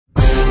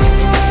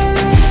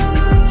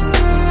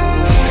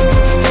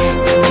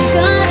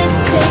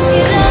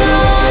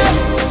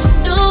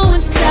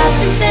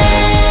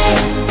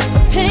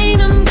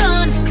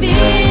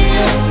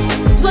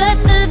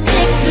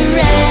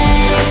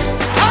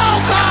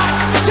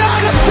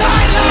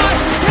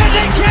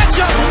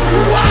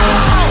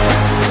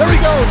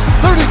throws.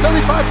 30,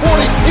 35,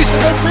 40. He's to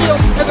midfield,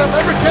 and they'll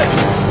never catch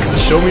him. The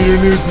Show Me Your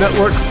News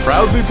Network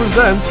proudly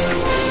presents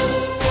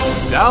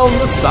Down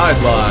the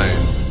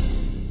Sidelines.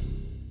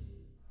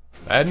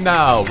 And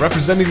now,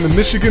 representing the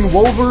Michigan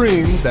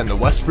Wolverines and the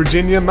West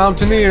Virginia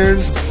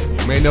Mountaineers,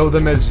 you may know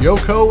them as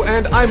Yoko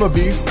and I'm a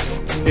Beast,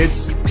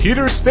 it's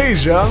Peter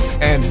Spezia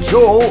and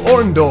Joel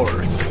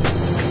Orndorff.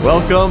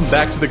 Welcome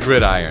back to the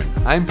Gridiron.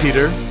 I'm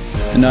Peter.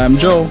 And I'm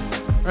Joel.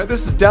 All right,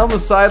 this is Down the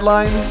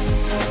Sidelines.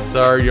 It's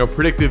our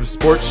predictive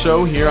sports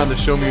show here on the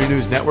Show Me Your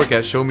News Network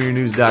at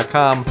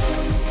showmeyournews.com.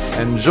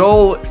 And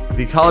Joel,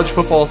 the college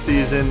football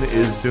season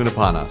is soon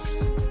upon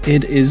us.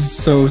 It is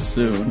so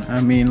soon.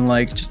 I mean,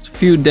 just a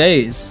few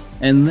days.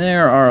 And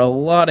there are a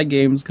lot of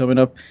games coming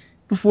up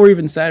before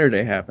even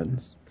Saturday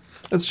happens.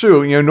 That's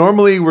true.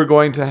 Normally we're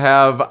going to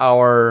have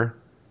our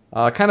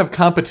kind of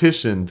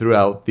competition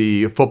throughout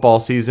the football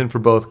season for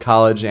both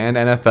college and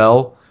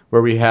NFL,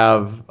 where we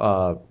have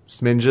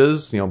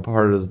Sminges,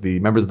 part of the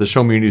members of the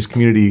Show Me Your News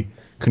community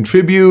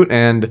contribute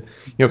and,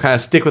 kind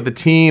of stick with the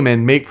team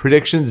and make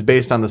predictions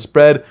based on the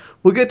spread.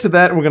 We'll get to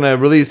that, and we're going to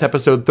release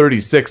episode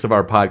 36 of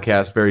our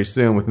podcast very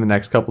soon, within the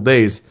next couple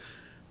days.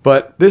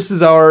 But this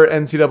is our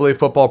NCAA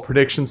football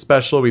prediction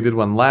special. We did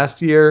one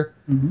last year.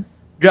 Mm-hmm.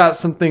 Got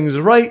some things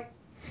right,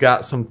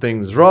 got some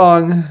things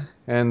wrong,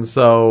 and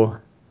so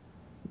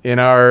in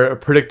our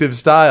predictive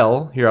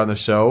style here on the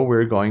show,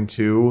 we're going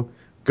to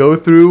go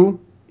through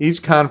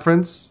each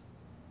conference,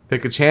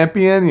 pick a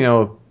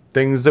champion,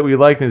 things that we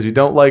like, things we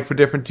don't like for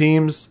different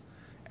teams,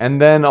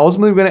 and then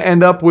ultimately we're going to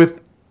end up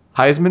with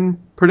Heisman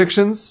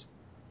predictions,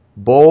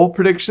 bowl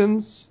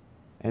predictions,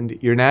 and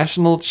your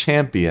national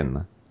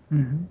champion.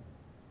 Mm-hmm.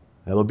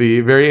 That'll be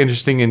very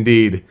interesting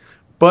indeed.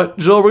 But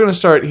Joel, we're going to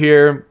start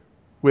here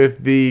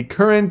with the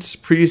current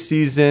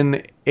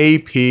preseason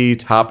AP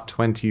Top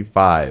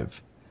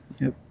 25.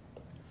 Yep.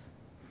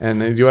 And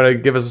do you want to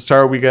give us a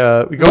start? We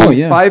go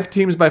 5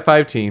 teams by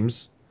 5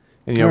 teams.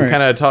 And, we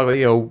kind of talk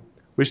about,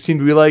 which team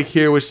do we like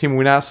here, which team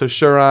we're not so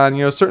sure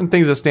on, certain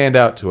things that stand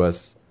out to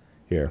us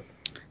here.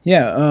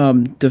 Yeah,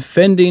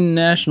 defending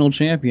national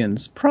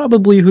champions,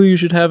 probably who you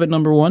should have at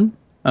number 1.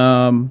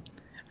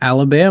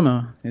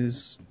 Alabama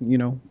is,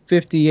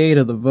 58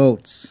 of the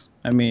votes.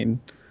 I mean,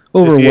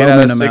 overwhelming 58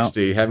 out of amount.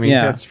 60. I mean,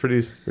 that's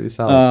pretty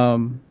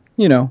solid.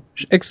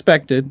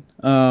 Expected.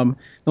 Then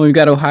we've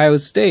got Ohio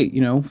State,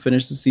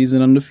 finished the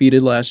season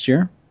undefeated last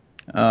year.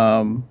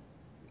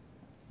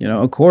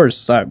 Of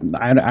course, I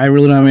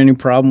really don't have any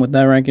problem with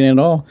that ranking at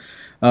all.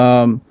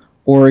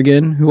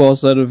 Oregon, who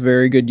also had a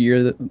very good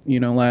year,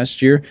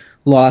 last year,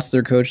 lost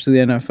their coach to the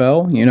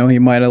NFL. He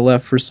might have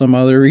left for some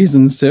other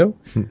reasons too.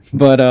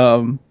 But,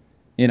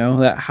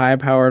 that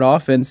high-powered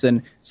offense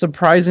and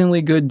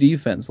surprisingly good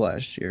defense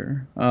last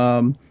year.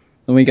 Then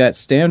we got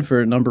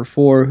Stanford, number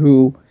 4,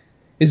 who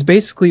is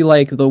basically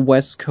like the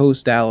West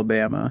Coast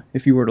Alabama,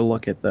 if you were to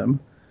look at them.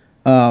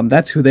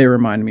 That's who they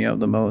remind me of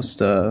the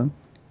most.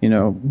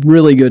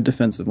 Really good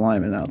defensive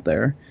linemen out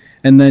there.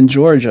 And then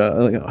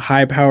Georgia, a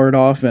high-powered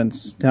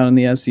offense down in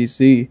the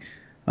SEC.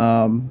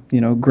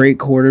 Great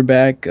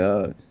quarterback,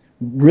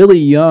 really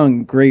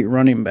young, great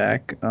running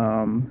back,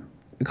 a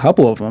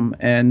couple of them.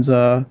 And,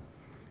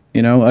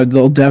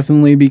 they'll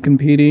definitely be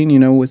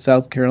competing, with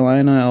South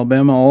Carolina,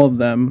 Alabama, all of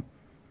them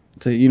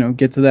to,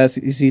 get to that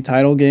SEC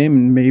title game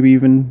and maybe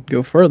even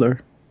go further.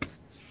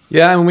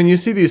 Yeah, and when you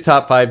see these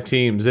top 5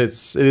 teams, it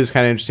is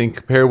kind of interesting.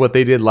 Compare what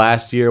they did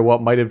last year,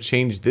 what might have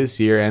changed this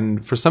year,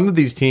 and for some of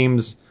these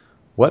teams,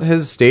 what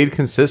has stayed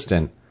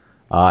consistent.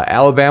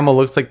 Alabama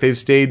looks like they've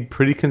stayed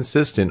pretty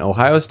consistent.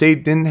 Ohio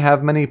State didn't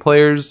have many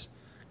players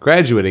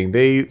graduating.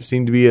 They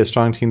seem to be a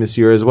strong team this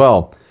year as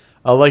well.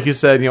 Like you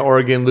said,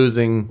 Oregon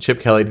losing Chip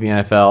Kelly to the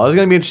NFL. It's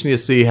going to be interesting to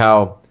see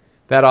how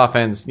that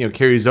offense,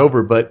 carries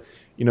over, but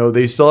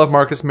they still have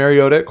Marcus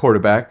Mariota at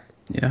quarterback.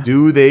 Yeah.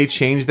 Do they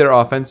change their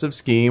offensive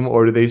scheme,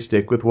 or do they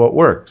stick with what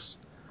works?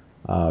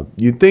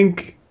 You'd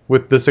think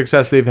with the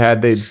success they've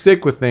had, they'd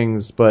stick with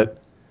things,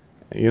 but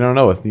you don't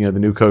know with the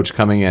new coach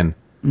coming in.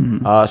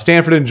 Mm-hmm.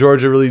 Stanford and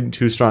Georgia, really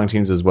 2 strong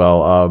teams as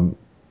well.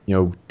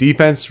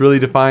 Defense really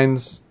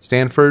defines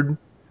Stanford,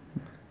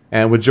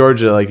 and with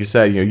Georgia, like you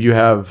said, you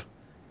have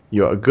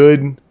a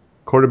good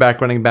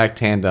quarterback running back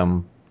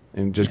tandem,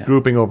 and just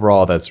grouping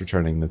overall that's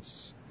returning.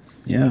 That's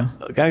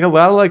I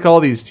like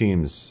all these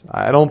teams.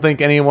 I don't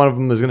think any one of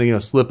them is going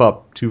to slip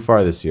up too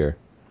far this year.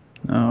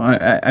 No,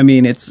 I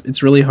mean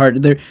it's really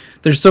hard.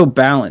 They're so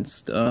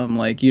balanced.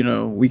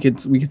 We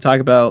could talk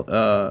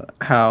about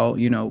how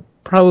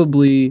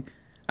probably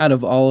out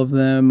of all of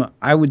them,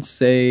 I would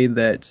say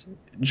that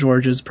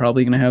Georgia's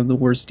probably going to have the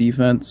worst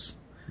defense.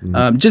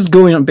 Mm-hmm. Just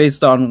going on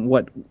based on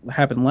what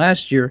happened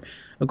last year.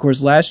 Of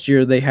course, last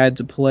year they had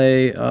to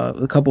play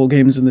a couple of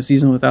games in the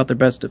season without their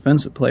best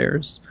defensive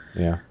players.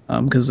 Yeah.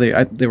 Because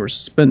they were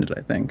suspended,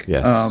 I think.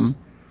 Yes.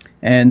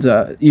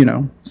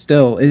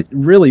 Still, it's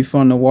really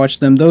fun to watch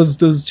them.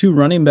 Those 2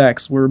 running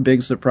backs were a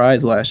big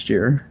surprise last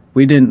year.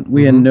 We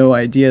had no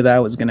idea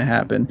that was going to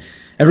happen.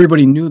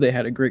 Everybody knew they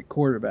had a great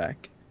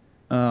quarterback.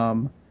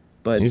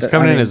 But He's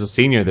coming in as a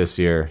senior this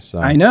year. So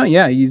I know,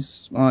 yeah,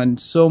 he's on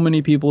so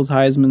many people's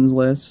Heisman's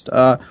list.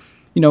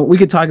 We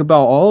could talk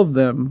about all of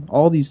them,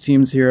 all these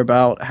teams here,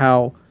 about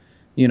how,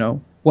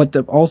 what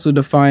also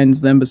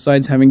defines them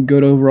besides having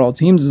good overall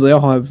teams is they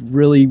all have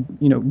really,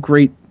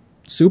 great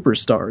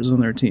superstars on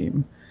their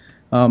team.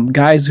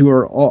 Guys who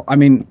are all,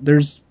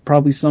 there's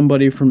probably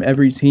somebody from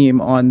every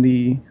team on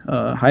the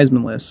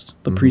Heisman list,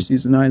 the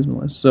preseason Heisman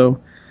list.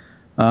 So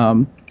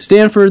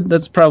Stanford,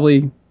 that's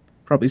probably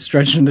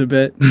stretching it a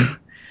bit,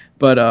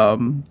 but I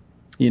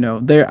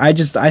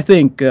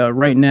think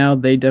right now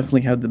they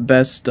definitely have the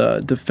best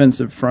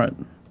defensive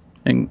front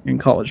in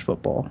college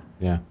football.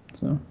 Yeah.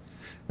 So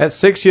at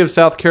 6, you have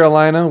South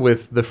Carolina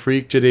with the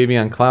freak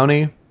Jadeveon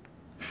Clowney.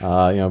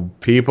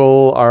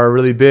 People are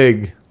really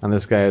big on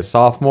this guy as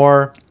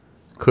sophomore.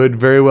 Could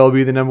very well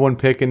be the number 1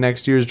 pick in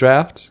next year's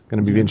draft.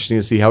 Going to be interesting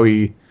to see how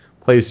he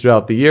plays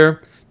throughout the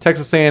year.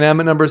 Texas A&M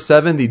at number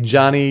 7, the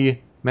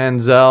Johnny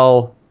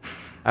Manziel.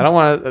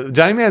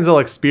 Johnny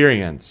Manziel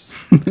experience.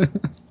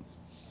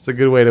 It's a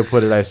good way to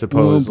put it, I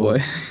suppose. Oh boy,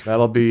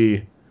 that'll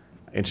be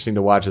interesting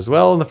to watch as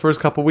well in the first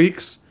couple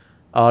weeks.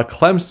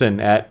 Clemson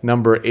at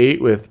number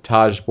 8 with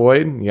Taj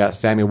Boyd. You got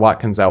Sammy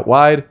Watkins out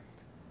wide.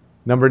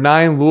 Number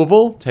 9,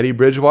 Louisville. Teddy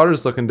Bridgewater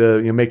is looking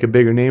to make a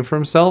bigger name for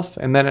himself.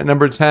 And then at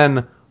number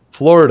 10,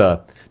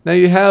 Florida. Now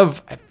you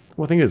have, I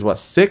think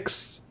it's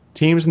 6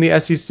 teams in the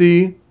SEC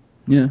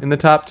in the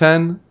top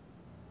 10.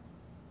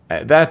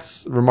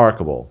 That's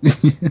remarkable.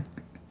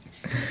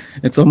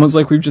 It's almost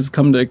like we've just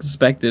come to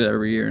expect it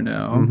every year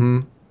now. Mm-hmm.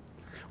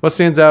 What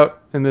stands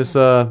out in this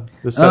set of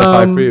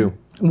 5 for you?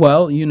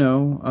 Well,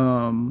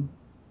 I'm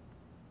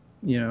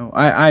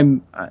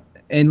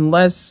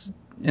unless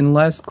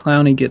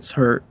Clowney gets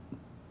hurt,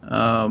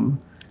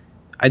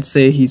 I'd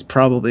say he's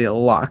probably a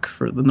lock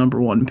for the number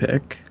 1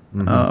 pick.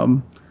 Mm-hmm.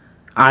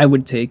 I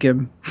would take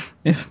him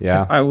if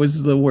I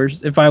was the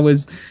worst. If I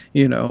was,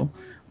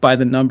 by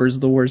the numbers,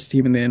 the worst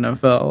team in the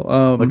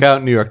NFL. Look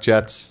out, New York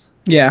Jets.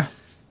 Yeah,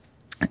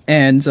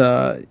 and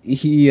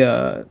he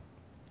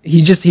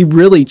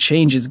really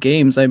changes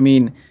games. I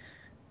mean,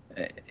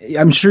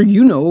 I'm sure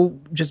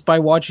just by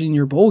watching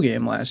your bowl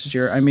game last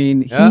year. I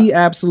mean, he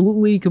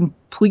absolutely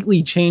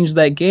completely changed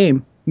that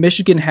game.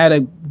 Michigan had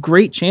a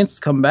great chance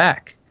to come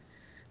back.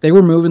 They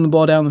were moving the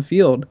ball down the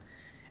field,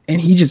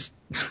 and he just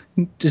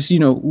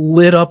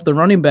lit up the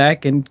running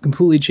back and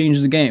completely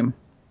changed the game.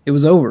 It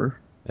was over.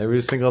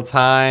 Every single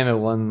time it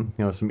won,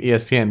 some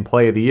ESPN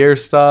Play of the Year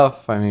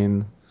stuff. I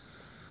mean,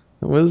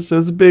 it was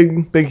a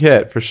big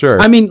hit for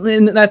sure. I mean,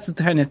 and that's the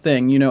kind of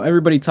thing,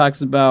 everybody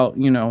talks about,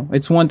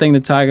 it's one thing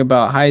to talk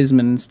about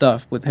Heisman and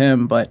stuff with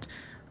him, but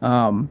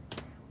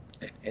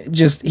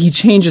he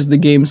changes the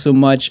game so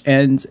much,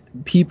 and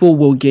people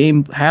will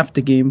have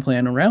to game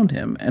plan around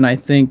him. And I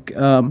think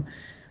that,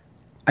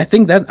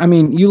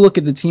 you look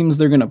at the teams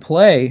they're going to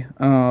play,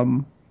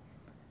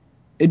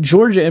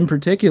 Georgia in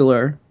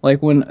particular,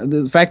 like when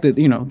the fact that,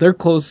 they're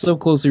so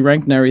closely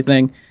ranked and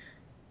everything,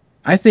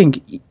 I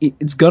think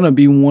it's going to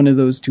be one of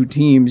those 2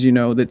 teams,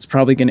 that's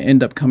probably going to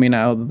end up coming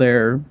out of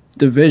their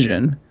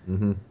division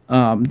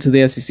to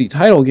the SEC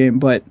title game.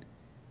 But,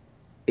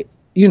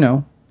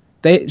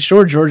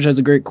 Georgia has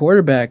a great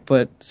quarterback,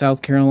 but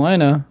South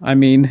Carolina,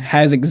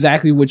 has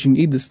exactly what you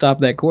need to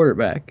stop that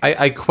quarterback.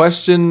 I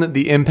question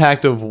the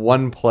impact of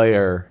one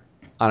player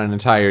on an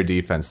entire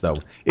defense, though.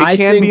 It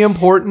can be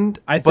important,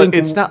 but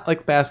it's not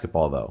like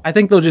basketball, though. I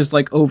think they'll just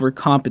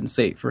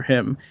overcompensate for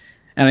him,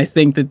 and I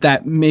think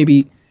that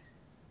maybe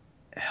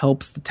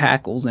helps the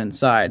tackles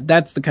inside.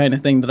 That's the kind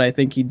of thing that I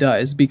think he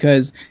does,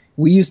 because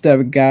we used to have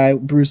a guy,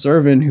 Bruce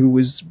Irvin, who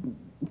was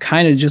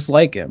kind of just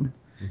like him.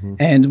 Mm-hmm.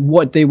 And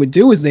what they would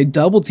do is they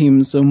double team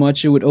him so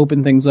much it would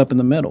open things up in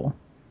the middle.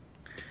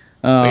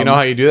 You know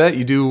how you do that?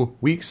 You do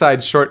weak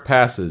side short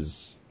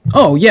passes.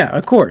 Oh yeah,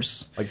 of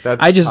course. Like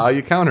that's how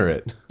you counter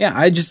it. Yeah,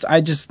 I just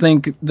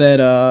think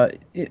that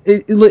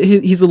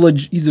he's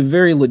a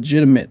very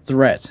legitimate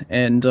threat,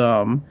 and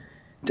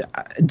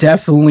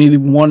definitely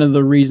one of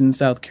the reasons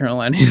South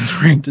Carolina is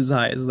ranked as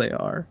high as they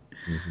are.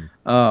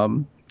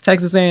 Mm-hmm.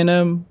 Texas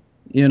A&M,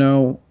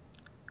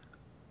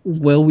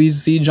 will we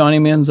see Johnny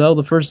Manziel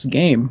the first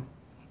game?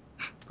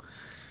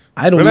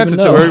 I don't even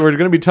know. We're going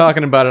to be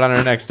talking about it on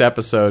our next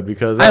episode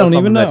because that's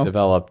something that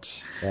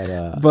developed.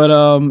 But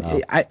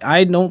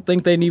I don't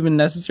think they'd even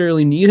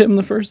necessarily need him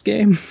the first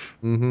game.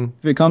 Mm-hmm.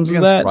 If it comes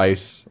to that.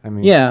 Rice.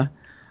 Yeah.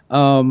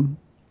 You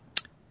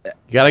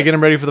got to get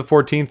him ready for the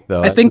 14th,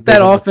 though. I think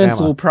that offense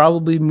will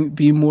probably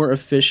be more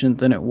efficient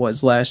than it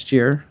was last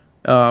year.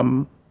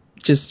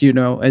 Just,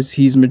 as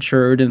he's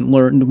matured and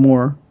learned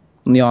more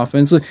in the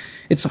offense.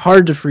 It's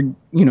hard to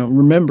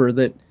remember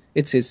that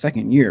it's his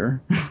second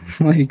year.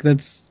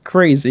 That's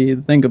crazy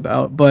to think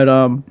about.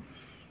 But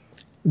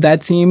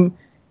that team,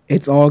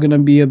 it's all going to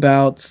be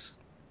about,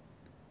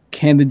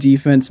 can the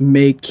defense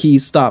make key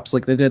stops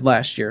like they did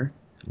last year?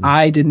 Mm-hmm.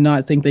 I did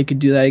not think they could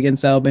do that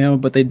against Alabama,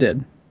 but they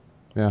did.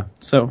 Yeah.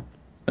 So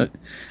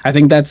I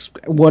think that's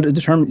what it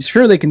determines.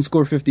 Sure, they can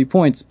score 50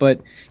 points,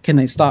 but can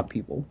they stop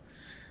people?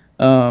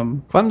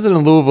 Clemson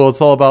and Louisville,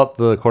 it's all about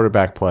the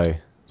quarterback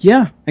play.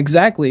 Yeah,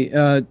 exactly.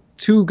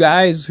 Two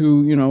guys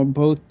who,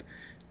 both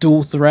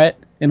dual threat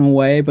in a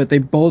way, but they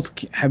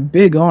both have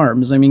big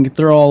arms. I mean,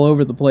 they're all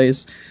over the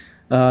place.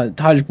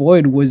 Taj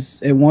Boyd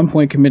was at one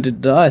point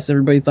committed to us.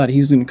 Everybody thought he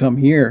was going to come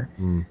here,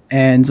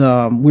 and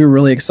we were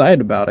really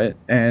excited about it.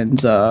 And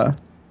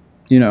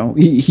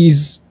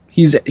he's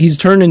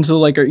turned into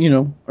like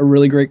a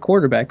really great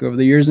quarterback over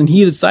the years, and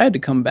he decided to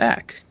come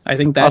back. I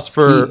think that's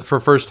for key.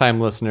 for first time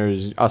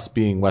listeners, us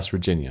being West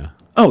Virginia.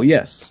 Oh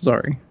yes,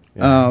 sorry.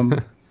 Yeah.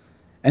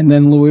 And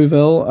then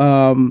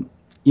Louisville.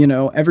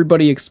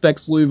 Everybody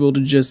expects Louisville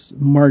to just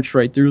march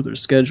right through their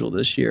schedule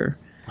this year.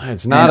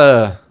 It's not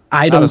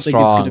I not don't a think it's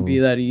going to strong- be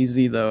that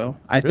easy, though.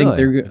 I Really?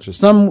 think they're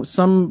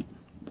some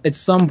at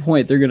some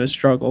point they're going to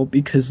struggle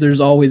because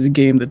there's always a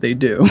game that they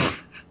do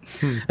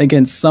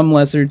against some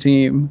lesser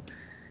team,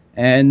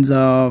 and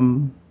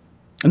I'm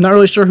not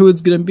really sure who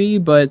it's going to be,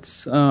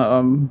 but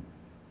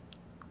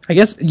I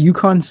guess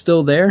UConn's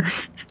still there,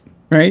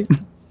 right?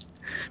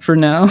 For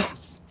now.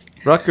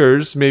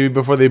 Rutgers, maybe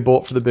before they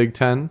bolt for the Big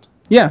Ten.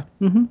 Yeah.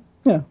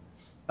 Yeah.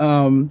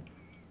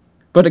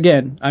 But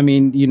again, I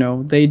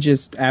mean, they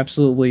just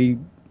absolutely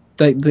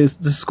the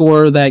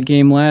score of that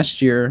game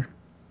last year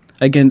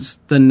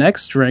against the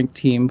next ranked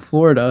team,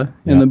 Florida,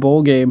 in the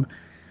bowl game,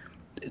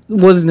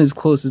 wasn't as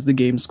close as the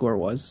game score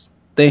was.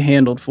 They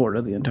handled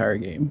Florida the entire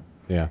game.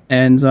 Yeah.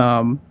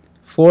 And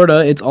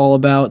Florida, it's all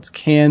about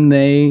can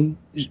they.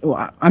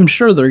 I'm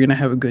sure they're going to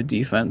have a good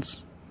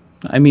defense.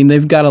 I mean,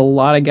 they've got a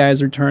lot of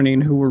guys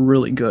returning who were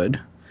really good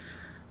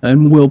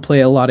and will play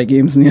a lot of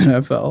games in the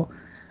NFL.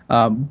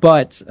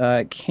 But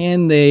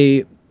can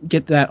they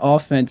get that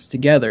offense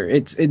together?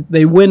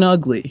 They win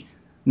ugly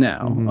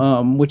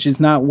now, which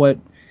is not what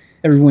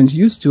everyone's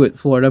used to at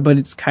Florida, but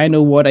it's kind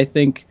of what I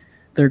think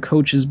their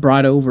coaches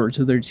brought over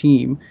to their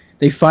team.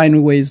 They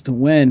find ways to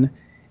win.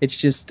 It's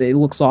just it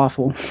looks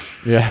awful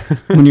Yeah.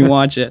 when you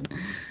watch it.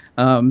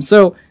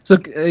 So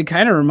it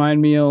kind of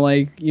reminded me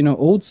of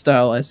old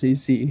style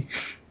SEC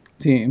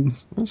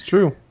teams. That's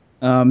true.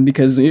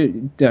 Because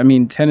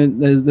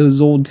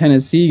those old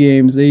Tennessee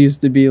games, they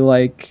used to be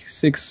like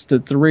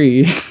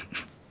 6-3,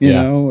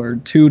 or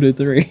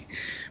 2-3,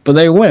 but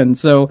they win.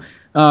 So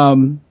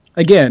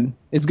again,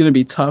 it's going to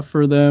be tough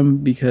for them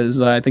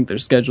because I think their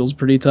schedule's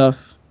pretty tough.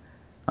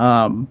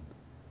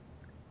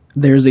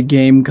 There's a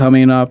game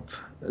coming up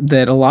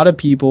that a lot of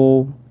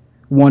people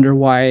wonder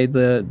why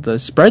the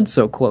spread's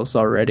so close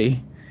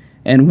already,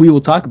 and we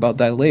will talk about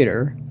that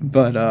later.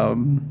 But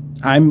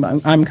I'm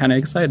kind of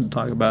excited to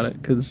talk about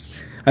it because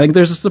I think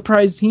there's a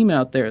surprise team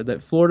out there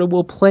that Florida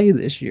will play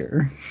this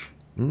year,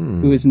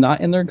 who is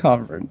not in their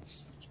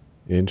conference.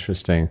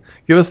 Interesting.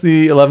 Give us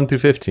the 11 through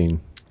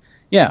 15.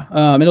 Yeah,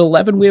 at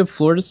 11 we have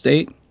Florida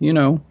State.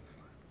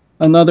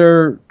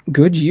 Another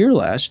good year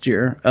last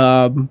year.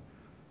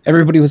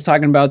 Everybody was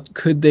talking about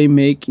could they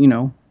make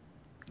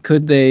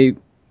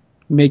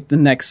the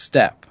next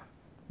step,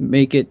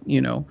 make it,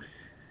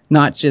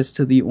 not just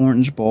to the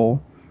Orange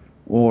Bowl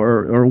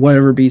or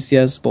whatever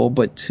BCS Bowl,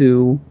 but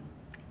to,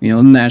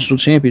 the national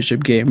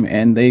championship game.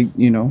 And they,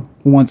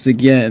 once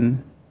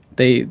again,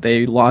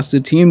 they lost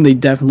a team they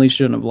definitely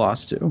shouldn't have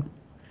lost to.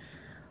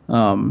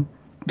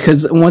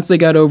 Because once they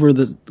got over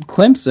the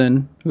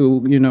Clemson,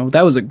 who,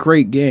 that was a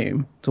great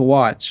game to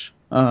watch.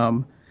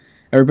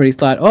 Everybody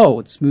thought, oh,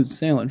 it's smooth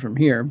sailing from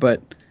here.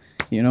 But,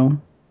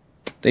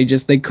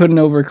 they couldn't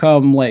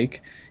overcome,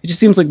 it just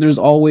seems like there's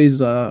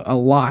always a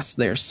loss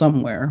there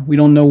somewhere. We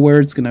don't know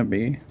where it's going to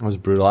be. It was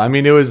brutal. I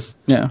mean, it was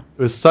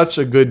such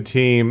a good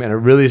team and a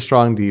really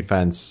strong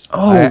defense.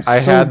 I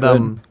so had good.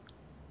 them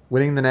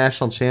winning the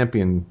national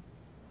champion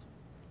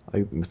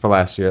for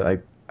last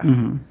year.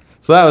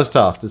 So that was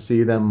tough to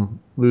see them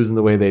losing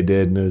the way they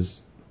did, and it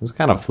was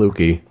kind of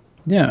fluky.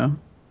 Yeah.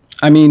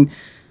 I mean,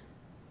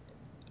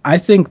 I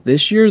think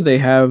this year they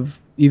have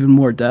even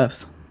more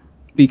depth.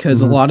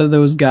 Because a lot of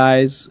those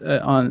guys,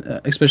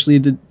 especially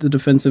the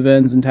defensive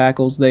ends and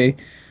tackles, they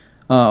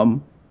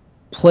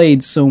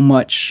played so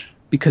much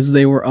because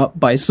they were up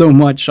by so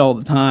much all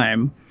the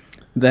time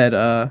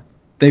that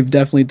they've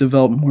definitely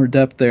developed more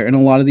depth there. And a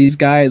lot of these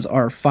guys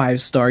are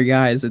 5-star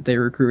guys that they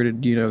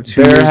recruited, 2 years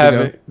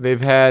ago.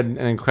 They've had an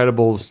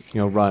incredible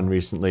run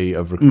recently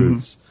of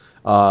recruits.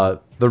 The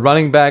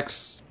running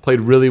backs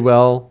played really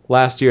well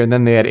last year, and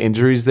then they had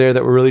injuries there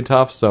that were really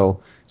tough.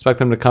 So expect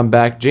them to come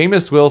back.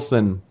 Jameis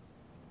Wilson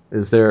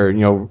is their,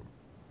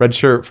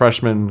 redshirt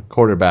freshman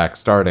quarterback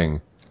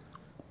starting.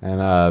 And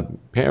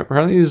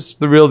apparently he's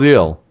the real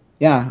deal.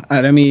 Yeah,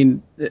 I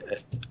mean,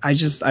 I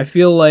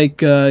feel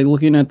like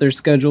looking at their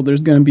schedule,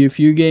 there's going to be a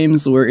few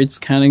games where it's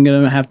kind of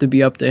going to have to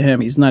be up to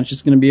him. He's not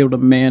just going to be able to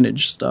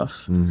manage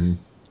stuff.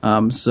 But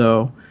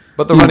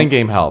the running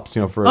game helps,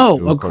 for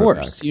of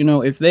course.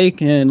 If they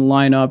can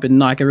line up and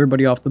knock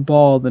everybody off the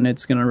ball, then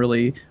it's going to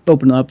really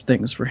open up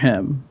things for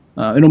him.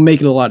 It'll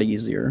make it a lot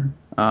easier.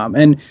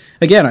 And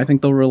again, I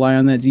think they'll rely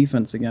on that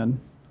defense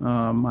again.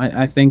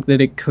 I think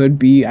that it could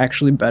be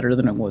actually better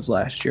than it was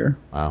last year.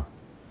 Wow.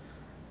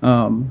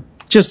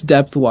 Just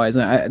depth-wise,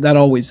 that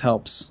always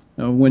helps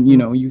when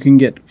you can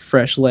get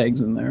fresh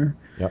legs in there.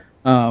 Yep.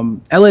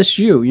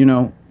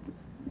 LSU,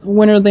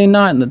 when are they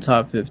not in the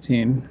top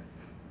 15?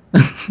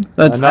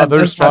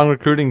 Another strong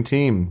recruiting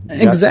team.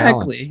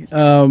 Exactly.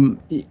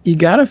 You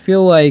got to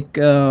feel like,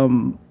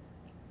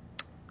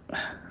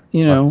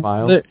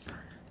 Smiles.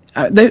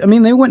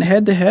 they went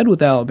head to head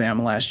with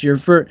Alabama last year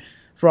for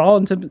all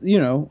intents.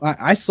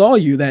 I saw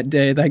you that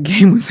day that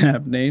game was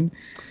happening,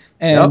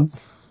 and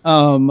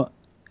I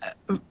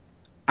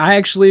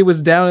actually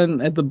was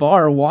down at the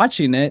bar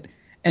watching it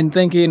and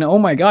thinking, "Oh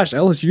my gosh,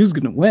 LSU's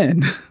gonna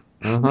win."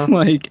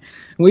 Like,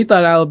 we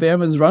thought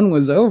Alabama's run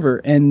was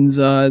over, and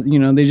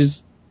they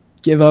just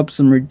give up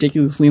some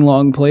ridiculously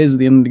long plays at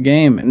the end of the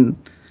game, and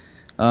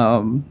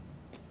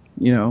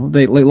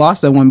they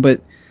lost that one.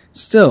 But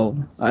still,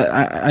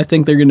 I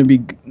think they're going to be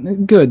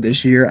good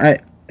this year. I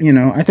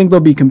think they'll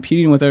be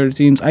competing with other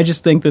teams. I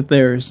just think that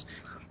there's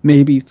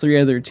maybe 3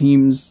 other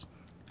teams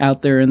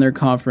out there in their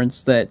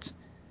conference that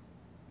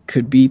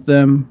could beat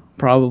them,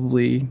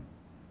 probably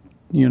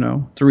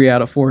 3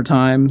 out of 4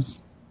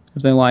 times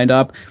if they lined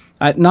up.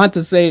 Not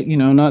to say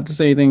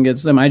anything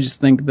against them. I just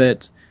think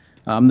that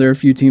there are a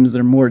few teams that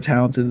are more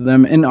talented than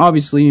them, and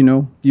obviously,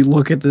 you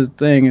look at the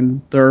thing,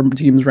 and there are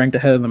teams ranked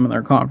ahead of them in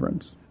their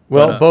conference.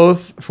 Well,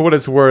 both, for what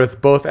it's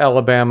worth, both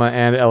Alabama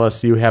and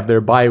LSU have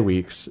their bye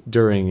weeks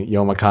during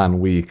Youmacon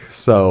week,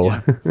 so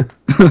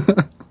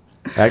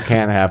that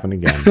can't happen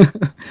again.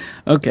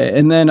 Okay,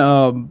 and then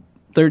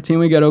 13,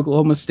 we got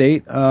Oklahoma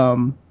State.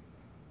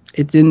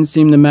 It didn't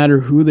seem to matter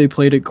who they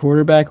played at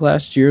quarterback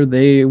last year;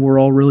 they were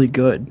all really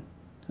good.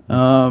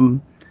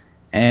 And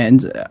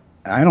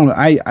I don't know.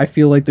 I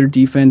feel like their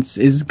defense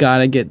is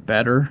gotta get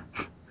better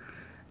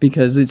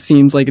because it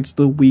seems like it's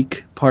the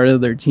weak part of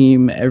their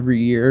team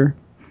every year.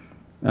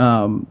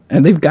 And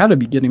they've got to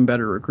be getting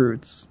better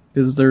recruits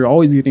because they're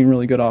always getting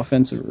really good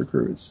offensive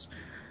recruits.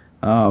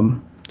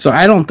 So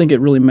I don't think it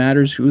really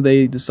matters who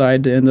they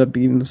decide to end up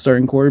being the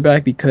starting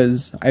quarterback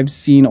because I've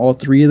seen all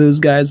 3 of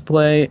those guys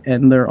play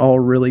and they're all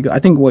really good. I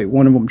think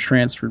one of them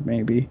transferred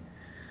maybe.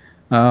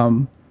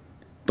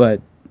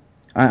 But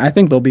I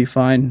think they'll be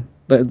fine.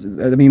 But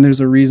I mean, there's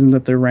a reason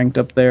that they're ranked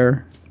up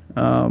there.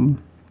 I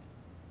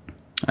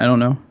don't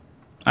know.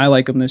 I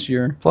like them this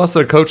year. Plus,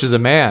 their coach is a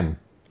man.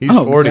 He's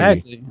 40.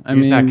 Exactly.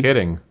 He's not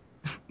kidding.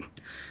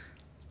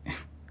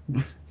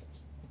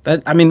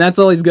 That's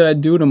all he's got to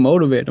do to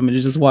motivate him,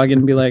 is just walk in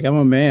and be like, I'm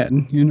a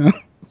man,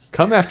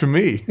 Come after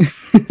me.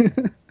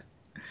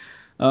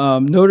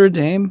 Notre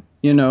Dame,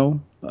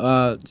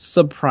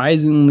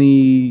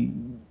 surprisingly,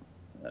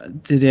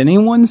 did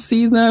anyone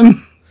see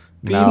them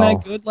being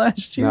that good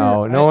last year?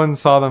 No one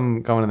saw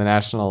them going to the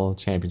national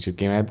championship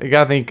game. I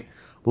think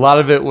a lot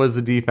of it was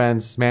the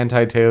defense,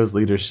 Manti Te'o's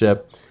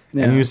leadership.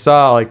 Yeah. And you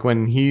saw, like,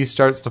 when he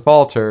starts to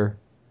falter,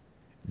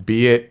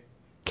 be it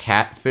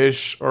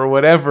catfish or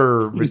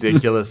whatever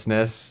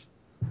ridiculousness,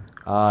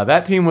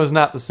 that team was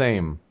not the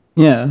same.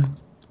 Yeah.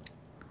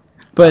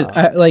 But,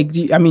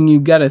 you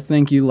got to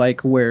think you like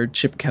where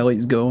Chip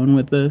Kelly's going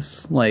with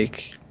this.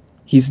 Like,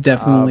 he's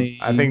definitely...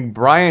 I think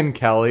Brian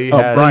Kelly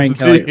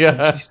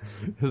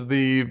has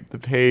the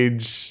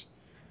page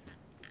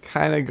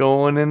kind of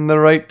going in the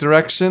right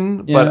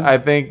direction. Yeah. But I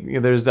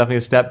think there's definitely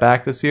a step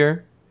back this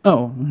year.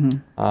 Oh.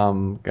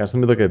 Mm-hmm. Gosh, let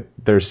me look at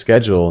their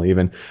schedule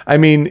even. I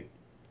mean,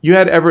 you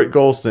had Everett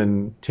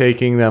Golston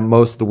taking them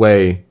most of the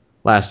way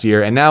last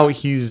year, and now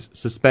he's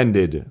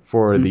suspended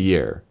for the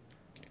year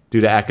due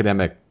to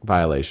academic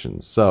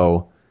violations.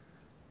 So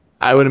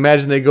I would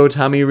imagine they go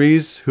Tommy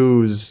Rees,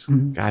 who's,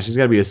 he's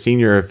got to be a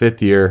senior or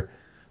 5th year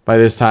by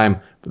this time.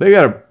 But they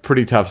got a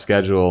pretty tough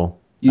schedule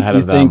ahead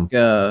of them.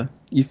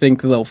 You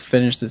think they'll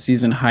finish the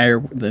season higher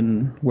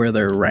than where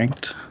they're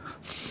ranked?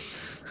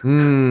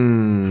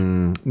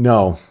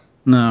 No.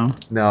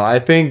 I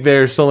think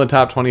they're still in the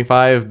top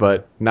 25,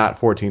 but not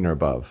 14 or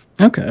above.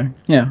 Okay,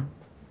 yeah,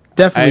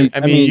 definitely.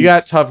 I mean, you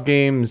got tough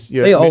games.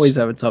 They always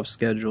have a tough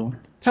schedule.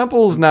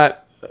 Temple's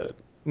not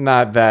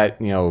that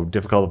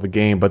difficult of a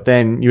game, but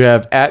then you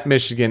have at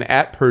Michigan,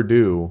 at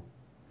Purdue,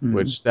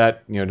 which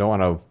that don't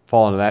want to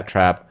fall into that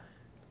trap,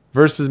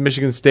 versus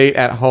Michigan State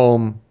at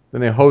home. Then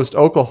they host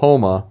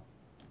Oklahoma.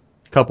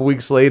 A couple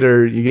weeks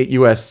later, you get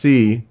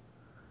USC.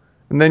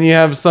 And then you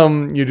have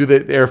you do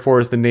the Air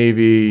Force, the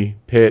Navy,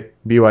 Pitt,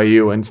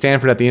 BYU, and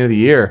Stanford at the end of the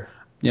year.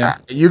 Yeah.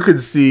 You could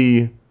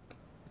see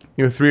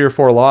 3 or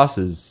 4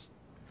 losses.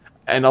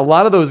 And a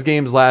lot of those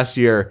games last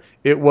year,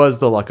 it was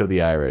the luck of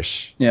the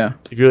Irish. Yeah.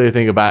 If you really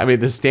think about it. I mean,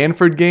 the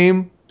Stanford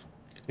game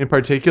in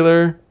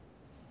particular,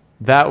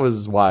 that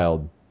was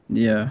wild.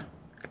 Yeah.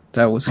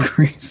 That was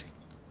crazy.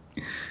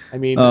 I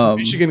mean,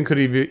 Michigan could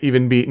have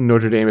even beaten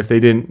Notre Dame if they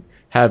didn't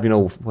have,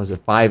 was it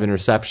 5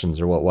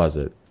 interceptions or what was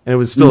it? And it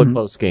was still a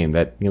close game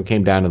that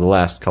came down to the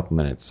last couple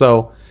minutes.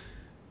 So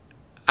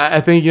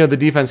I think the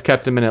defense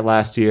kept them in it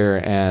last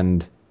year,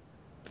 and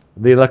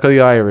the luck of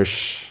the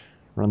Irish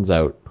runs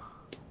out.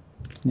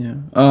 Yeah.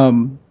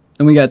 And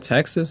we got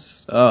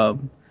Texas.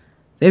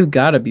 They've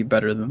got to be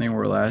better than they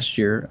were last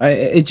year.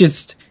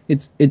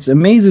 It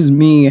amazes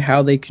me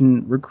how they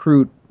can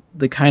recruit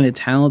the kind of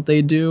talent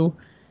they do,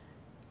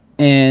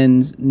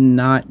 and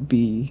not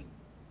be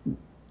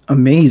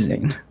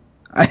amazing.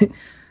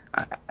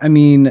 I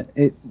mean,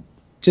 it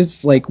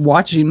just like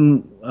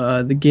watching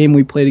the game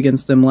we played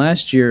against them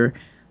last year.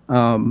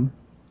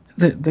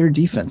 Their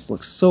defense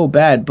looks so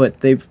bad, but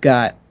they've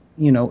got,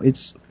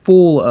 it's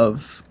full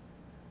of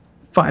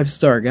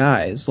 5-star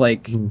guys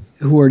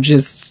who are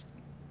just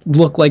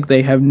look like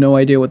they have no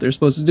idea what they're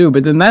supposed to do.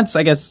 But then that's,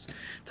 I guess,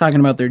 talking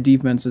about their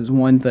defense is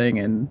one thing,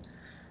 and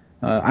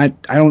I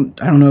don't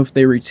know if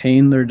they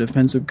retain their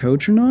defensive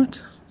coach or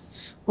not.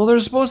 Well, they're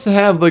supposed to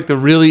have like the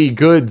really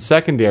good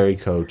secondary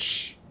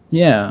coach.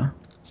 Yeah.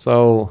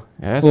 So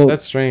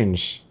that's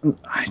strange.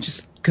 I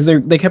just because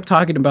they kept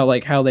talking about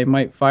like how they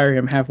might fire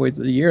him halfway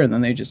through the year, and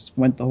then they just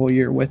went the whole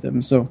year with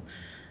him. So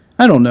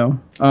I don't know.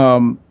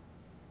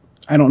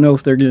 I don't know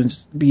if they're going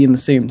to be in the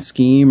same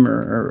scheme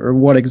or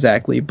what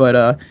exactly,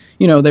 but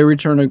they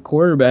return a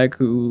quarterback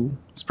who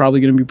is probably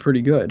going to be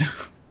pretty good.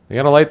 They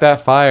got to light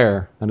that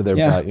fire under their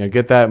butt,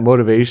 get that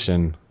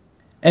motivation.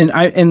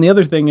 And the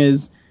other thing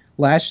is,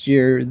 last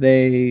year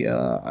they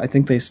I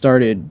think they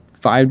started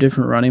 5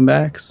 different running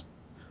backs.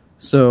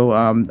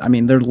 So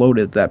they're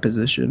loaded at that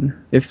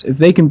position. If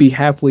they can be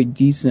halfway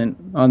decent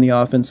on the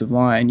offensive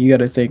line, you got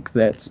to think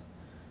that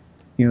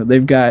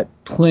they've got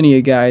plenty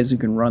of guys who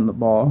can run the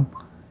ball.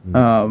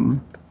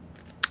 And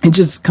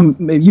just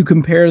you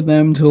compare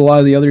them to a lot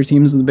of the other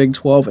teams in the Big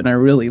 12, and I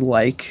really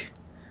like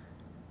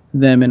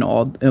them in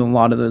a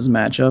lot of those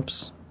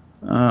matchups.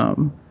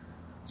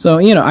 So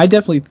I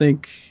definitely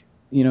think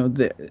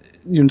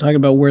talking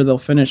about where they'll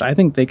finish, I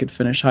think they could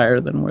finish higher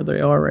than where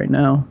they are right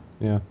now.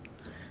 Yeah.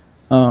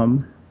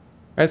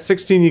 At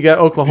 16, you got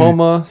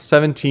Oklahoma,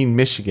 17,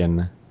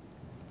 Michigan,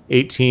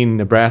 18,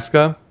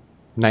 Nebraska,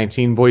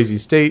 19, Boise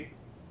State,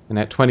 and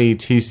at 20,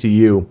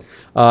 TCU.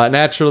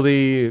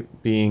 Naturally,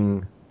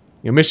 being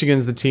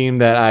Michigan's the team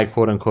that I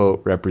quote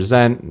unquote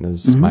represent, and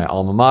is my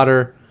alma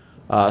mater.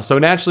 So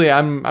naturally,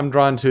 I'm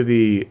drawn to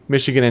the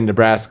Michigan and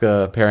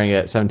Nebraska pairing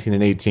at 17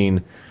 and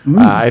 18.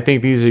 I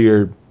think these are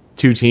your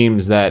two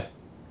teams that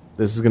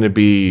this is going to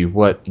be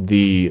what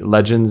the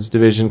Legends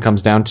division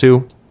comes down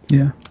to.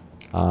 Yeah.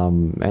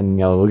 And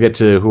we'll get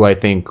to who I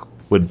think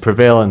would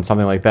prevail in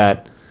something like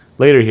that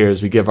later here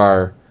as we give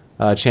our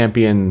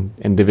champion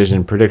and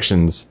division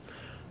predictions.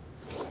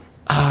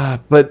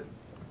 But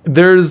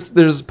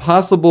there's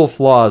possible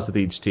flaws with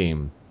each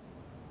team,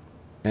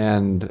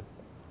 and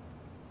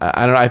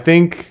I don't know. I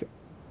think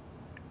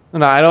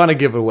I don't want to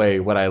give away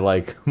what I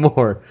like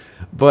more,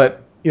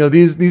 but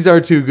these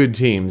are two good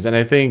teams, and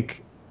I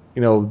think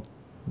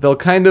they'll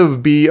kind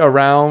of be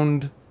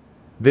around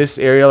this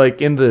area,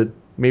 like in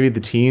maybe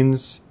the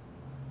teens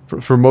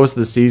for most of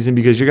the season,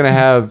 because you're going to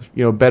have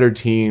better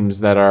teams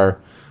that are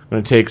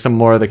going to take some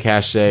more of the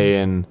cachet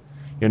and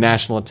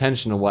national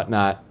attention and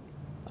whatnot.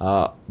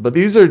 But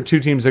these are two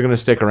teams that are going to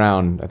stick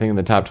around, I think, in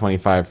the top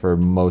 25 for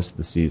most of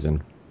the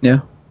season. Yeah.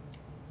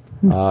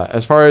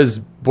 As far as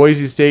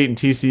Boise State and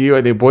TCU,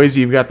 I think Boise,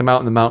 you've got them out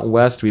in the Mountain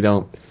West. We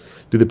don't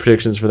do the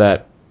predictions for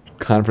that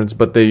conference,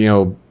 but they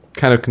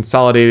kind of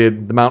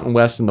consolidated the Mountain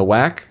West and the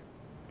WAC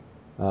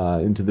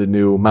into the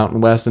new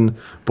Mountain West, and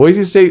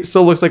Boise State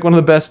still looks like one of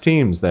the best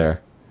teams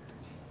there.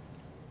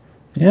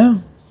 Yeah.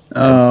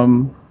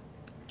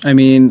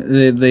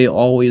 They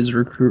always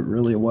recruit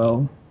really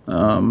well.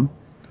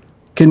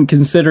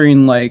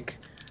 Considering they're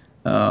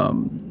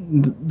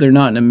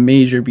not in a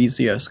major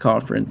BCS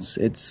conference,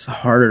 it's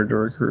harder to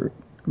recruit.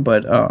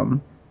 But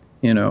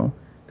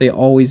they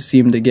always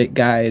seem to get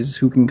guys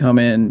who can come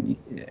in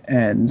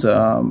and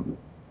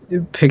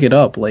pick it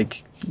up.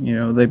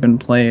 They've been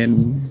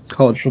playing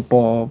college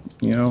football,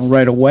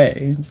 right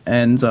away.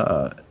 And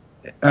I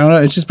don't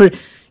know, it's just pretty.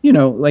 A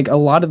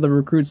lot of the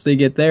recruits they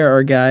get there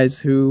are guys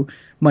who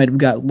might have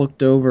got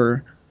looked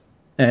over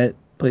at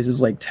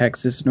places like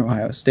Texas and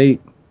Ohio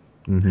State.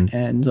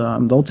 And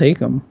they'll take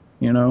them,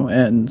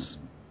 and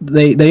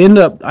they end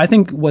up. I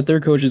think what their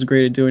coach is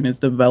great at doing is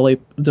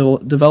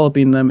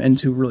developing them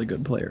into really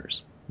good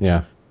players.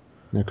 Yeah,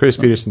 Chris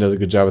Peterson does a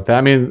good job with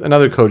that.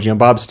 Another coach,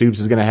 Bob Stoops,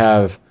 is going to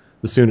have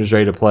the Sooners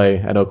ready to play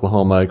at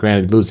Oklahoma.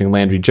 Granted, losing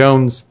Landry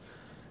Jones,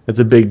 it's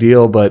a big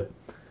deal, but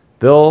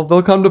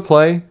they'll come to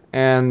play.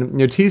 And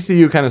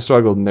TCU kind of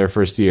struggled in their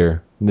first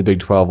year in the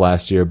Big 12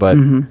 last year, but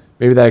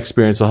maybe that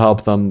experience will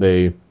help them.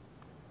 They,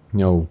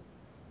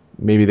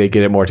 maybe they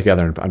get it more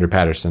together under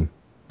Patterson.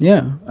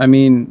 Yeah,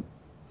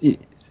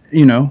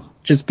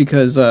 just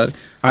because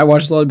I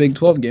watched a lot of Big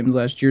 12 games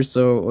last year,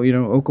 so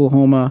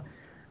Oklahoma,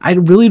 I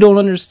really don't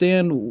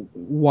understand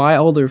why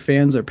all their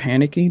fans are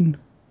panicking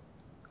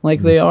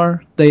like they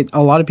are.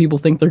 A lot of people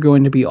think they're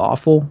going to be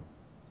awful.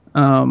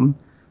 I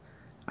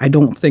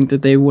don't think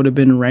that they would have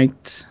been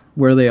ranked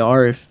where they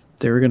are if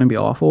they were going to be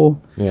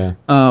awful. Yeah.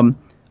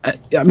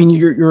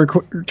 You're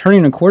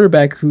returning a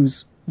quarterback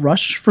who's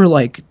rushed for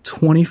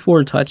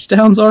 24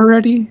 touchdowns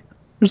already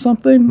or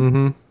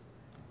something.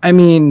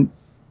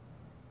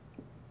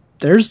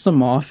 There's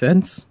some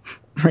offense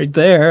right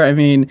there.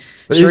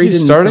 But is he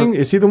starting?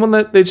 Is he the one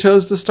that they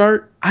chose to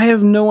start? I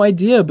have no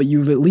idea, but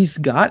you've at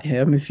least got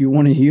him if you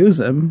want to use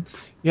him.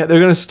 Yeah, they're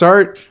going to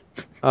start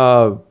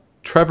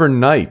Trevor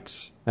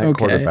Knight at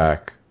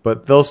quarterback.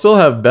 But they'll still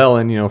have Bell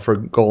in, for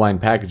goal line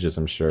packages,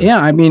 I'm sure.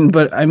 Yeah, I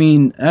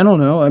don't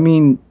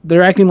know.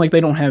 They're acting like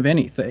they don't have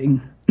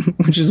anything,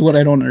 which is what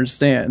I don't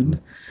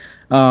understand.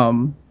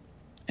 And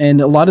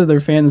a lot of their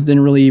fans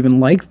didn't really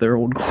even like their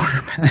old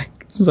quarterback.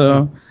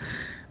 So,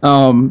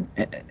 and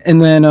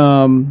then,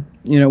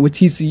 with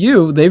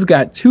TCU, they've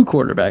got 2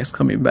 quarterbacks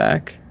coming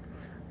back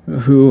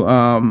who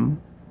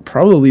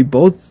probably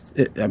both,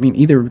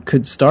 either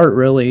could start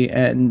really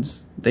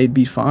and they'd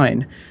be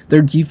fine.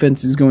 Their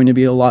defense is going to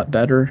be a lot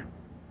better.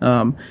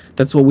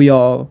 That's what we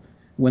all,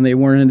 when they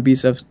weren't in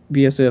the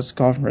BSS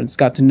conference,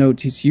 got to know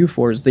TCU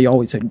for, is they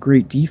always had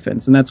great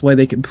defense, and that's why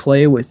they could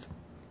play with,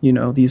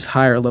 these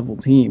higher level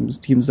teams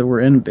that were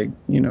in big,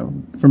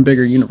 from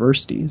bigger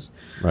universities.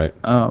 Right.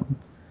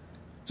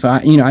 So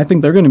I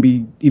think they're going to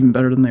be even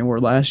better than they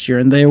were last year,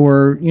 and they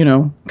were,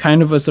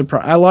 kind of a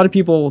surprise. A lot of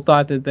people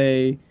thought that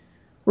they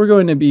were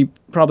going to be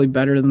probably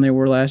better than they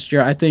were last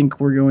year. I think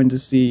we're going to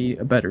see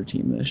a better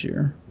team this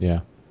year.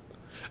 Yeah.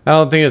 I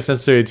don't think it's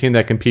necessarily a team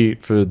that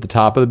compete for the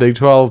top of the Big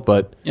 12,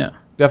 but yeah,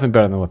 definitely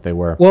better than what they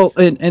were. Well,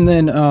 and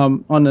then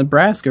on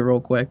Nebraska,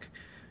 real quick,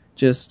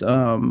 just they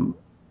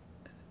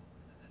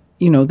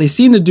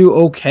seem to do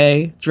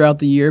okay throughout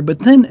the year, but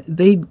then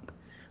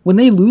when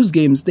they lose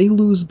games, they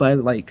lose by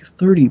like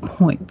 30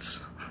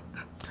 points.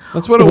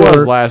 That's what it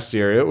was last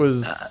year. It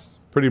was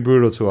pretty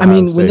brutal to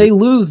Ohio State. When they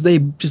lose, they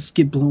just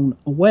get blown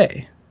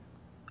away.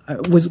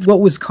 What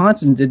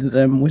Wisconsin did to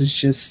them was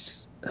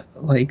just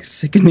like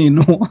sickening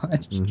to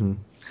watch. Mm-hmm.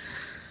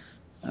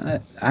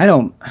 I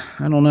don't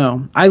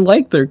know. I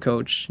like their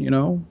coach. He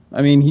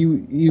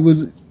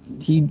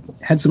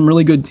had some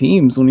really good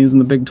teams when he was in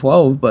the Big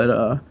 12,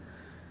 but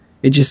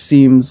it just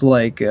seems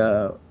like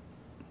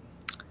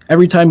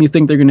every time you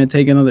think they're going to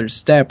take another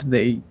step,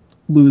 they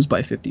lose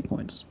by 50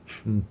 points.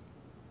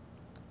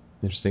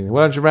 Interesting.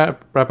 Why don't you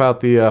wrap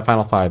out the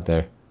Final Five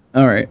there?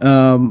 All right.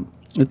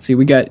 Let's see.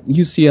 We got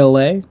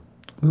UCLA,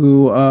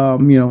 who, a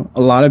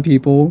lot of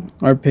people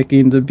are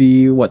picking to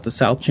be, the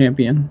South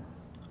champion,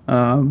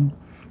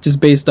 just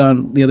based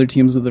on the other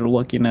teams that they're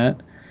looking at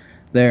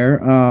there.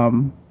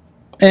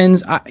 And,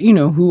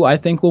 who I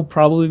think will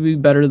probably be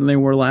better than they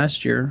were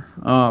last year.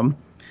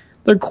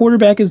 Their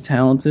quarterback is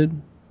talented,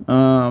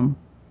 I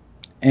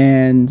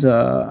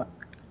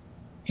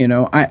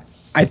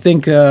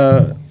think,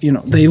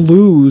 they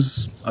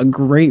lose a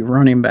great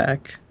running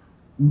back,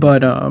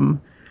 but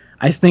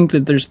I think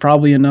that there's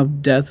probably enough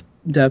depth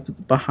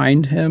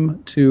behind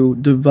him to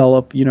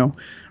develop,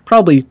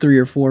 probably 3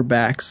 or 4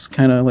 backs,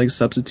 kind of like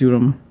substitute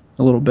him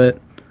a little bit.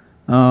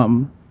 I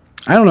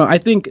don't know. I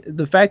think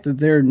the fact that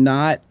they're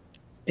not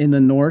in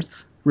the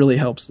North really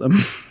helps them.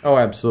 Oh,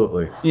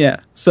 absolutely.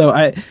 Yeah. So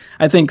I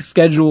think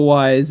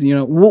schedule-wise,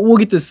 we'll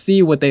get to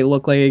see what they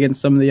look like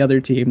against some of the other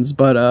teams,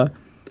 but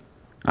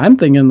I'm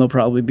thinking they'll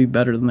probably be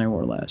better than they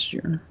were last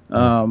year.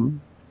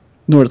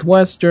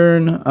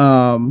 Northwestern.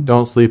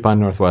 Don't sleep on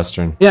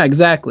Northwestern. Yeah,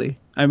 exactly.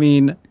 I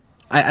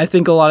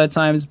think a lot of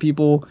times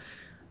people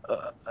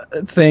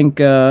think,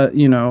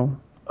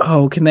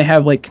 can they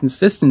have like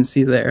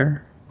consistency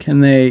there? Can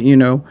they,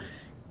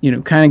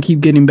 kind of keep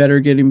getting better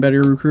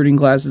recruiting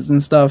classes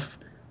and stuff?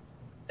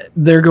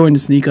 They're going to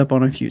sneak up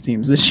on a few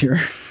teams this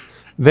year.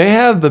 They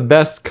have the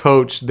best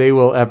coach they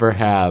will ever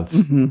have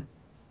Mm-hmm.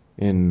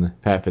 in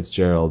Pat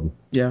Fitzgerald.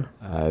 Yeah.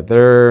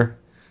 They're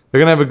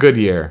going to have a good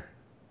year.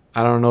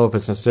 I don't know if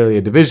it's necessarily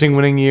a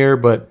division-winning year,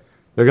 but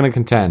they're going to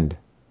contend.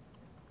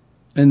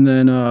 And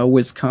then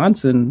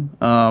Wisconsin,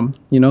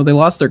 they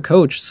lost their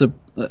coach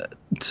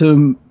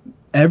to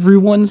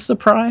everyone's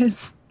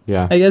surprise.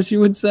 Yeah. I guess you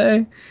would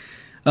say.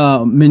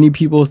 Many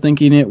people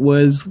thinking it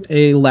was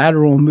a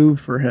lateral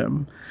move for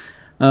him.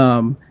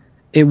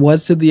 It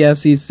was to the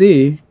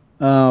SEC,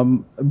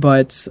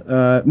 but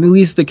at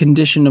least the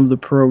condition of the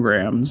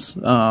programs.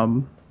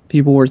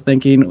 People were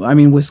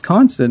thinking,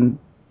 Wisconsin,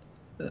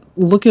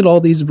 look at all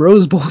these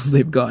Rose Bowls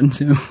they've gotten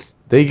to.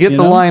 They get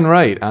the line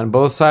right on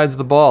both sides of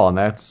the ball, and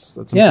that's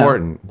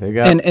important. They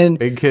got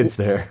big kids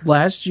there.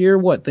 Last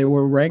year, they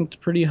were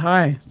ranked pretty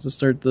high to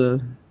start the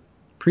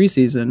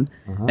preseason,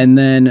 and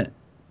then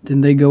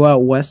didn't they go out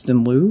west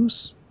and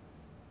lose?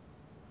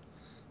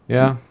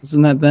 Yeah.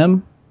 Isn't that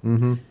them?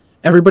 Mm-hmm.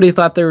 Everybody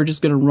thought they were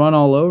just going to run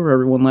all over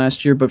everyone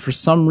last year, but for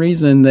some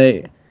reason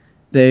they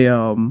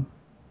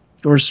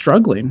were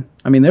struggling.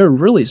 They were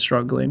really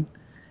struggling.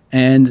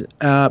 And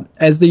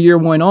as the year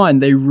went on,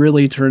 they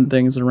really turned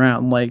things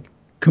around, like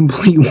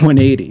complete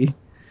 180.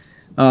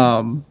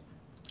 And,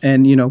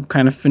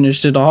 kind of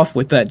finished it off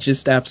with that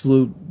just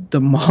absolute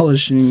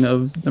demolishing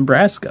of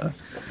Nebraska.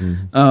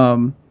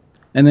 Mm-hmm.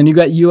 And then you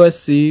got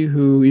USC,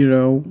 who,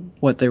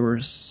 they were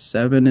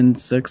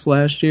 7-6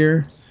 last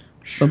year,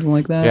 something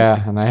like that.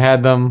 Yeah, and I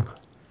had them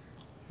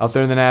out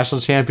there in the national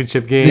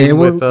championship game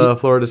with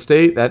Florida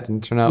State. That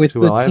didn't turn out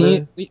too well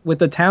either. With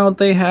the talent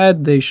they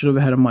had, they should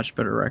have had a much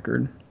better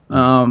record.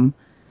 Still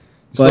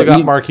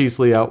got Marquise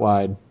Lee out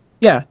wide.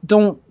 Yeah,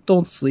 don't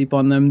sleep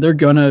on them. They're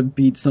gonna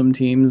beat some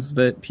teams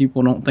that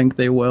people don't think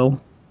they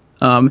will.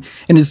 And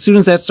as soon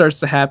as that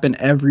starts to happen,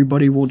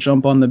 everybody will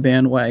jump on the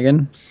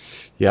bandwagon.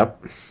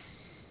 Yep.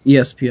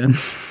 ESPN.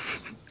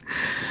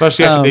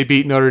 Especially after they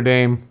beat Notre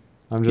Dame.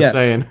 I'm just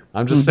saying.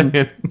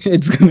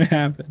 It's going to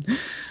happen.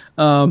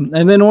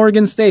 And then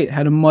Oregon State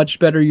had a much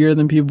better year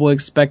than people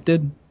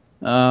expected.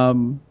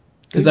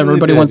 Because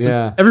everybody wants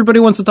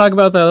to talk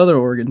about that other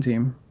Oregon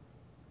team,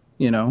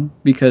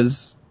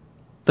 because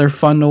they're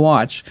fun to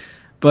watch.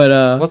 But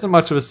it wasn't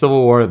much of a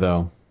civil war,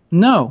 though.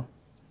 No,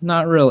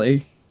 not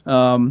really.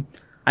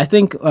 I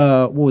think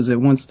what was it?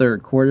 Once their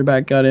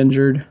quarterback got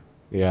injured,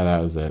 that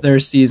was it. Their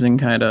season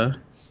kind of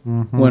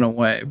went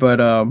away.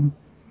 But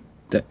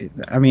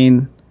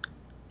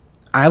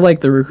I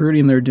like the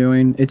recruiting they're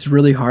doing. It's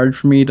really hard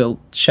for me to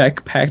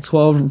check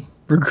Pac-12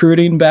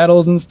 recruiting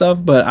battles and stuff,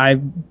 but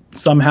I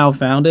somehow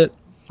found it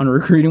on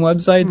recruiting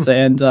websites,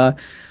 and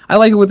I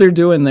like what they're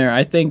doing there.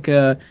 I think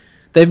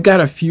they've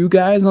got a few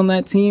guys on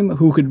that team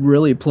who could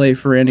really play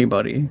for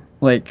anybody,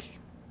 like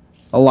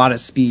a lot of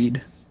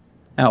speed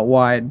out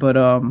wide. But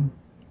I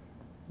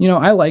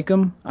like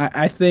them.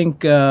 I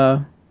think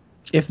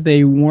if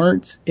they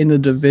weren't in the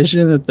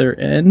division that they're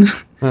in,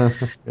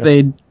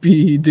 they'd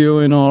be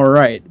doing all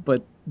right.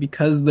 But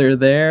because they're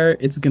there,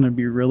 it's going to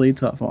be really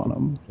tough on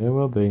them. It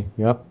will be.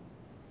 Yep.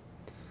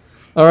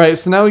 All right,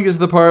 so now we get to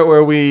the part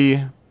where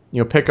we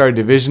pick our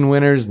division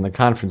winners and the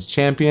conference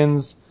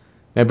champions.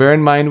 Now, bear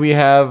in mind we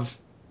have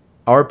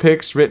our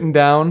picks written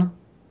down.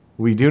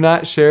 We do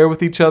not share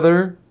with each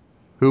other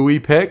who we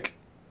pick.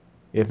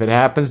 If it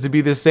happens to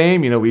be the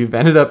same, we've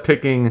ended up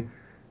picking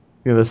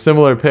the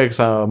similar picks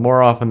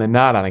more often than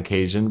not on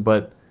occasion,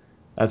 but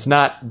that's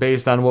not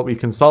based on what we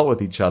consult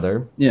with each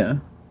other. Yeah.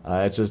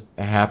 It just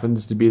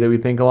happens to be that we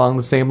think along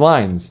the same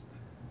lines.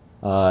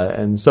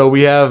 And so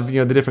we have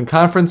the different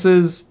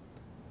conferences.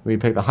 We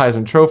pick the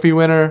Heisman Trophy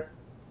winner,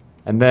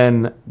 and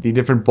then the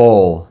different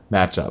bowl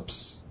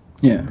matchups.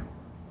 Yeah.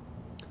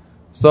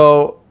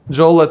 So,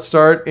 Joel, let's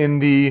start in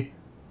the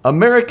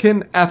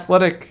American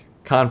Athletic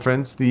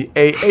Conference, the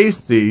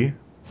AAC,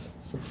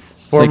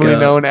 formerly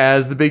known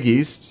as the Big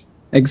East.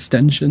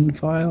 Extension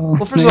file.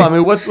 Well, first of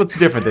all, what's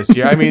different this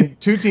year?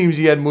 Two teams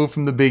you had moved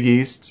from the Big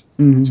East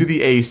to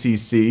the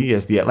ACC,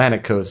 as the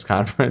Atlantic Coast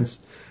Conference.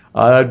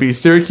 That would be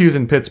Syracuse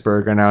and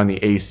Pittsburgh are now in the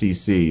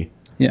ACC.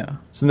 Yeah.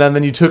 So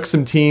then you took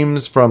some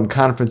teams from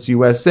Conference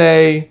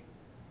USA,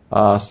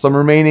 some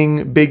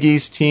remaining Big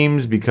East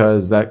teams,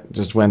 because that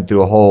just went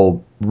through a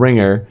whole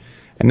ringer.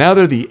 And now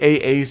they're the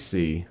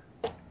AAC.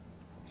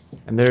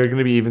 And there are going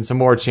to be even some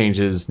more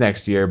changes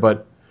next year.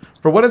 But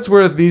for what it's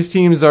worth, these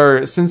teams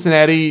are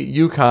Cincinnati,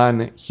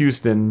 UConn,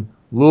 Houston,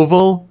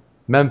 Louisville,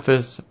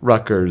 Memphis,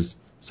 Rutgers,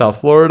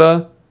 South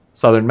Florida,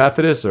 Southern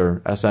Methodist,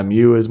 or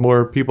SMU as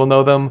more people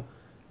know them,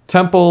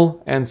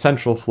 Temple, and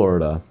Central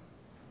Florida.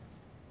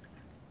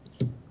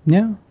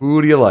 Yeah.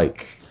 Who do you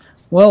like?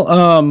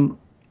 Well,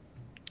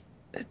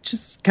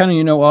 just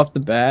kind of, off the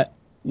bat,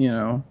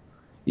 you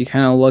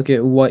kind of look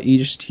at what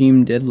each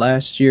team did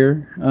last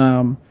year.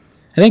 I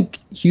think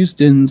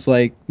Houston's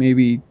like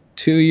maybe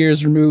 2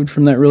 years removed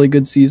from that really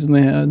good season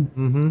they had.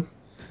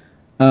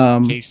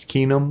 Mm-hmm. Case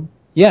Keenum.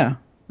 Yeah.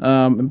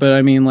 But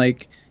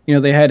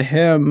they had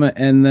him,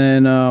 and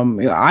then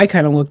I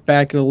kind of look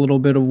back at a little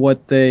bit of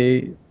what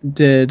they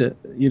did,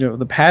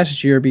 the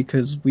past year,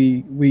 because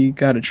we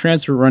got a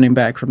transfer running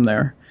back from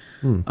there,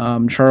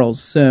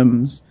 Charles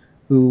Sims,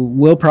 who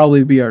will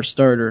probably be our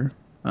starter.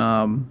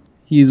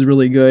 He's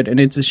really good, and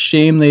it's a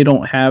shame they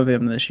don't have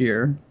him this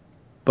year,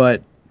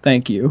 but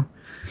thank you.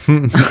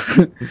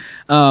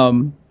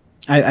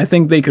 I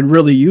think they could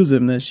really use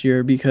him this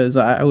year, because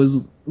I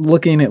was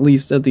looking at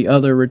least at the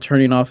other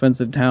returning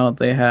offensive talent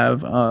they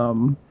have.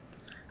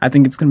 I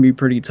think it's going to be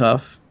pretty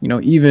tough.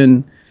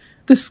 Even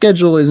the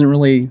schedule isn't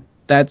really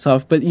that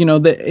tough, but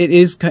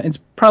it's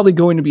probably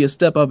going to be a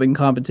step up in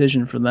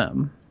competition for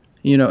them.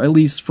 At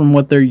least from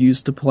what they're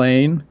used to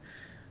playing.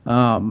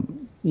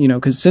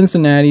 Because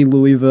Cincinnati,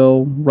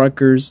 Louisville,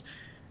 Rutgers,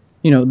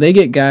 they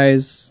get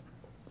guys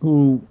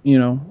who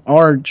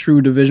are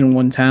true Division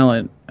I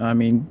talent.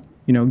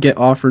 Get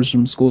offers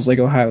from schools like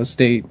Ohio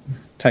State,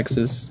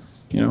 Texas,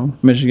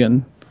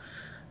 Michigan.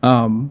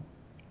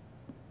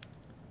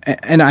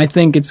 And I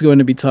think it's going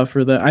to be tough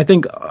for them. I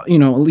think,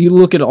 you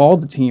look at all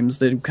the teams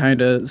that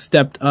kind of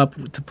stepped up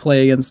to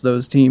play against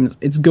those teams.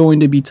 It's going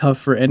to be tough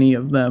for any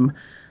of them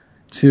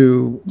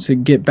to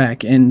get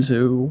back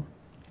into,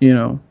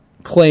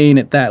 playing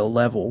at that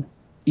level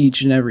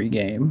each and every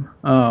game.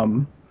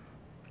 Right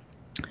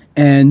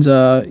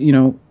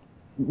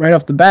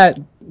off the bat,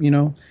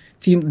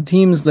 the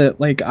teams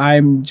that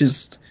I'm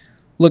just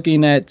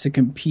looking at to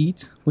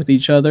compete with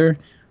each other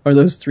are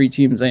those three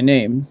teams I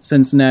named: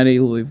 Cincinnati,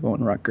 Louisville,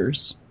 and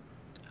Rutgers.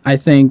 I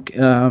think,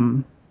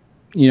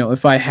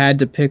 if I had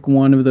to pick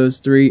one of those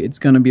three, it's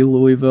going to be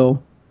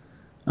Louisville.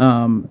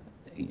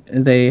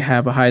 They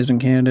have a Heisman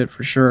candidate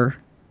for sure.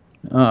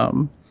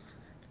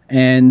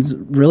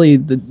 And really,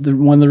 the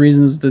one of the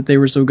reasons that they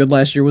were so good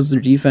last year was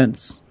their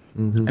defense.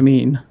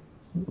 Mm-hmm.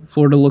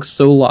 Florida looked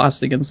so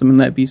lost against them in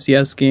that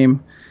BCS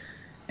game.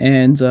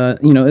 And,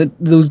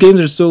 those games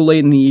are so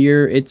late in the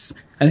year, I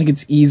think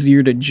it's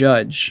easier to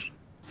judge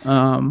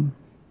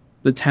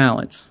the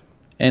talent.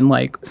 And,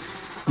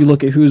 you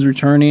look at who's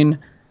returning,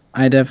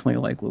 I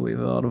definitely like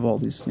Louisville out of all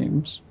these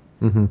teams.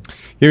 Mm-hmm.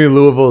 Give me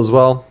Louisville as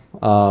well.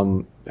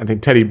 I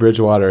think Teddy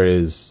Bridgewater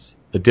is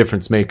a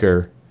difference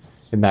maker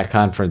in that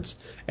conference.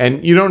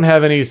 And you don't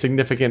have any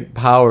significant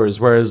powers,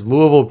 whereas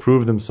Louisville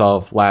proved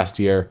themselves last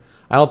year.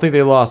 I don't think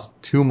they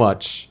lost too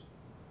much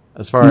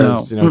as far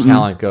as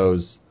talent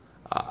goes.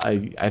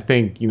 I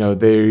think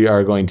they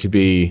are going to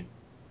be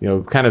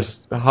kind of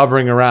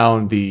hovering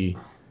around the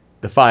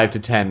 5 to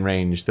 10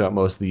 range throughout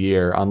most of the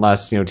year,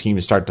 unless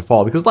teams start to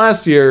fall. Because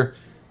last year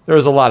there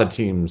was a lot of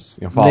teams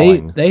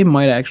falling. They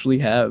might actually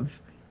have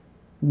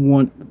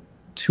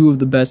two of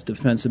the best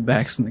defensive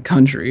backs in the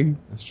country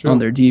on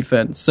their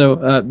defense.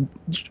 So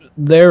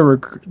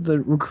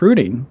the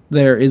recruiting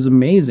there is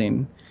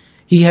amazing.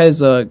 He has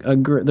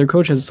their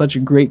coach has such a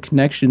great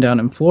connection down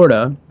in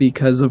Florida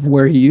because of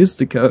where he used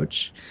to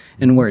coach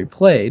and where he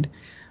played.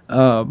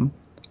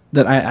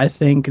 That I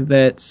think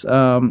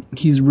that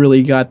he's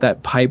really got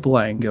that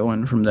pipeline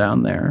going from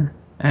down there,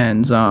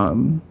 and a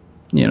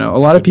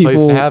lot of people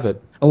place to have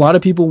it. A lot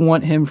of people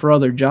want him for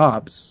other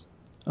jobs.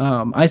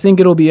 I think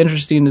it'll be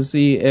interesting to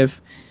see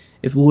if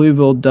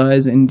Louisville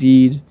does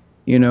indeed,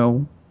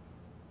 go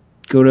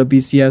to a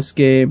BCS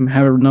game,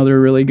 have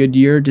another really good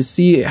year, to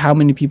see how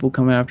many people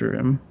come after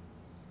him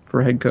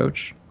for head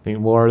coach. I think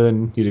more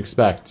than you'd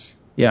expect.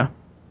 Yeah.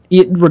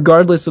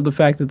 Regardless of the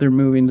fact that they're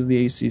moving to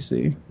the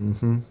ACC.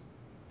 Mm-hmm.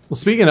 Well,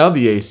 speaking of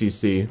the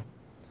ACC, you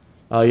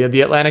have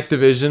the Atlantic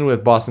Division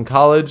with Boston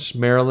College,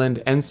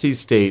 Maryland, NC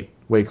State,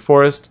 Wake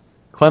Forest,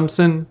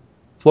 Clemson,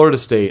 Florida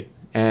State,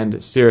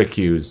 and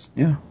Syracuse.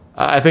 Yeah.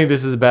 I think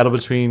this is a battle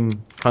between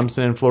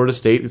Clemson and Florida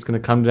State. It's going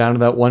to come down to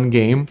that one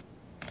game.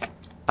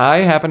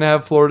 I happen to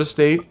have Florida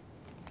State.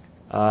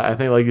 I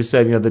think, like you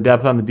said, the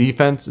depth on the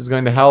defense is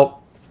going to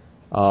help.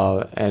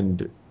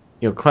 And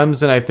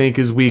Clemson, I think,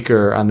 is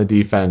weaker on the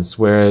defense,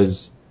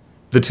 whereas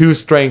the two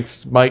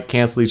strengths might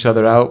cancel each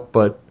other out.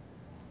 But,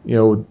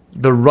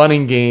 the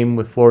running game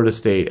with Florida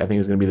State, I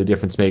think, is going to be the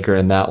difference maker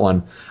in that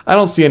one. I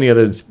don't see any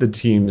the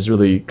teams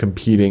really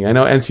competing. I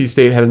know NC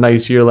State had a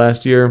nice year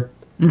last year.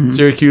 Mm-hmm.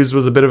 Syracuse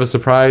was a bit of a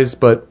surprise,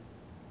 but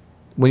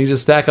when you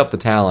just stack up the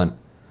talent,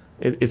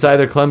 it's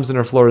either Clemson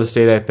or Florida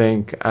State, I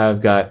think.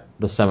 I've got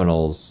the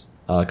Seminoles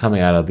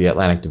coming out of the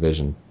Atlantic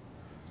Division.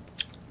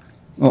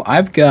 Well,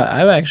 I've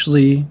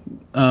actually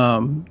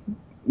got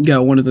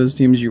one of those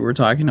teams you were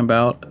talking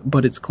about,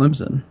 but it's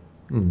Clemson.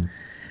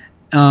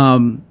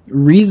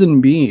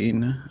 Reason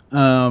being,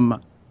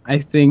 I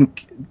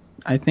think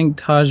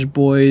Taj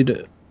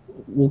Boyd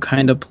will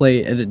kind of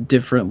play at a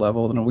different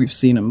level than we've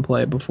seen him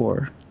play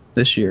before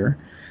this year.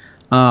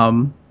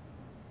 And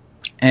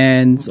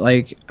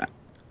like,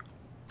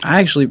 I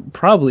actually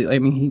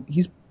probably,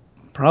 he's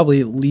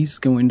probably at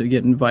least going to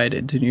get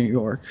invited to New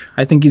York.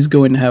 I think he's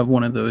going to have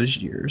one of those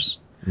years.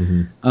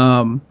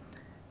 Mm-hmm.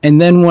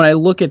 And then when I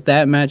look at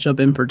that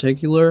matchup in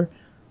particular,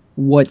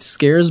 what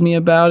scares me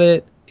about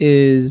it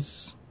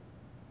is,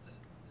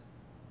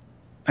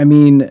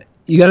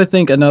 you got to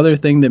think another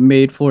thing that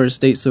made Florida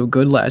State so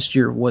good last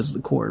year was the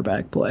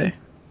quarterback play.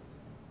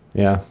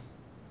 Yeah.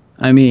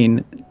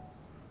 You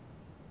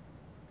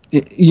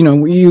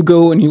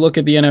go and you look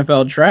at the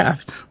NFL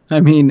draft.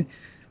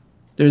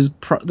 There's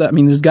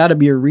got to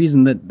be a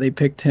reason that they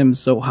picked him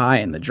so high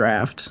in the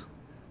draft.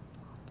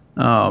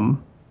 And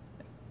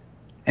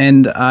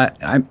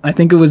I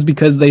think it was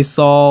because they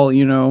saw,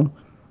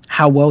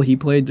 how well he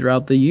played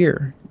throughout the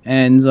year.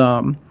 And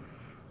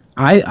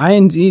I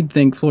indeed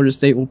think Florida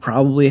State will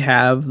probably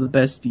have the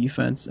best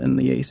defense in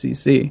the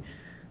ACC.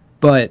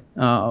 But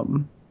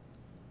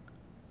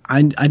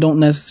I don't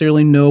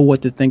necessarily know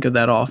what to think of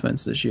that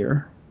offense this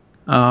year.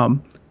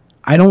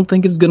 I don't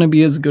think it's going to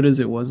be as good as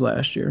it was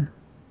last year.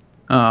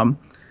 I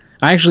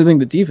actually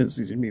think the defense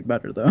is going to be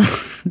better, though.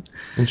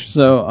 Interesting.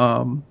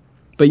 So,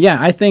 but yeah,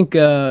 I think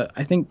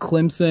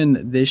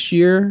Clemson this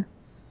year,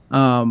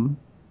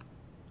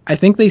 I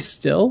think they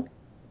still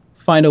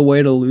find a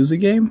way to lose a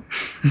game.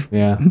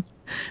 Yeah.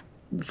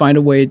 Find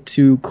a way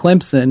to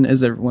Clemson,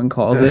 as everyone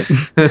calls it.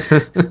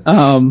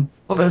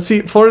 Well,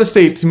 see, Florida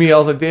State, to me,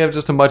 I think they have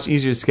just a much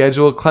easier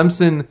schedule.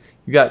 Clemson,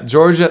 you got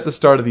Georgia at the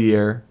start of the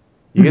year.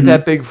 You get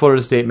that big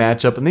Florida State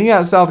matchup, and then you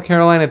got South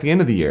Carolina at the end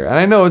of the year. And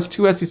I know it's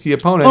two SEC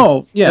opponents.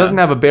 Oh, yeah. It doesn't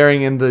have a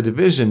bearing in the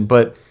division,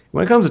 but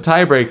when it comes to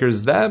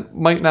tiebreakers, that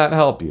might not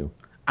help you.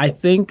 I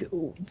think,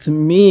 to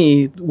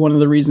me, one of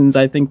the reasons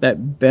I think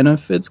that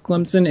benefits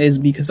Clemson is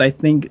because I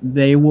think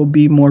they will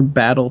be more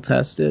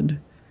battle-tested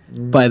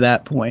by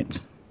that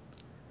point.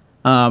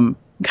 Kind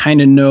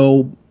of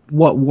know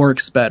what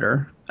works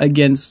better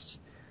against,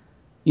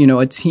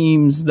 a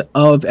teams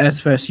of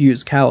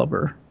FSU's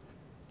caliber.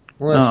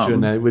 Well, that's true.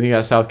 Now, when you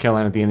got South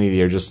Carolina at the end of the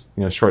year, just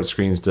short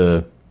screens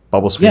to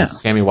bubble screens to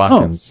Sammy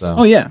Watkins.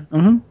 Oh yeah.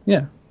 Mm-hmm.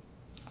 Yeah.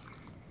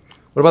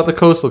 What about the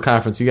Coastal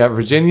Conference? You got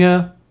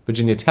Virginia,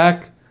 Virginia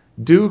Tech,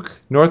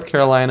 Duke, North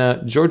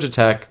Carolina, Georgia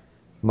Tech,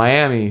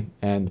 Miami,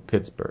 and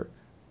Pittsburgh.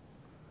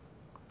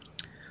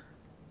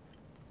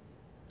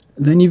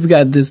 Then you've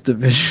got this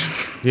division.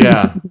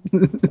 Yeah.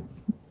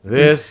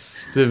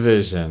 This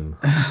division.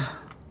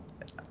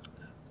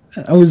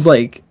 I was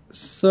like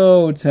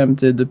so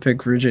tempted to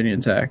pick Virginia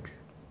Tech.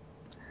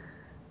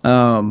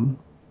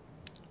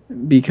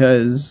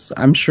 Because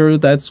I'm sure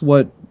that's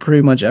what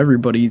pretty much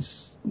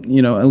everybody's,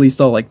 at least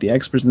all like the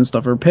experts and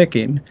stuff are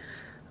picking.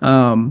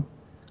 I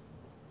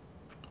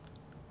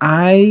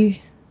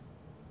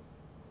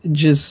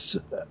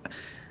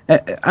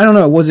don't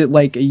know, was it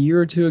like a year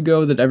or two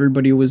ago that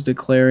everybody was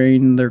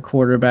declaring their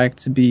quarterback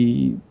to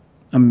be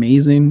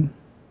amazing?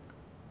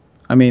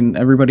 I mean,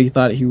 everybody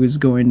thought he was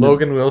going to...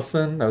 Logan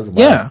Wilson? That was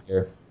last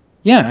year.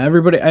 Yeah,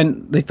 everybody,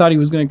 and they thought he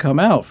was going to come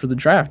out for the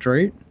draft,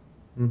 right?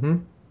 Mm-hmm.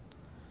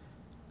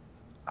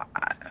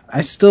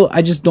 I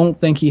just don't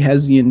think he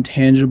has the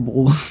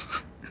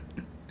intangibles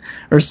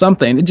or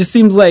something. It just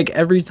seems like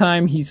every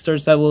time he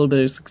starts to have a little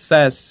bit of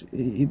success,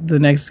 the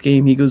next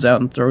game he goes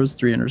out and throws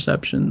 3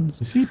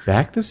 interceptions. Is he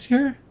back this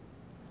year?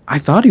 I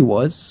thought he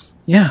was.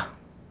 Yeah.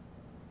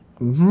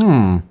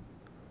 I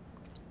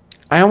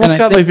almost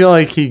feel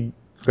like he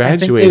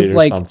graduated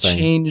or something.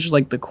 Changed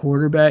like the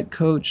quarterback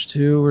coach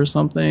too or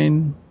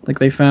something. Like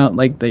they found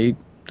like they're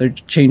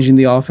changing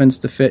the offense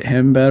to fit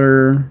him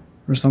better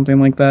or something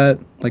like that.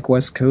 Like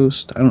West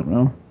Coast. I don't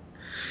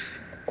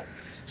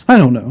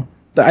know.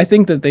 I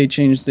think that they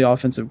changed the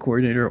offensive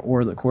coordinator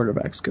or the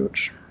quarterback's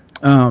coach.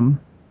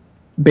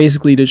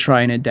 Basically to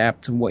try and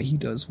adapt to what he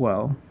does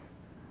well.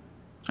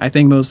 I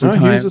think most of the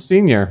time he's a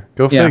senior.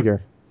 Go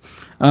figure.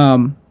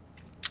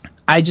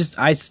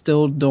 I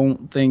still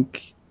don't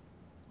think...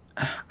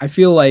 I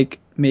feel like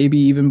maybe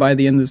even by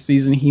the end of the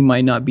season, he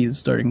might not be the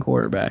starting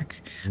quarterback.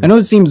 I know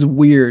it seems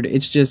weird.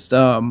 It's just,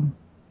 I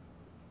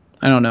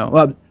don't know.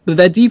 But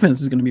that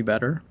defense is going to be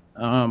better.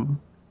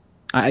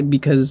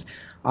 Because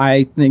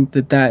I think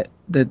that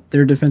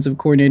their defensive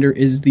coordinator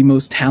is the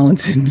most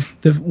talented,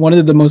 one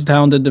of the most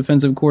talented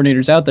defensive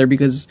coordinators out there,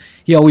 because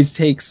he always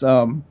takes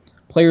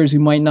players who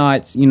might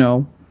not,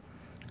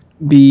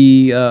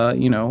 be,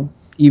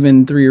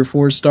 even 3 or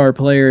 4 star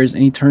players,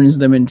 and he turns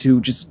them into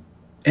just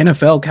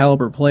NFL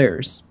caliber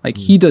players. Like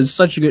he does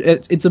such a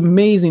good... It's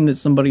amazing that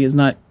somebody has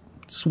not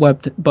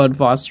swept Bud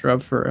Foster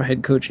up for a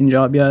head coaching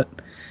job yet.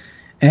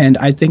 And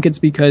I think it's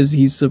because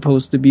he's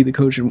supposed to be the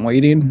coach in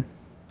waiting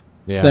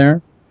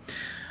there.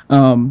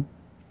 But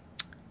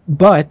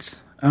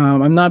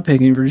I'm not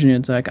picking Virginia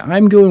Tech.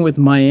 I'm going with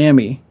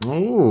Miami. Oh,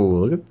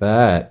 look at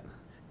that.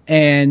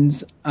 And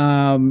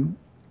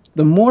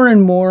the more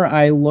and more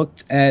I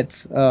looked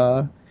at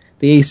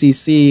the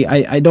ACC,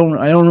 I don't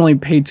really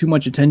pay too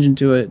much attention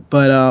to it,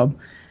 but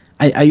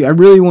I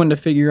really wanted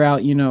to figure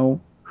out,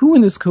 who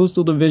in this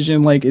Coastal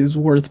Division is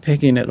worth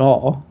picking at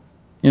all,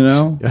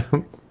 Yeah.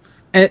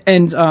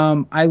 And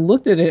I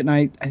looked at it, and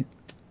I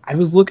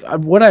was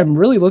what I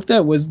really looked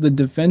at was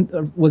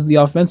the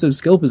offensive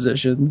skill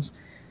positions,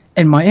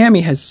 and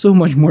Miami has so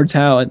much more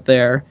talent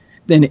there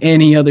than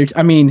any other.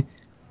 I mean,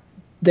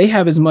 they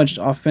have as much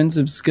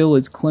offensive skill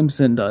as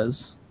Clemson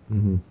does.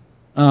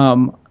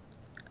 Mm-hmm.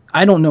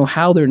 I don't know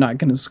how they're not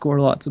going to score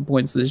lots of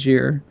points this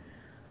year.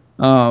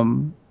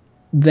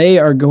 They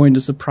are going to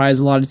surprise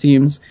a lot of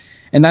teams,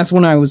 and that's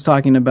when I was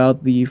talking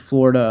about the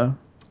Florida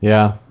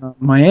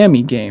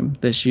Miami game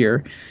this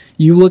year.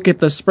 You look at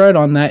the spread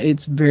on that,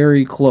 it's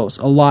very close,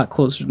 a lot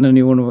closer than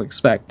anyone would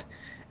expect.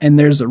 And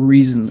there's a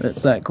reason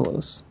it's that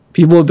close.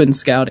 People have been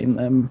scouting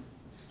them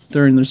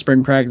during their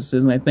spring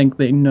practices, and I think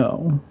they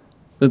know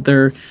that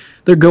they're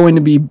going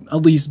to be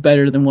at least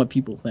better than what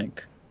people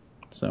think.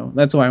 So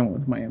that's why I went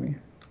with Miami.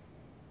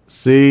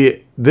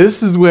 See,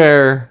 this is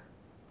where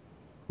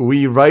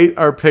we write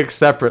our picks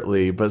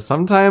separately, but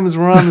sometimes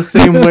we're on the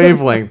same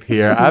wavelength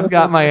here. I've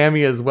got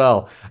Miami as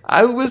well.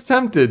 I was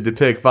tempted to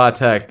pick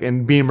Vatek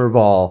and Beamer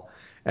Ball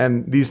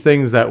and these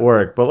things that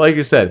work. But like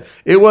you said,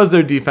 it was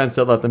their defense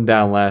that let them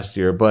down last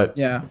year. But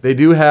they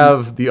do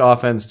have the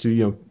offense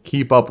to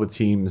keep up with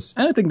teams.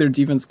 I don't think their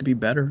defense could be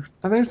better.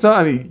 I think so.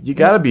 I mean, you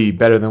got to be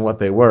better than what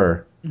they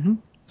were. Mm-hmm.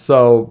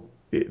 So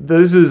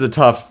this is a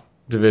tough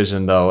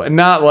division, though, and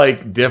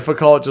not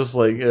difficult. Just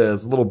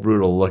it's a little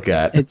brutal to look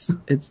at. It's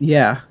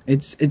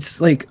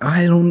like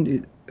I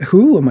don't.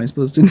 Who am I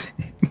supposed to?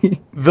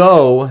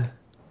 Though,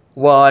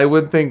 while I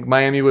would think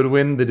Miami would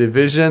win the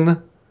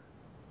division,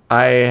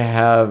 I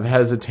have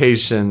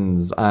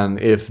hesitations on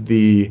if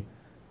the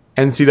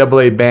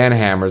NCAA ban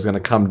hammer is going to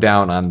come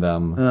down on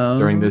them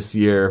during this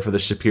year for the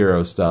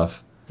Shapiro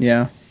stuff.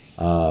 Yeah.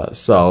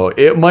 So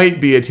it might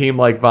be a team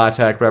like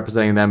Vatek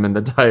representing them in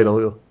the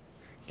title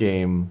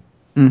game.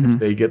 Mm-hmm.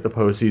 They get the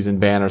postseason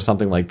ban or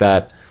something like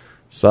that.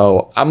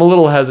 So I'm a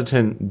little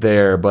hesitant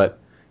there, but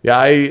yeah,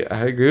 I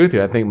agree with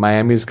you. I think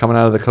Miami's coming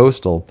out of the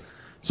Coastal.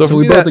 So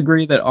we both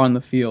agree that on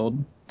the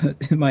field,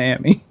 in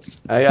Miami.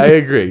 I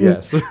agree,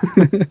 yes.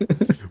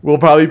 We'll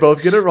probably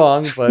both get it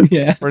wrong, but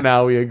for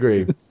now we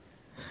agree.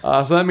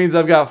 So that means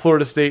I've got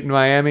Florida State and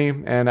Miami,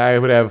 and I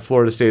would have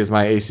Florida State as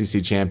my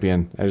ACC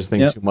champion. I just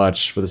think too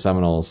much for the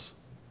Seminoles.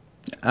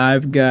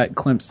 I've got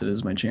Clemson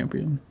as my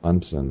champion.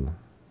 Clemson.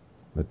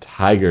 The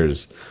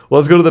Tigers. Well,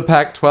 let's go to the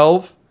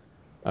Pac-12.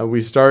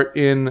 We start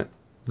in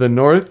the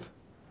north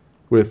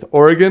with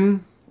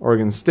Oregon,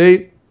 Oregon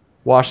State,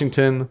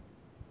 Washington,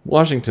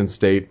 Washington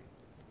State,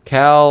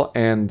 Cal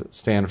and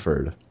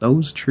Stanford.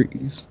 Those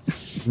trees.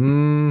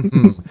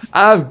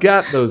 I've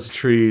got those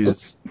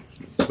trees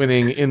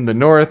winning in the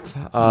North.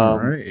 All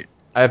right.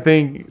 I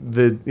think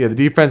the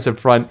defensive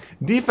front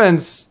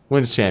defense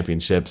wins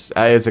championships.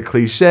 It's a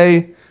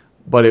cliche,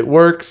 but it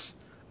works.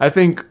 I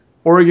think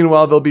Oregon,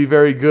 while they'll be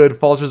very good,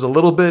 falters a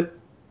little bit.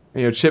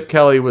 Chip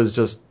Kelly was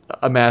just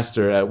a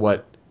master at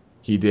what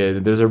he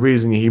did. There's a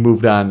reason he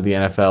moved on to the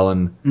NFL,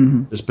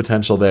 and there's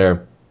potential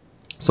there.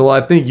 So I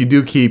think you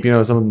do keep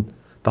some of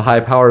the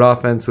high-powered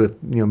offense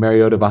with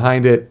Mariota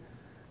behind it.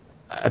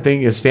 I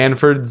think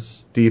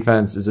Stanford's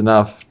defense is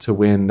enough to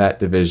win that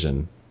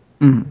division.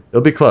 It'll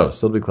be close,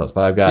 but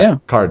I've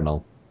got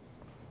Cardinal.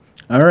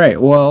 All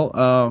right,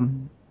 well,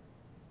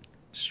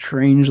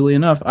 strangely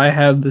enough, I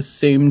have the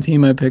same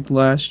team I picked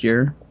last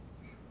year.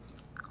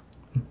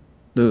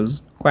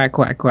 Those quack,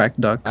 quack, quack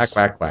ducks.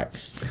 Quack, quack, quack.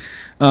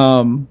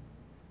 And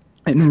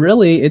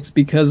really, it's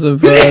because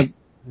of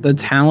the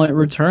talent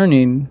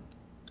returning,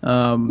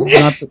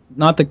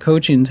 not the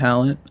coaching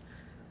talent,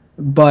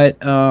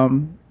 but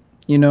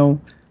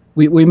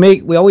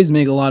we always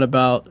make a lot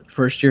about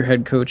first year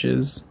head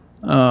coaches.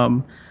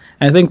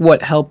 I think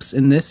what helps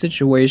in this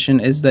situation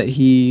is that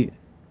he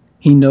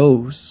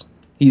knows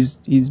he's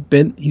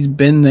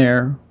been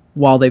there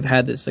while they've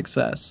had this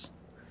success.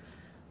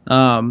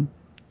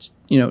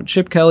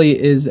 Chip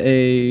Kelly is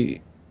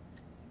a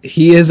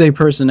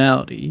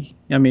personality.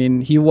 I mean,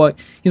 he's one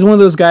of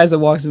those guys that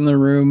walks in the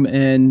room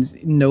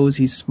and knows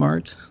he's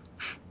smart.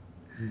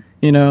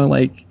 And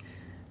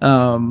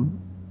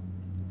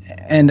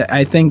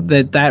I think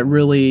that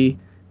really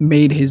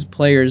made his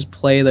players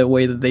play the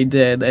way that they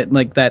did at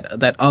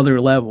that other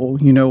level,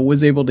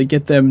 was able to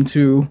get them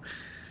to,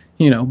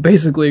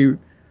 basically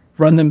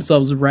run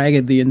themselves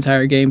ragged the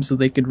entire game so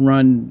they could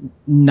run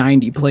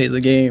 90 plays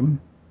a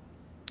game.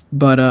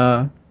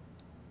 But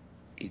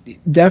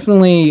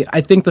definitely,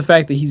 I think the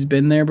fact that he's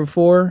been there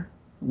before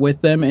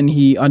with them and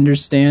he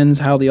understands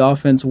how the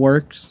offense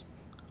works,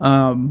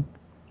 I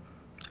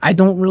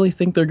don't really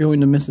think they're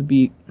going to miss a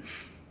beat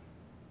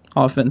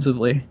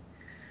offensively.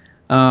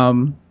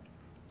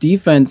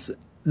 Defense,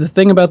 the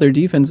thing about their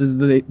defense is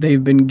that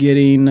they've been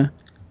getting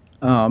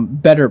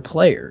better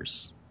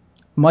players,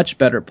 much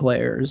better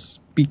players,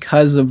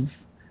 because of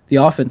the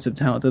offensive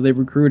talent that they've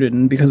recruited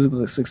and because of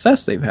the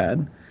success they've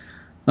had.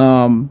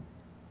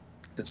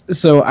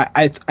 So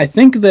I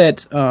think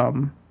that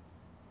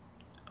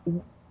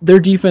their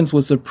defense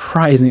was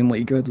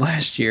surprisingly good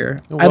last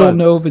year. I don't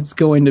know if it's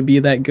going to be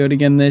that good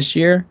again this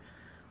year.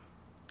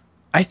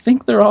 I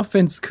think their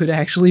offense could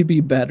actually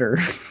be better,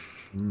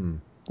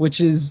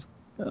 which is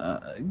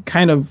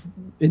kind of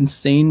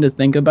insane to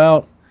think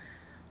about.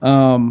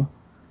 But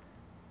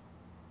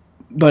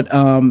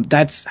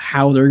that's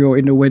how they're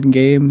going to win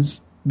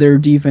games. Their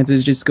defense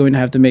is just going to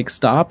have to make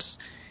stops.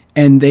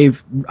 And their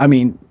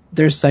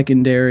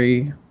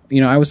secondary,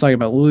 I was talking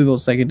about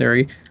Louisville's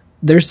secondary.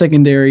 Their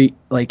secondary,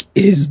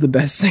 is the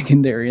best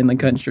secondary in the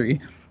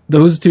country.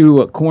 Those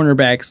two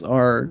cornerbacks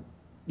are,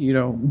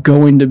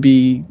 going to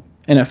be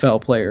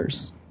NFL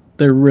players.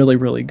 They're really,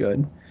 really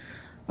good.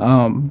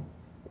 And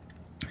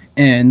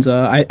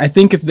I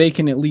think if they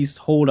can at least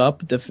hold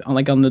up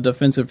on the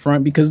defensive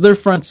front, because their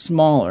front's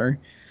smaller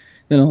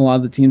than a lot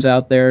of the teams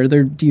out there,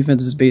 their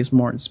defense is based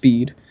more on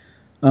speed.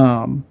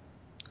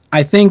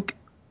 I think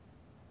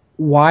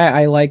why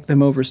I like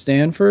them over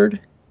Stanford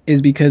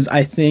is because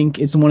I think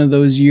it's one of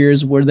those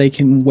years where they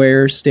can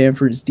wear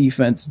Stanford's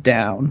defense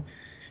down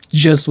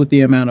just with the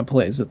amount of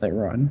plays that they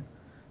run.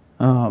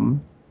 I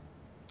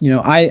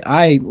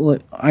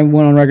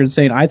went on record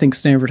saying I think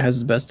Stanford has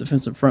the best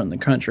defensive front in the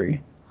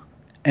country.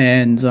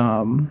 And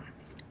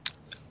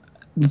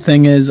the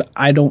thing is,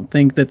 I don't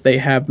think that they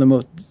have the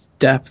most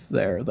depth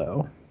there,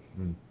 though.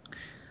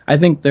 I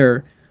think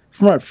their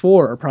front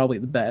four are probably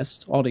the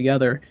best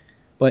altogether.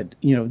 But,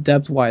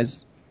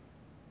 depth-wise,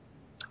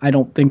 I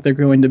don't think they're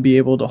going to be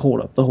able to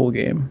hold up the whole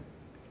game.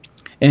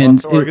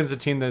 And Oregon's a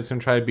team that's going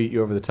to try to beat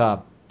you over the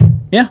top.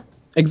 Yeah,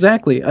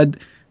 exactly. A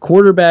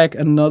quarterback,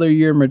 another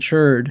year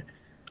matured,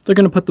 they're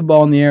going to put the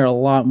ball in the air a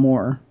lot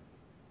more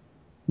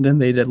than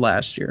they did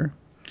last year.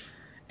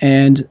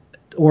 And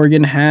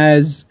Oregon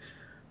has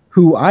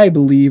who I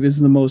believe is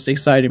the most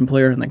exciting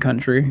player in the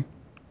country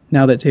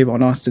now that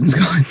Tavon Austin's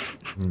gone.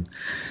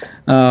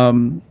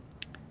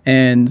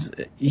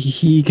 And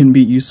he can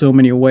beat you so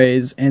many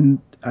ways.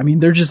 And,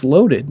 they're just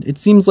loaded. It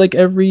seems like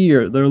every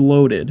year they're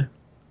loaded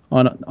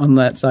on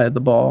that side of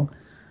the ball.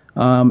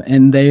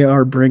 And they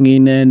are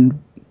bringing in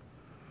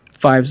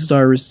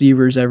 5-star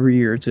receivers every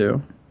year,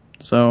 too.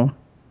 So,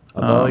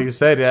 well, like you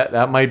said,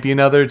 that might be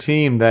another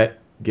team that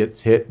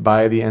gets hit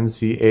by the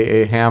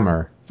NCAA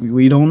hammer.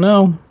 We don't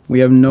know. We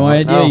have no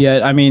idea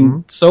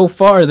yet. So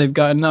far they've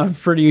gotten off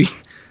pretty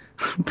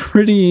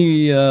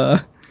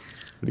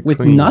with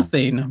clean.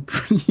 Nothing.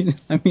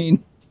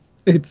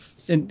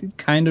 It's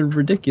kind of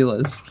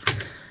ridiculous.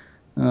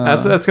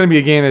 That's going to be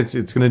a game. It's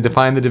going to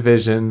define the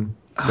division.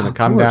 It's going to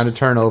come down to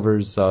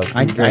turnovers. So it's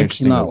going to be very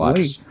interesting to watch.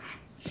 Wait.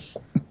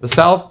 The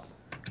South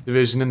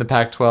Division in the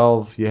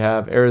Pac-12, you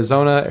have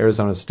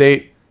Arizona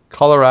State,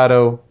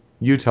 Colorado,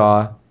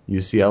 Utah,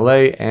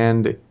 UCLA,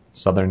 and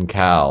Southern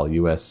Cal,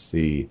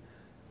 USC.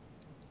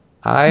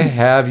 I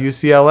have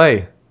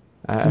UCLA.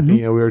 I think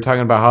we were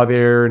talking about how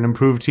they're an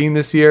improved team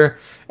this year,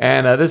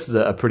 and this is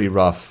a pretty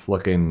rough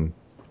looking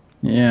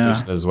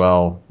division as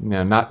well.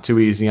 Not too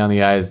easy on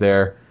the eyes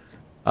there.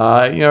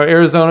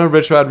 Arizona,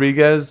 Rich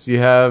Rodriguez, you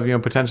have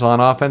potential on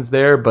offense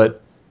there,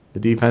 but the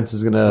defense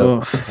is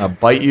gonna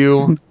bite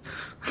you.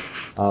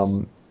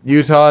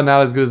 Utah,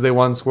 not as good as they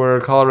once were.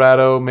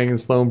 Colorado making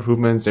slow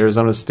improvements.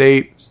 Arizona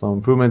State, slow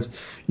improvements.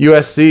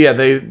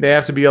 USC, they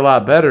have to be a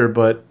lot better,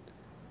 but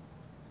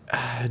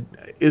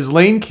is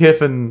Lane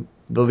Kiffin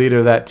the leader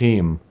of that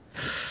team?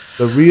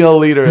 The real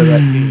leader of that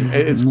team?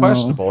 It's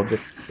questionable.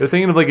 They're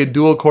thinking of like a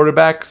dual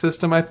quarterback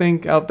system, I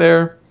think, out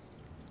there.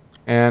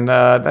 And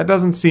that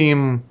doesn't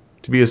seem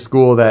to be a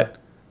school that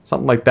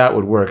something like that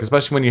would work,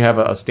 especially when you have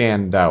a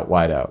standout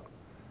wideout.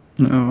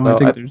 No, So I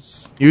think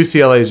there's...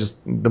 UCLA is just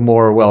the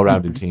more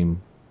well-rounded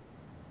team.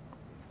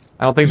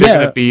 I don't think they're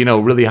going to be,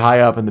 really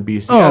high up in the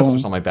BCS or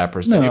something like that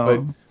per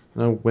se,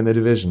 but win the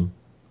division.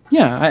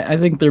 Yeah, I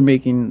think they're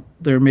making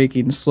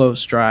slow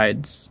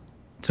strides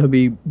to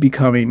be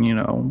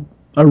becoming,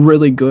 a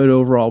really good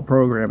overall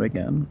program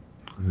again.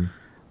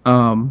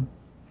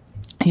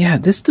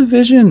 This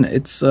division,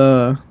 it's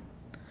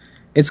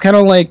kind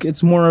of like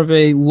it's more of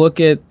a look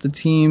at the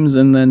teams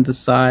and then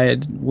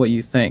decide what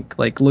you think.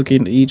 Like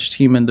looking at each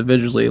team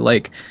individually,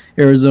 like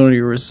Arizona,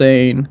 you were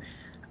saying,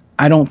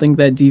 I don't think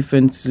that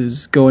defense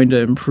is going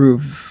to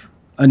improve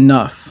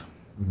enough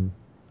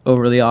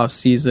over the off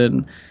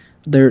season.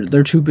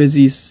 They're too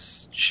busy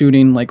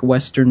shooting like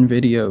Western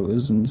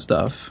videos and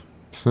stuff.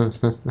 They've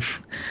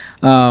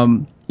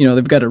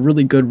got a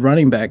really good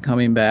running back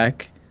coming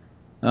back,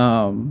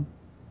 and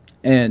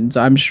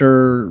I'm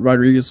sure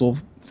Rodriguez will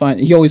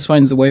he always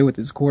finds a way with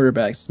his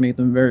quarterbacks to make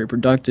them very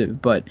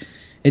productive, but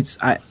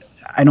I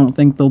don't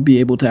think they'll be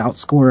able to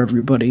outscore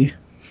everybody,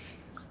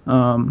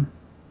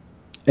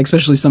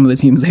 especially some of the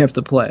teams they have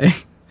to play.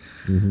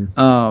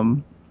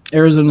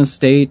 Arizona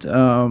State,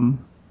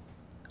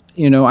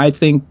 I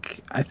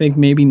think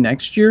maybe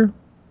next year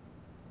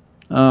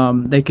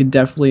they could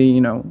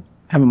definitely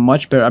have a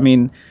much better. I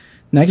mean,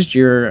 next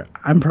year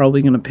I'm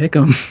probably going to pick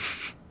them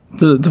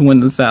to win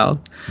the South.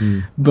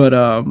 But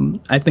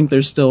I think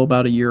they're still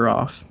about a year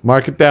off.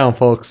 Mark it down,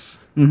 folks.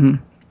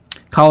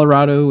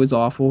 Colorado is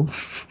awful.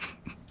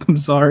 I'm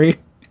sorry.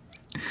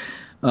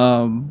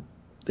 They're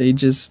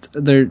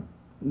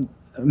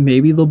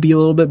maybe they'll be a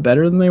little bit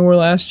better than they were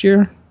last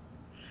year.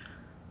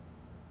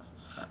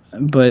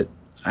 But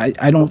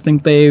I don't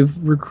think they've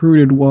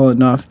recruited well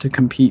enough to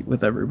compete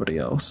with everybody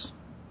else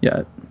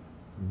yet.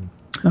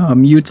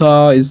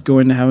 Utah is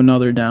going to have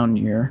another down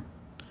year.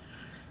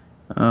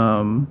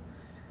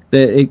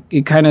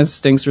 It kind of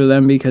stinks for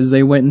them because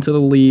they went into the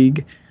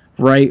league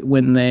right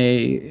when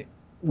they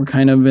were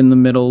kind of in the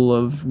middle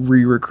of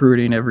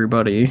re-recruiting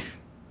everybody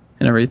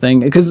and everything.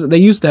 Because they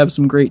used to have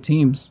some great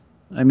teams.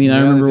 I mean, I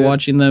remember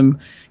watching them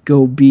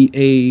go beat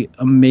a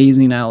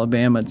amazing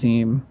Alabama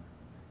team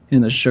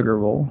in the Sugar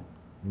Bowl.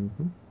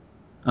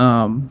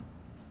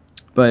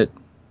 But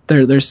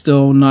they're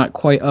still not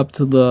quite up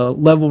to the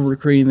level of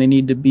recruiting they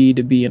need to be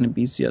in a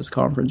BCS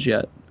conference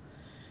yet.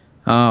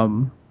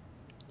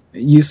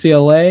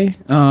 UCLA,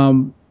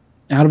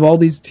 out of all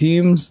these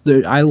teams,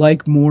 I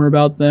like more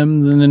about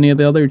them than any of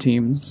the other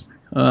teams.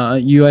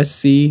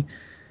 USC,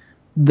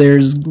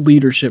 there's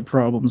leadership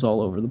problems all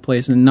over the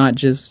place, and not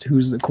just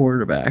who's the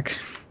quarterback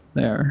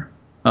there.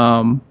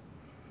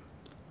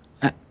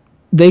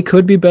 They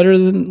could be better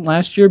than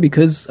last year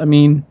because, I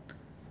mean,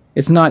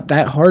 it's not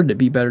that hard to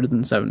be better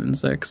than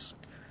 7-6.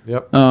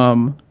 Yep.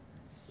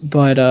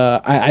 But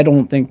I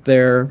don't think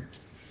they're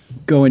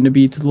going to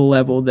be to the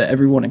level that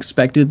everyone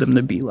expected them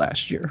to be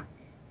last year.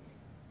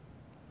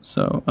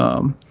 So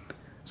I'm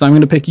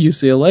going to pick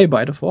UCLA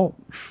by default.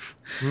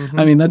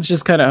 I mean, that's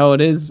just kind of how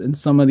it is in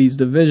some of these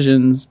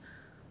divisions.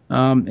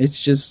 It's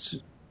just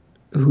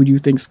who do you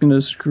think is going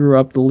to screw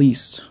up the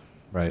least?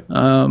 Right.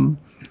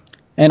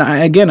 And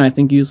I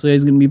think UCLA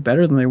is going to be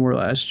better than they were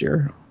last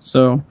year.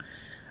 So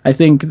I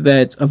think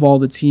that of all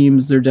the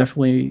teams, they're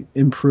definitely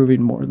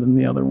improving more than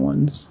the other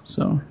ones.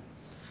 So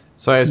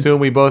I assume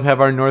we both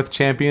have our North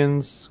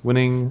champions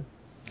winning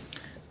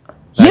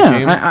that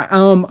game?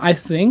 I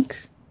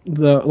think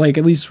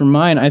at least for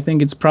mine, I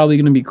think it's probably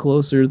going to be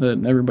closer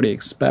than everybody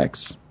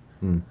expects.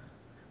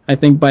 I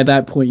think by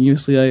that point,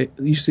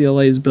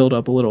 UCLA has built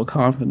up a little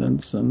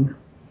confidence and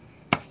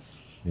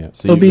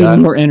it'll be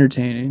more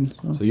entertaining.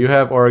 So you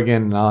have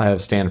Oregon, and I'll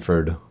have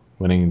Stanford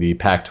winning the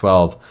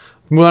Pac-12.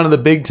 Move on to the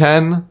Big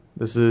Ten.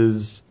 This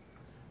is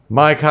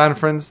my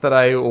conference that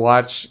I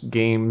watch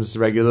games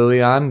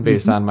regularly on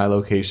based on my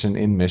location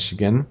in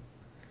Michigan.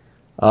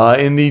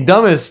 In the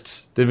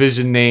dumbest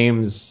division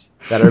names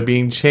that are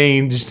being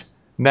changed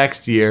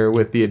next year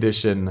with the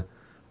addition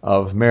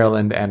of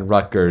Maryland and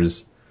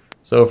Rutgers.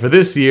 So for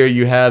this year,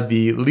 you have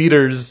the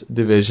Leaders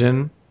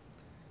Division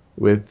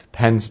with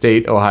Penn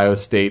State, Ohio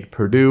State,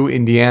 Purdue,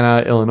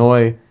 Indiana,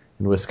 Illinois,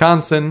 and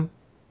Wisconsin.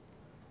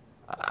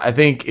 I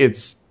think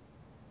it's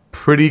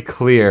pretty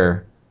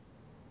clear,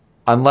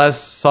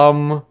 unless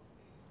some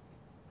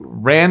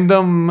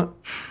random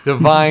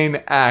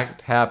divine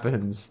act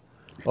happens,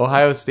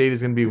 Ohio State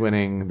is going to be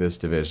winning this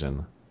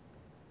division.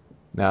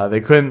 Now,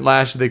 they couldn't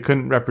last year. They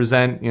couldn't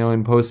represent,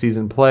 in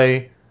postseason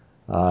play.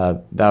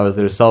 That was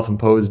their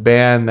self-imposed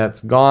ban.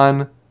 That's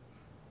gone.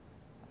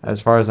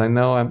 As far as I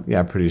know,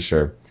 I'm pretty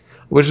sure.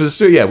 Which is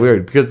still,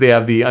 weird, because they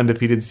have the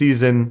undefeated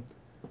season.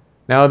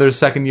 Now their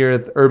second year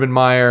at Urban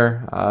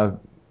Meyer.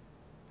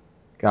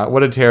 God,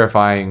 what a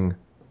terrifying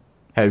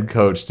head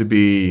coach to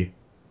be,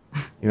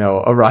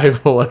 a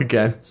rival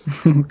against.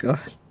 Oh, God.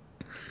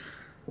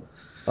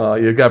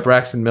 You've got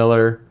Braxton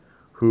Miller,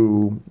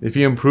 who, if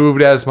he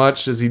improved as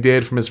much as he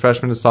did from his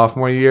freshman to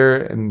sophomore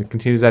year and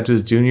continues that to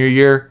his junior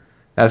year,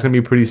 that's going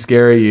to be pretty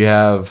scary. You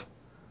have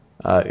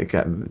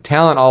got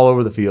talent all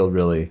over the field,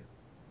 really.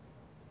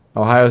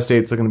 Ohio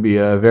State's going to be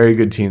a very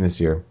good team this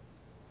year.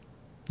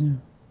 Yeah.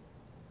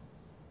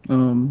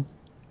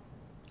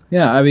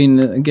 I mean,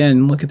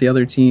 again, look at the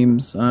other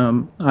teams.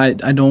 I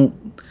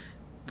don't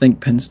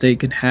think Penn State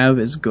can have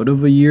as good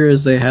of a year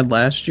as they had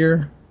last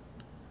year.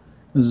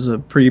 It was a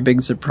pretty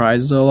big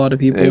surprise to a lot of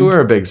people. They were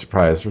a big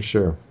surprise, for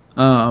sure.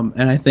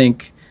 And I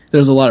think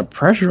there's a lot of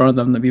pressure on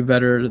them to be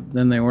better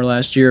than they were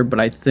last year, but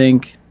I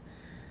think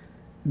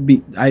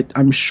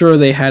I'm sure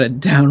they had a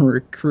down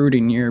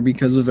recruiting year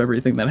because of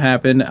everything that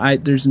happened.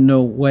 There's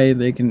no way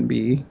they can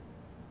be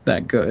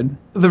that good.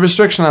 The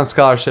restriction on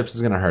scholarships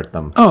is going to hurt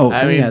them. Oh,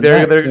 I mean, yeah,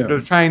 they're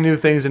trying new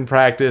things in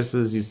practice,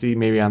 as you see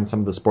maybe on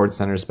some of the Sports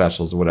Center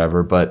specials or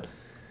whatever, but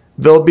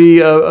they'll be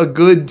a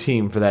good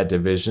team for that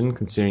division,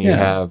 considering you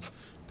have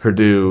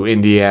Purdue,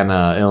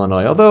 Indiana,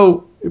 Illinois.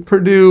 Although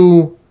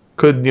Purdue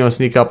could,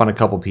 sneak up on a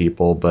couple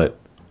people, but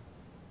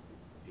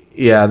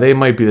yeah, they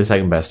might be the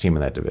second best team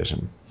in that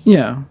division.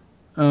 Yeah.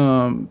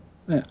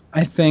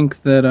 I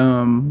think that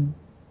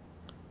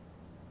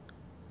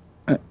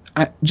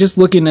I just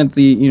looking at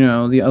the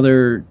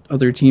the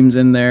other teams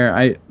in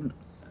there,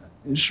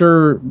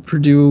 sure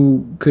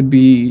Purdue could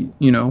be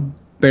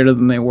better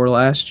than they were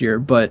last year,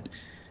 but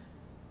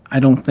I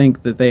don't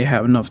think that they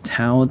have enough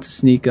talent to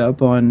sneak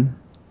up on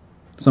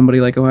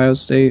somebody like Ohio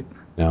State.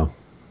 No.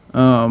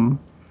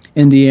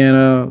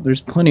 Indiana,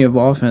 there's plenty of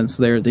offense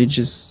there. They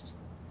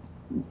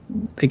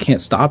can't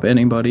stop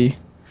anybody.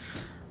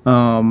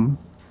 And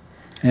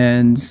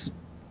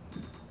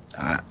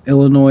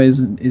Illinois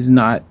is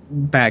not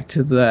back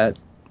to that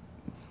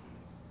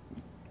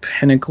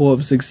pinnacle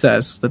of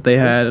success that they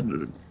had.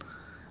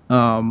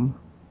 Who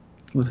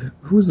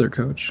was their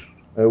coach?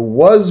 It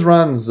was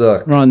Ron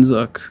Zook. Ron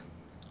Zook.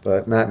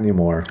 But not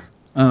anymore.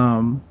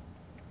 And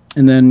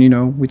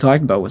then, we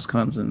talked about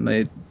Wisconsin.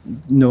 They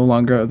no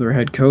longer have their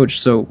head coach,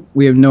 so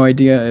we have no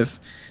idea if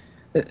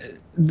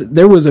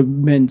there was a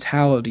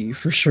mentality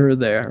for sure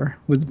there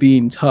with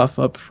being tough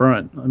up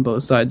front on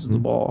both sides of the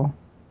ball.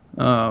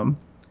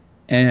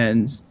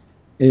 And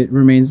it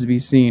remains to be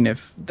seen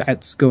if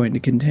that's going to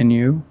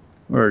continue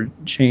or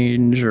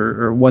change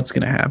or what's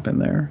going to happen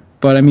there.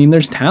 But, I mean,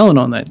 there's talent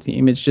on that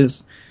team. It's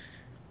just,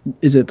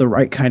 is it the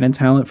right kind of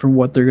talent for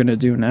what they're going to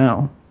do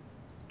now?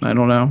 I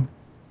don't know.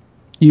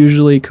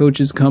 Usually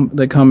coaches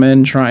come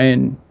in, try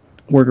and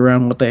work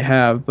around what they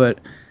have, but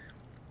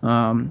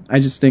I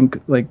just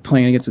think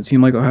playing against a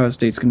team like Ohio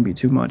State's going to be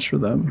too much for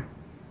them.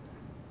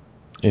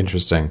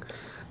 Interesting.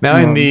 Now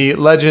in the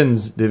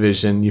Legends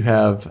division, you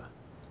have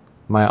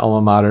my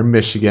alma mater,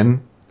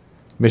 Michigan,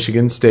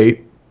 Michigan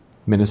State,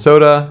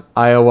 Minnesota,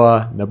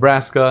 Iowa,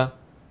 Nebraska,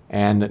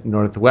 and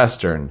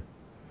Northwestern.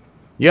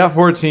 You have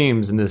 4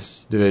 teams in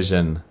this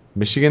division.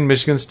 Michigan,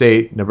 Michigan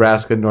State,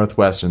 Nebraska,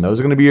 Northwestern. Those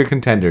are going to be your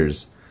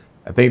contenders.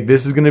 I think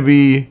this is going to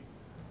be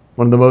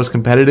one of the most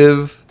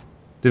competitive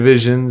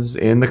divisions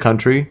in the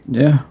country.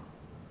 Yeah.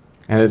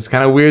 And it's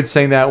kind of weird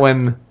saying that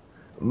when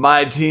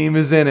my team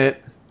is in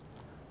it.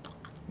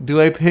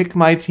 Do I pick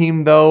my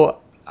team, though?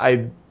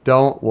 I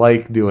don't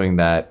like doing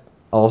that.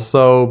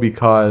 Also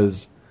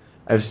because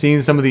I've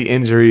seen some of the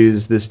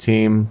injuries this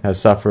team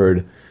has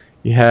suffered.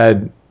 You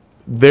had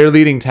their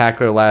leading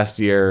tackler last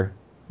year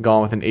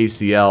gone with an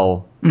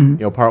ACL,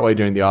 partway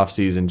during the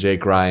offseason,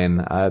 Jake Ryan.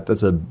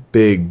 That's a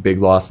big, big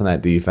loss on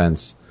that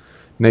defense.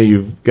 Now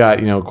you've got,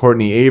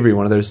 Courtney Avery,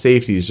 one of their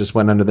safeties, just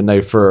went under the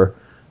knife for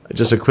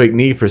just a quick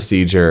knee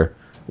procedure.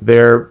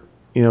 Their,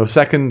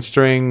 second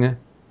string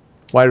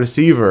wide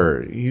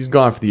receiver, he's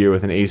gone for the year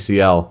with an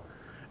ACL.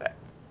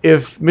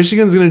 If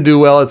Michigan's going to do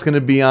well, it's going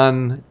to be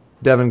on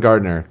Devin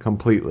Gardner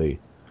completely.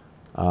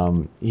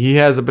 He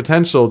has a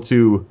potential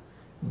to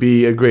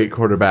be a great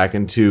quarterback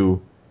and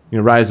to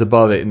rise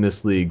above it in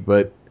this league,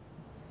 but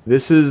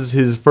this is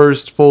his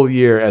first full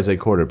year as a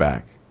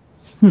quarterback.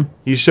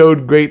 He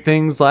showed great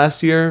things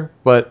last year,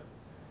 but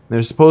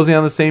they're supposedly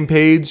on the same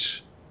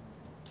page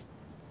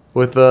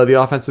with the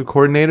offensive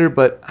coordinator,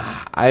 but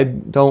I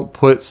don't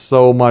put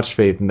so much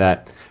faith in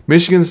that.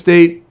 Michigan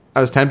State,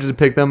 I was tempted to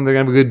pick them. They're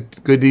going to have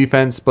a good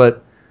defense,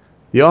 but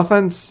the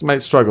offense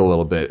might struggle a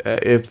little bit.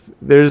 If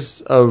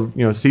there's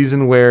a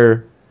season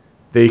where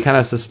they kind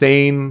of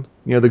sustain,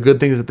 the good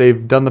things that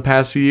they've done the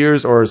past few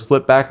years or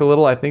slip back a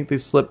little. I think they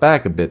slipped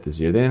back a bit this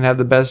year. They didn't have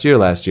the best year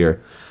last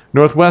year.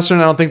 Northwestern,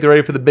 I don't think they're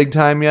ready for the big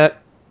time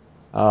yet,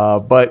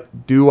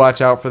 but do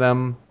watch out for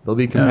them. They'll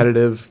be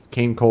competitive. Yeah.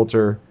 Kane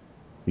Coulter,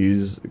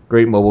 he's a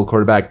great mobile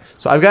quarterback.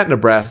 So I've got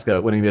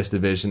Nebraska winning this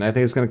division. I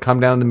think it's going to come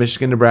down to the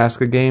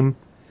Michigan-Nebraska game.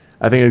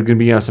 I think there's going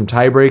to be some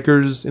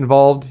tiebreakers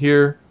involved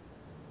here.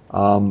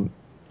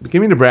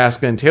 Give me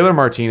Nebraska, and Taylor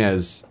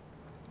Martinez,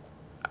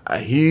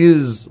 he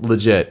is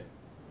legit.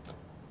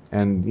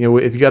 And,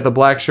 if you got the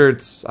black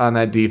shirts on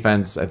that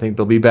defense, I think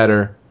they'll be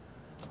better.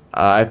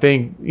 I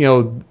think,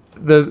 it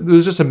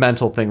was just a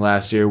mental thing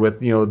last year with,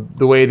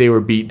 the way they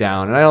were beat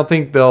down. And I don't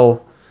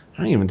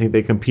even think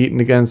they're competing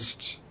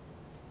against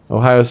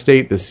Ohio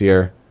State this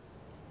year.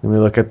 Let me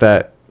look at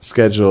that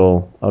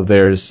schedule of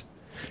theirs.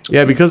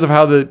 Yeah, because of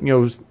how the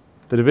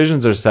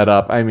divisions are set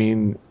up, I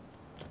mean,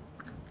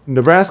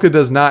 Nebraska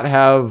does not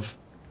have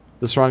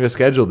the strongest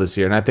schedule this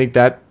year, and I think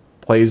that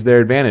plays their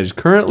advantage.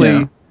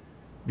 Currently,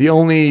 the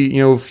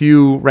only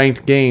few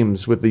ranked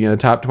games with the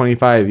top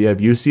 25, you have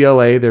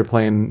UCLA. They're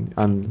playing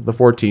on the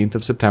 14th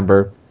of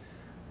September.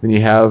 Then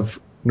you have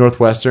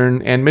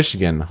Northwestern and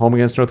Michigan, home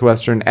against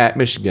Northwestern, at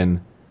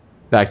Michigan,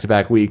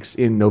 back-to-back weeks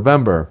in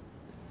November.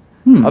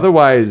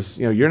 Otherwise,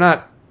 you're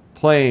not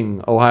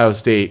playing Ohio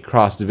State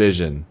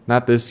cross-division.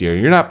 Not this year.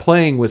 You're not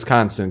playing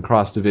Wisconsin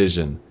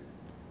cross-division.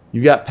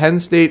 You got Penn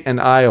State and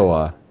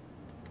Iowa.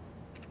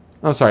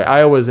 I'm sorry,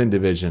 Iowa's in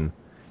division.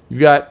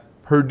 You've got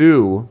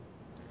Purdue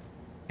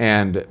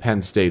and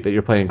Penn State that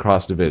you're playing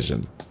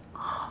cross-division.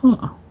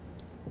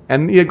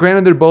 And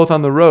granted, they're both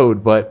on the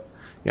road, but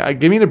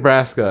give me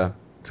Nebraska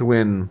to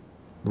win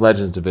the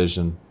Legends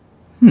division.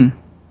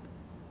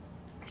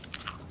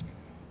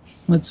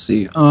 Let's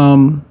see.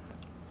 Let's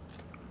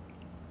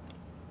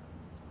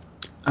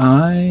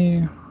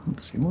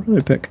see. What did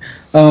I pick?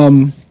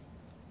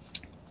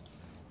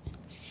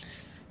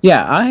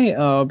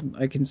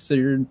 I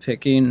considered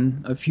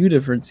picking a few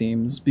different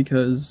teams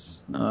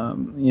because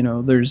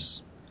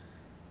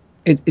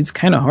it's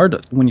kind of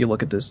hard when you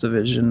look at this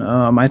division.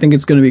 I think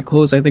it's going to be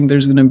close. I think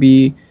there's going to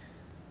be,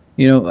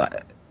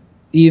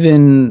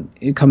 even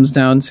it comes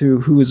down to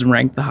who is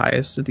ranked the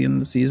highest at the end of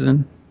the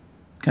season,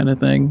 kind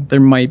of thing. There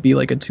might be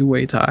like a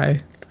two-way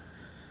tie,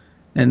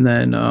 and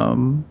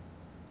then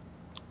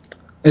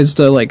as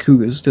to like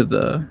who goes to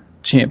the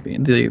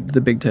champion,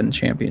 the Big Ten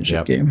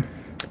championship game.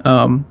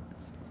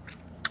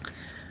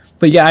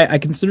 But yeah, I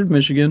considered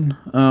Michigan,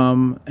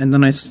 and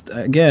then I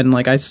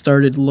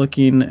started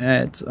looking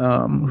at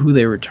who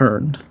they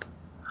returned,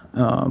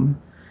 and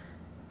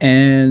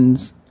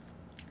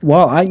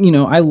while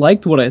I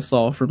liked what I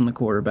saw from the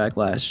quarterback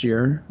last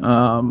year,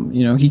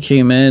 he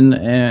came in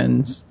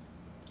and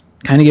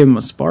kind of gave him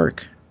a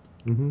spark,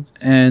 and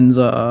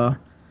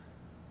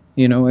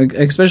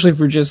especially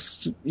for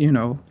just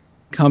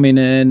coming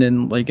in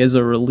and like as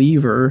a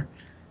reliever,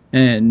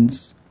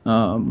 and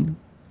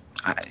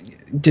I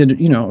did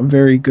a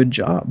very good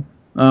job.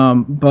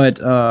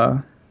 But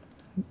and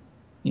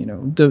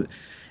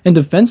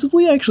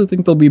defensively, I actually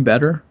think they'll be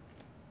better.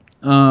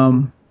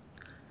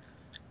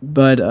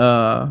 But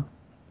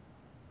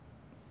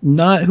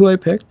not who I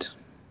picked.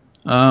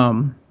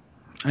 I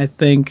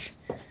think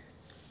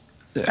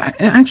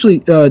actually,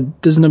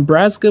 does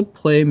Nebraska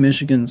play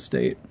Michigan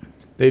State?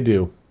 They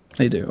do.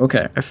 They do.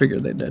 Okay, I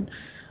figured they did.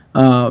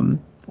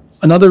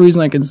 Another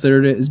reason I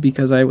considered it is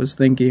because I was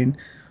thinking,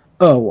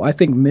 I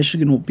think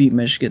Michigan will beat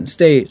Michigan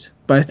State,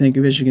 but I think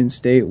Michigan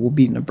State will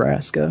beat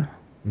Nebraska.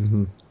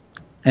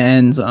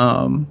 And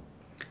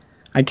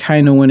I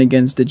kind of went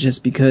against it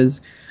just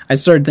because I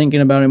started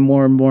thinking about it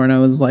more and more, and I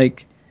was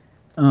like,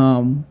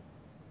 I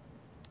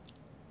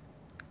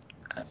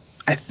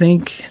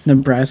think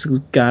Nebraska's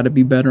got to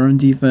be better on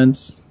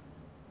defense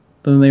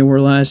than they were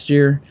last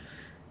year,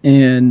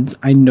 and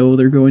I know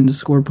they're going to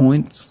score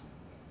points.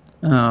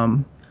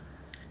 And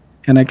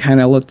I kind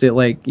of looked at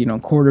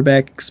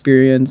quarterback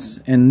experience,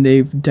 and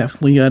they've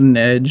definitely got an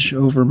edge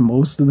over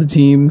most of the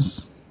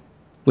teams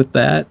with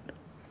that.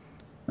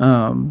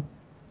 And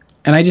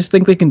I just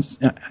think they can,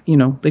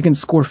 they can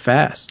score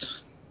fast.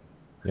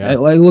 Yeah.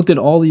 I looked at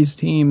all these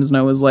teams, and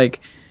I was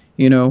like,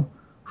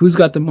 who's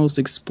got the most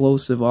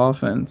explosive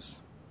offense?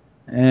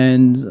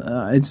 And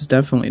it's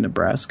definitely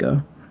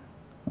Nebraska.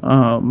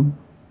 And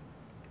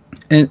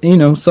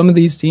some of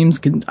these teams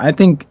I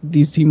think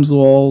these teams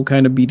will all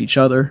kind of beat each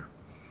other.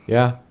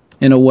 Yeah.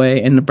 In a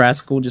way, and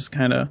Nebraska will just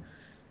kind of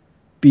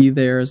be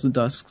there as the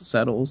dust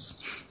settles,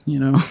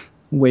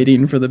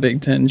 waiting for the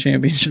Big Ten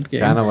championship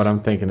game. Kind of what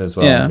I'm thinking as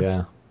well.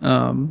 Yeah.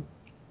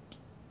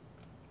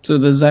 So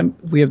does that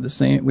we have the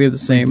same? We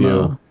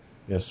do.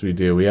 Yes, we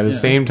do. We have the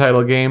same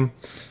title game.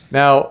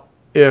 Now,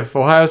 if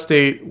Ohio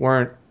State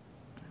weren't,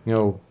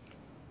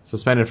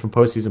 suspended from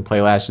postseason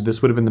play last year,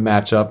 this would have been the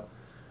matchup.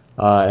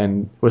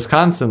 And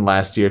Wisconsin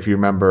last year, if you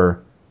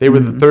remember, they were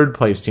the third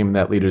place team in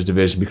that leaders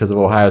division because of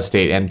Ohio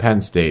State and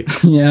Penn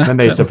State. Yeah. And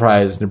they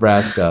surprised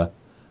Nebraska.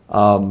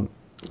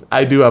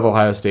 I do have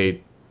Ohio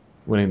State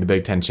winning the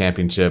Big Ten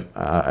championship.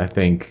 I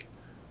think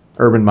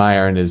Urban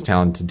Meyer and his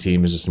talented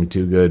team is just going to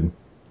be too good.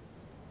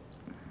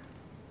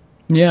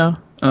 Yeah.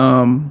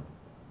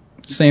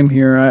 Same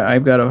here.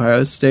 I've got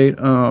Ohio State.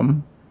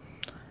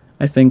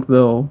 I think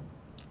they'll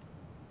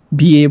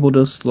be able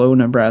to slow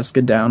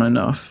Nebraska down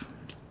enough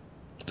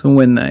to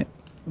win that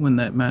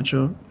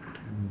matchup.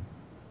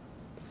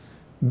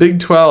 Big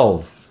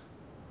 12.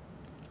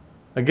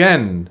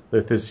 Again,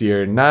 with this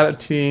year, not a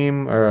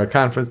team or a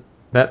conference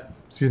that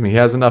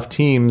has enough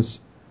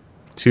teams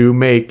to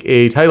make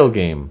a title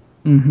game.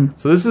 Mm-hmm.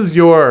 So this is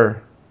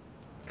your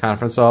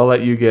conference, so I'll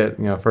let you get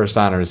first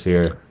honors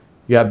here.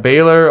 You got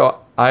Baylor,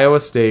 Iowa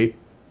State,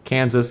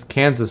 Kansas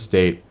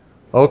State,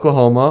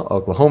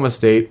 Oklahoma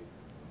State,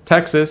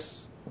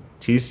 Texas,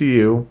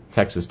 TCU,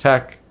 Texas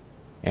Tech,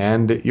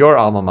 and your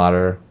alma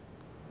mater,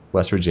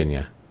 West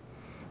Virginia.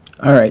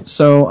 All right,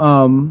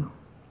 so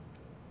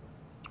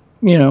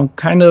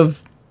kind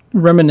of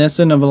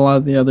reminiscent of a lot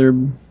of the other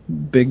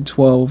Big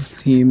 12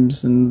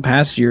 teams in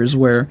past years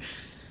where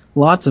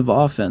lots of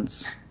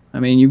offense. I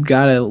mean, you've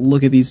got to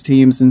look at these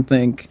teams and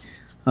think,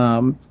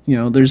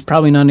 there's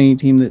probably not any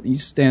team that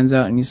stands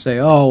out and you say,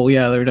 oh,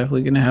 yeah, they're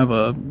definitely going to have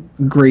a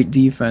great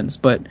defense.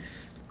 But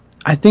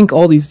I think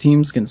all these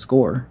teams can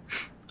score.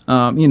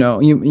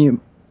 You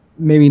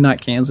maybe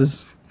not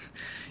Kansas.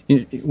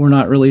 We're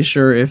not really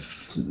sure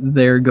if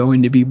they're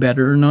going to be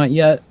better or not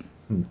yet.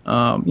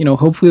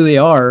 Hopefully they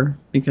are,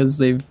 because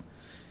they've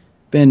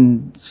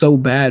been so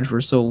bad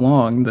for so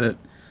long that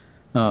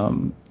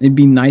it'd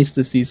be nice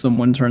to see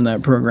someone turn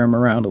that program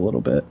around a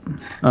little bit.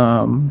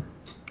 And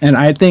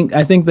I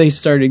think they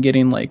started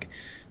getting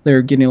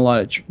they're getting a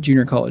lot of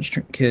junior college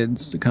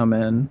kids to come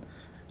in.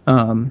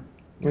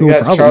 We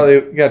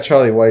got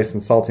Charlie Weiss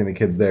insulting the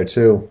kids there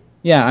too.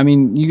 Yeah, I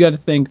mean, you got to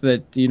think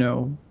that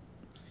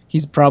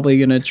he's probably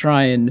going to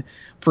try and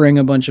bring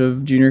a bunch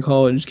of junior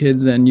college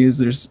kids and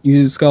use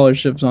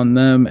scholarships on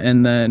them,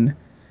 and then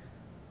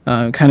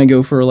kind of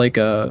go for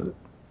let's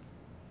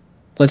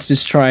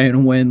just try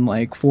and win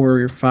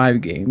 4 or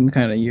 5 game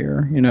kind of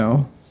year,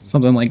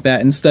 something like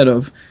that, instead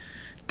of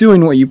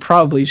doing what you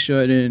probably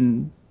should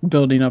in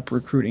building up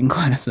recruiting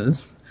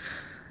classes.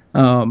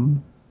 No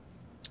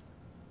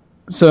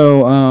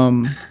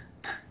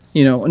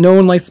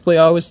one likes to play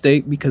Iowa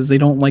State because they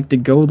don't like to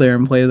go there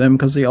and play them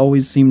because they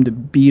always seem to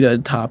beat a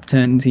top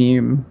 10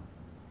 team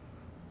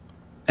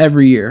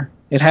every year.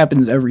 It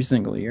happens every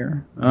single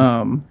year.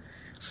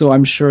 So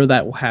I'm sure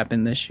that will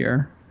happen this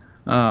year.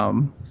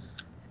 And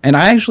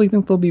I actually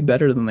think they'll be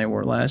better than they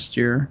were last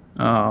year.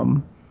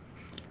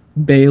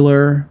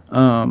 Baylor,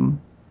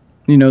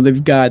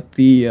 they've got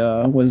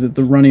the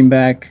running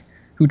back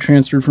who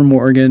transferred from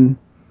Oregon,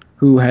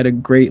 who had a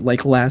great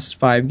last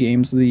 5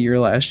 games of the year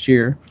last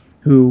year,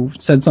 who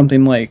said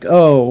something like,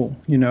 I'll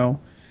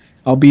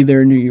be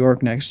there in New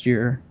York next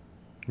year,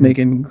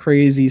 making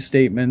crazy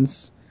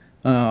statements.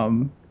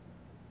 They're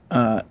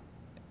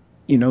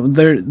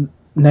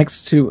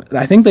next to,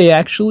 I think they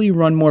actually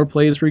run more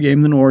plays per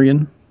game than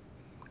Oregon.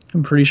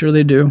 I'm pretty sure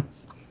they do.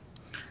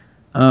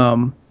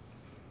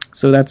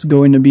 So that's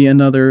going to be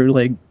another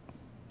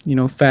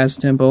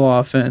fast tempo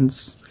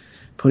offense,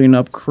 putting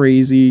up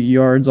crazy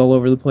yards all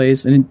over the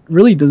place. And it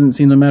really doesn't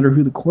seem to matter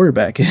who the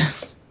quarterback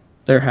is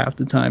there half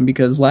the time,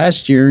 because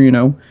last year,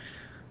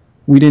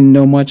 we didn't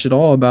know much at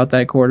all about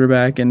that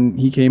quarterback, and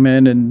he came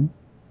in and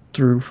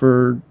threw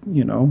for,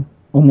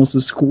 almost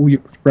a school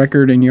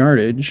record in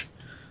yardage.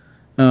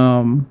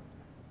 And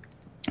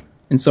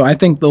so I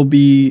think they'll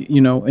be,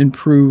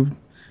 improved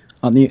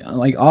on the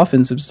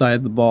offensive side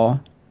of the ball,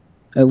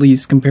 at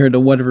least compared to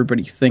what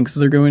everybody thinks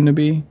they're going to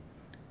be.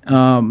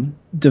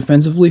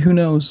 Defensively, who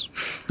knows?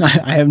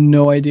 I have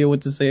no idea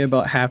what to say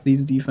about half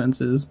these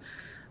defenses.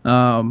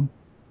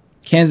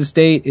 Kansas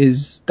State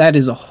is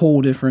a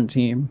whole different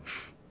team.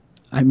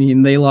 I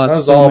mean, they lost. That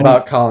was all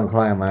about Colin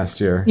Klein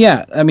last year.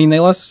 Yeah, I mean, they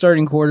lost a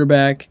starting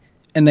quarterback,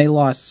 and they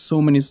lost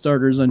so many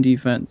starters on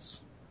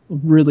defense.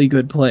 Really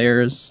good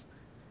players.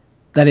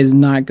 That is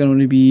not going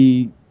to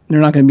be.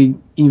 They're not going to be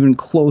even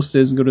close to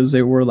as good as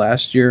they were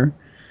last year.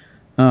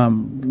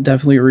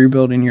 Definitely a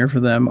rebuilding year for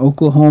them.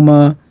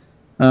 Oklahoma,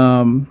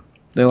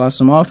 they lost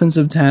some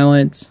offensive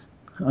talent.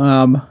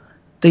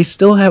 They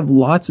still have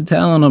lots of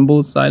talent on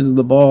both sides of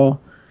the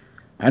ball.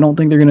 I don't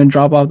think they're going to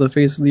drop off the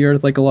face of the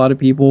earth like a lot of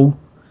people.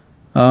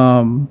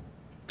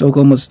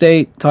 Oklahoma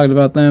State, talked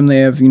about them. They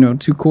have, 2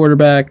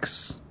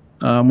 quarterbacks.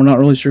 We're not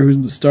really sure who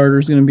the starter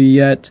is going to be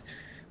yet,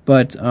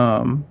 but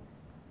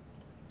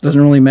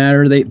doesn't really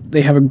matter.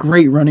 They have a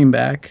great running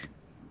back.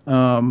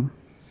 I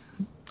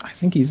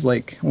think he's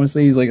I want to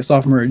say he's a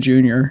sophomore or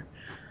junior.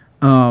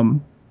 I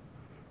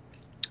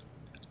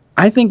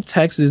think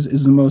Texas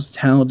is the most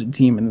talented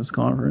team in this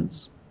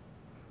conference.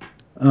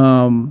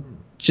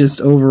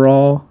 Just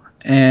overall.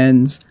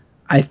 And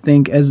I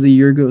think as the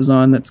year goes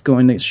on, that's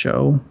going to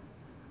show.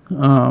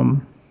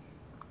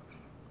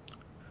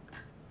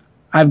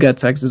 I've got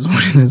Texas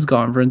winning this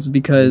conference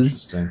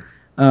because,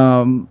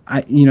 while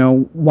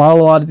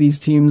a lot of these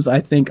teams,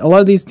 I think a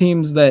lot of these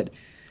teams that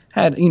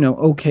had,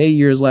 okay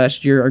years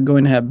last year are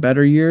going to have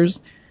better years.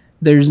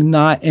 There's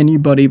not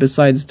anybody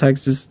besides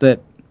Texas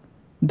that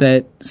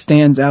that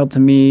stands out to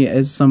me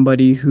as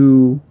somebody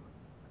who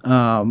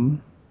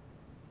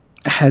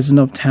has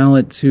enough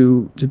talent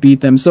to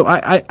beat them. So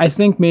I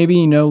think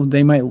maybe,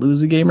 they might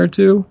lose a game or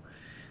two,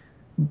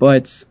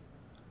 but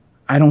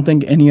I don't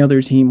think any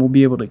other team will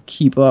be able to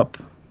keep up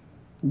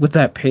with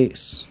that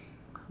pace.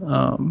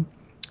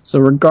 So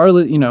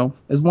regardless,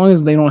 as long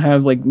as they don't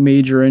have like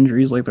major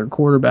injuries like their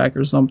quarterback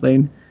or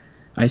something,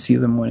 I see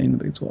them winning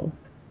the Big 12.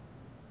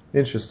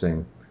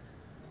 Interesting.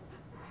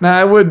 Now,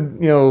 I would,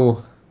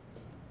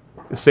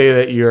 say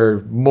that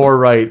you're more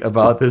right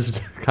about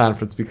this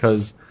conference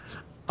because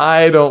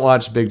I don't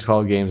watch Big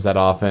 12 games that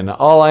often.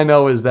 All I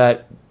know is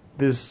that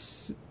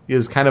this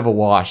is kind of a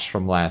wash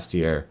from last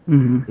year.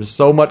 Mm-hmm. There's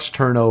so much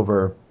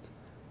turnover.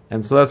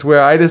 And so that's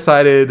where I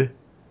decided,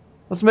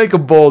 let's make a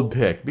bold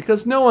pick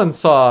because no one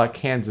saw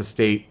Kansas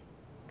State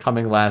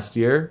coming last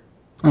year.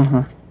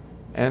 Uh-huh.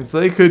 And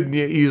so they could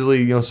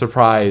easily,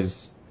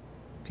 surprise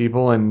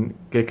people and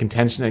get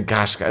contention. And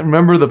gosh, I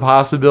remember the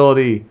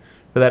possibility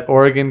for that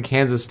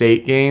Oregon-Kansas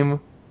State game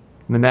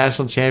in the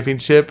national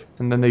championship,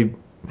 and then they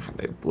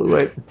blew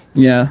it.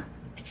 Yeah.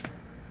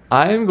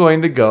 I'm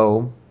going to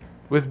go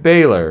with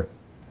Baylor.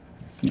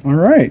 All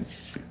right.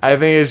 I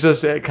think it's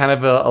just kind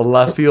of a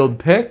left field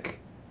pick.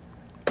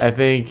 I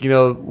think,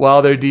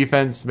 while their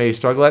defense may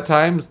struggle at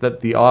times,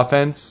 that the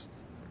offense,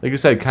 like you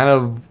said, kind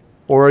of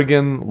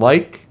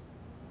Oregon-like.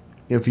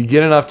 If you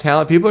get enough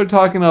talent, people are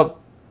talking up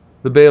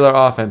the Baylor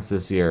offense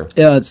this year.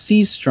 Yeah,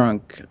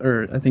 C-Strunk,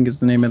 or I think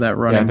is the name of that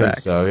running back. I think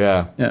so,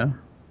 yeah. Yeah.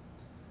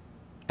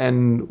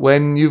 And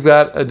when you've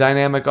got a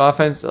dynamic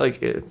offense,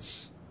 like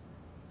it's,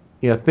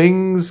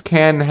 things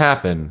can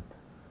happen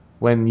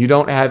when you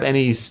don't have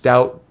any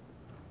stout,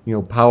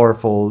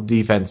 powerful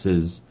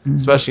defenses,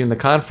 especially in the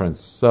conference.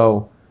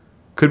 So,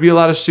 could be a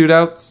lot of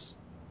shootouts.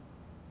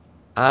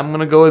 I'm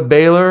going to go with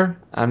Baylor.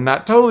 I'm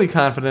not totally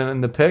confident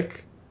in the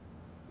pick.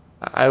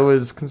 I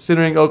was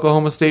considering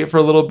Oklahoma State for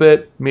a little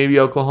bit, maybe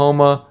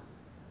Oklahoma,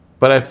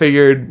 but I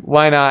figured,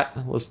 why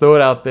not? Let's throw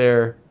it out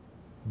there.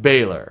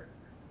 Baylor.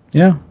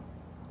 Yeah.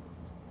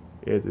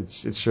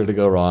 It's sure to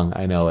go wrong.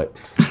 I know it.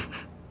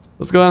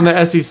 Let's go on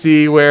the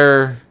SEC,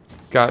 where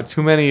got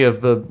too many of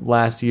the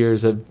last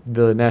years of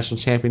the national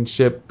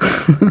championship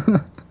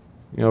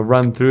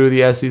run through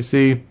the SEC.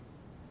 In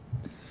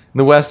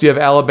the West, you have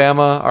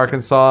Alabama,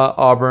 Arkansas,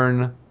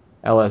 Auburn,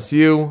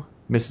 LSU,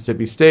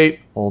 Mississippi State,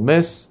 Ole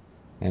Miss,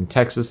 and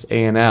Texas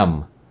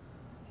A&M.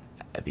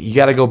 You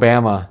got to go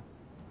Bama.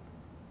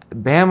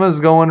 Bama's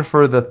going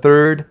for the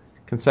third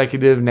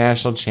consecutive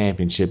national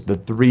championship, the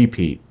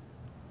three-peat.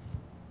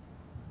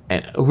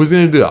 And who's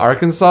going to do it?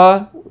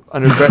 Arkansas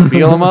under Brett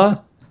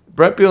Bielema?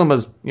 Brett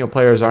Bielema's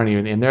players aren't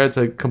even in there. It's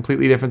a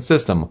completely different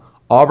system.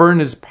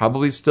 Auburn is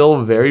probably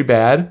still very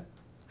bad.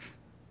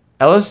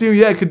 LSU,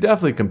 yeah, could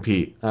definitely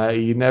compete.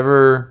 You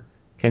never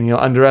can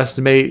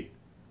underestimate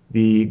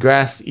the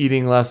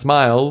grass-eating Les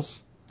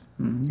Miles.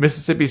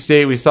 Mississippi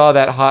State, we saw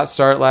that hot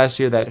start last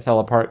year that fell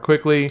apart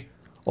quickly.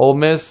 Ole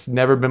Miss,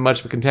 never been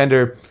much of a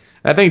contender.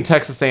 And I think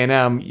Texas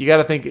A&M, you got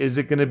to think, is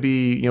it going to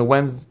be,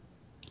 when's,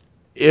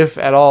 if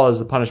at all, is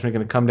the punishment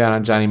going to come down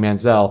on Johnny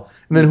Manziel?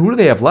 And then who do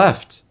they have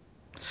left?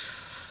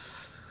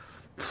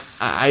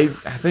 I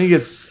think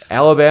it's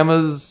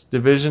Alabama's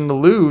division to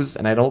lose,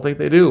 and I don't think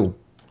they do.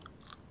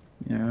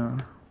 Yeah.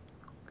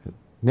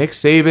 Nick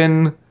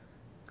Saban,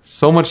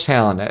 so much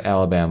talent at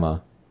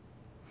Alabama.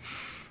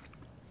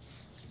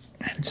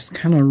 It just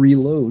kind of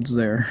reloads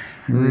there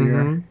every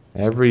year.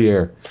 Every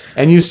year.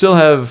 And you still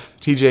have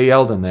TJ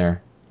Yeldon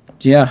there.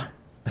 Yeah.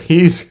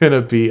 He's going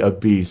to be a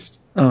beast.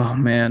 Oh,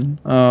 man.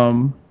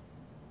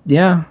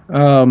 Yeah.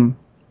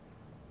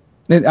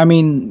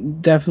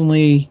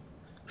 Definitely,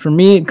 for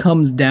me, it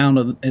comes down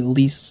to at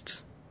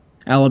least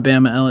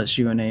Alabama,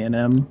 LSU, and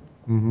A&M.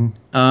 Mm-hmm.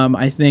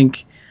 I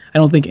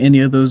don't think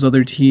any of those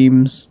other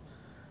teams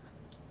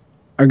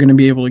are going to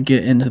be able to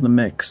get into the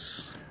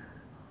mix.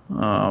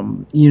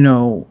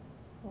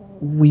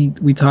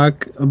 We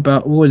talk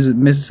about, what was it,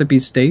 Mississippi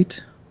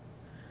State?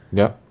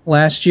 Yep.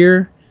 Last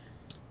year,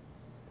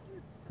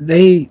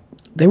 they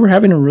were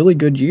having a really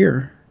good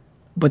year,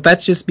 but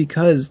that's just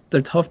because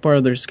the tough part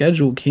of their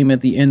schedule came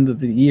at the end of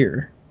the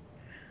year.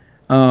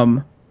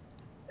 They're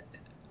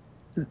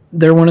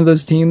one of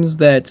those teams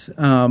that,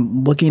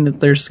 looking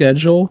at their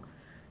schedule,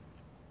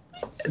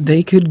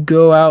 they could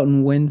go out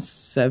and win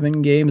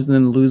 7 games and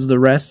then lose the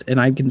rest, and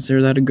I'd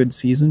consider that a good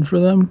season for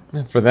them.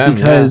 Yeah, for them,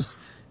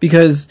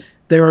 because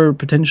there are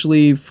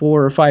potentially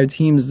 4 or 5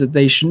 teams that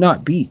they should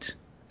not beat,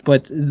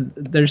 but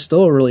they're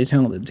still a really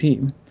talented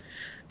team.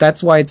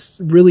 That's why it's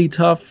really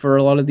tough for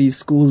a lot of these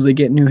schools that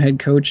get new head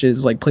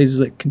coaches, like places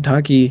like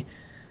Kentucky.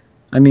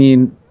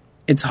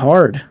 It's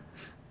hard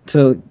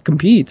to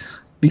compete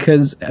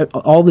because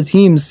all the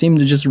teams seem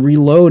to just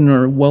reload and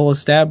are well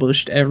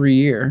established every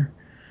year.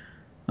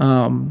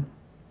 I've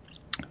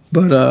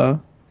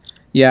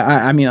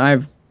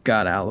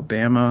got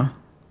Alabama.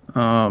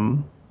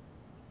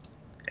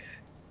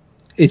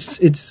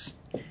 It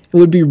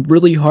would be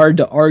really hard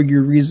to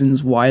argue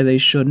reasons why they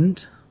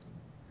shouldn't.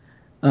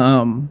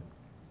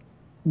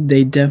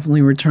 They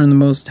definitely return the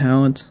most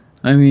talent.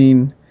 I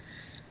mean,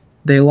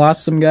 they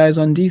lost some guys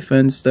on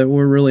defense that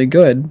were really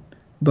good,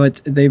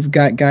 but they've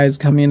got guys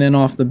coming in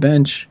off the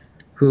bench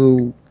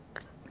who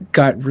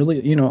got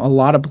really, a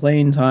lot of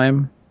playing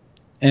time.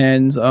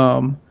 And,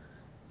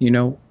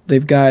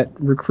 they've got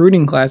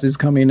recruiting classes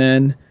coming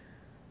in,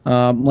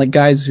 like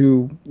guys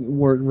who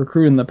were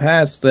recruited in the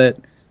past that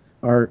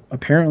are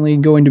apparently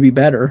going to be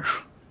better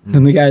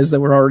than the guys that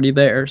were already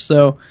there.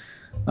 So,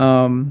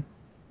 hard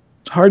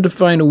to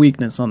find a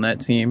weakness on that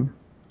team.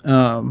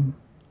 And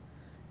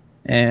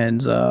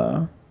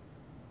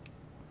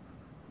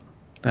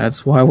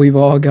that's why we've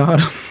all got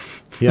them.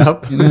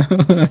 Yep.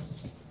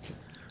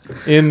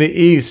 In the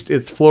East,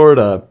 it's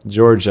Florida,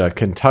 Georgia,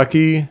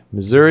 Kentucky,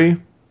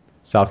 Missouri,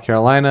 South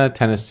Carolina,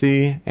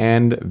 Tennessee,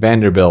 and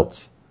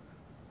Vanderbilt.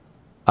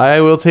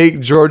 I will take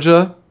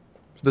Georgia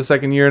for the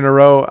second year in a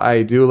row.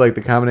 I do like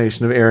the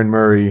combination of Aaron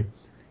Murray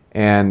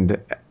and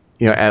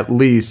at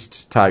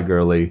least Todd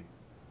Gurley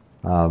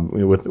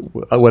with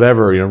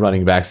whatever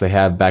running backs they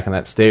have back in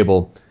that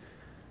stable.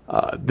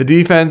 The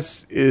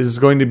defense is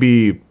going to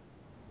be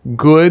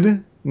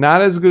good,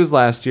 not as good as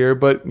last year,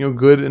 but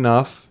good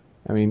enough.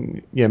 I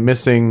mean,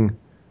 missing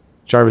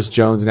Jarvis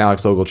Jones and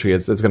Alex Ogletree,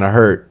 it's going to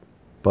hurt,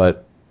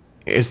 but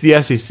it's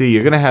the SEC.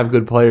 You're going to have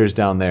good players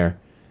down there,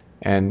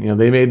 and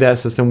they made that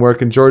system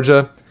work in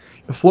Georgia.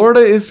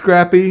 Florida is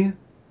scrappy,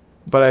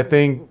 but I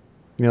think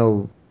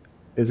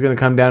it's going to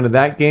come down to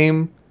that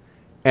game.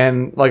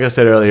 And like I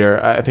said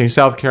earlier, I think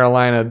South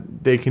Carolina,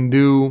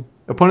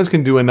 opponents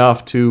can do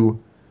enough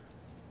to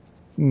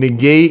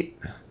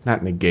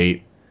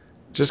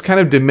just kind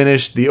of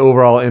diminish the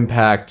overall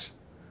impact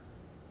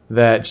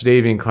that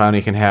Jadeveon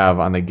Clowney can have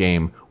on the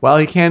game. While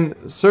he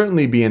can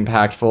certainly be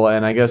impactful,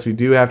 and I guess we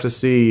do have to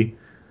see,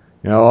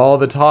 all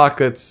the talk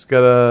that's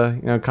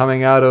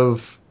coming out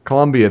of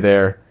Columbia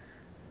there.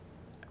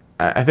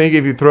 I think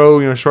if you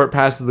throw, short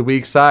pass to the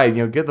weak side,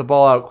 get the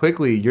ball out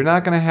quickly, you're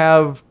not going to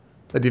have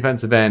a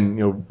defensive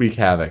end, wreak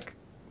havoc.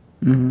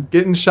 Mm-hmm.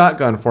 Get in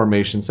shotgun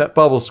formation, set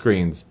bubble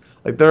screens.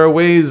 Like, there are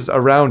ways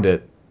around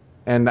it.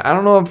 And I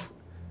don't know if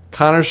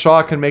Connor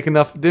Shaw can make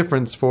enough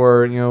difference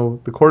for,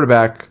 the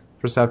quarterback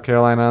for South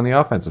Carolina on the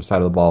offensive side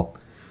of the ball.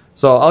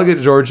 So I'll get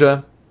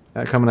Georgia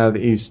coming out of the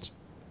East.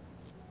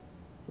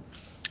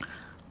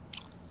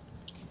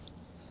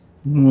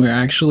 We're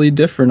actually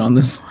different on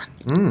this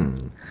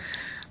one.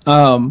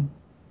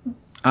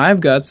 I've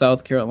got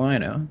South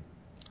Carolina.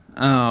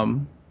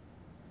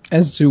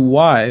 As to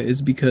why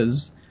is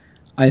because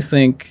I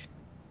think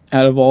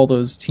out of all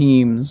those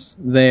teams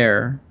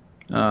there,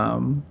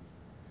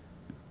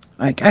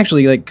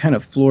 actually kind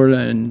of Florida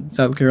and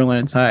South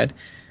Carolina tied,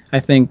 I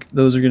think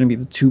those are going to be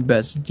the two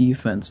best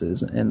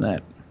defenses in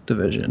that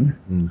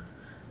division.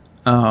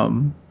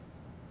 And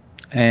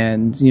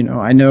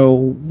I know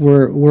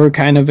we're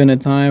kind of in a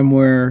time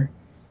where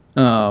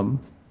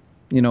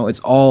it's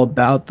all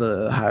about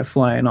the high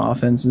flying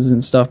offenses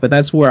and stuff, but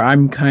that's where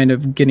I'm kind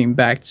of getting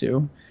back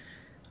to.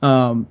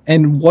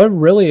 And what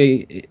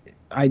really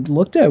I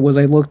looked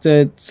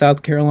at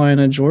South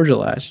Carolina, Georgia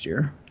last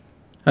year.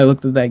 I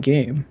looked at that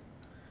game,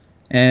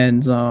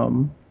 and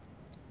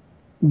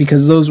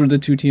because those were the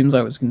two teams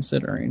I was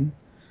considering,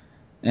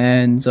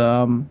 and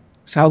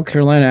South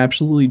Carolina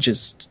absolutely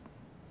just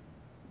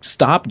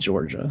stopped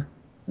Georgia,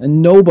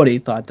 and nobody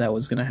thought that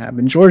was going to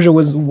happen. Georgia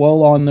was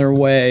well on their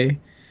way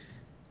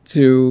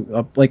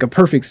to a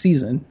perfect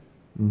season.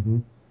 Mm-hmm.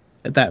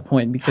 At that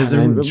point, because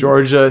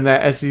Georgia in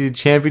that SEC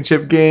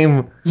championship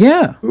game,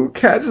 who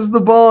catches the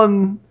ball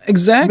in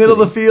middle of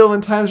the field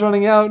when time's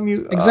running out,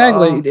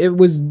 and it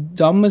was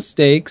dumb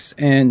mistakes,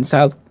 and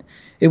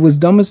it was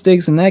dumb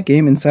mistakes in that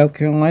game, and South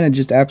Carolina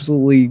just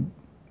absolutely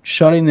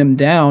shutting them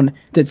down.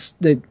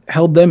 That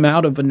held them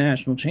out of a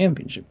national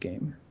championship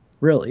game,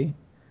 really,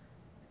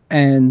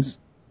 and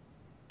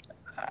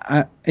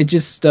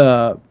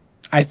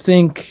I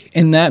think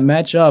in that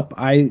matchup,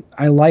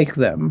 I like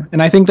them. And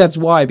I think that's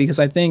why, because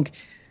I think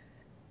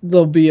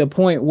there'll be a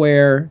point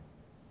where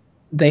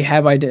they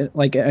have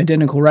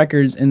identical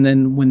records, and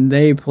then when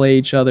they play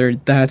each other,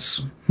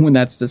 that's when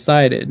that's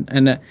decided.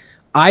 And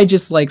I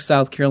just like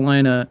South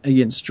Carolina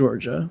against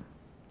Georgia.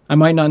 I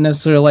might not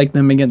necessarily like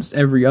them against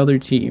every other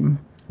team.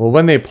 Well,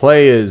 when they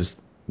play is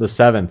the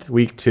 7th,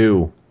 week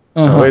 2.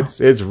 So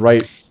it's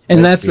right.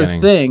 And that's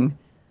the thing.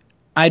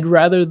 I'd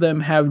rather them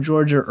have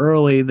Georgia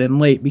early than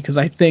late, because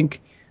I think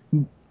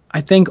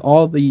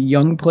all the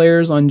young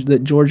players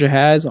that Georgia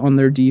has on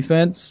their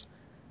defense,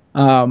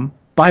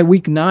 by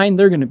week 9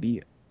 they're going to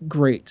be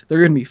great. They're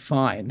going to be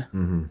fine.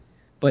 Mm-hmm.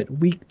 But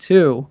week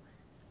 2,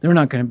 they're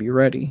not going to be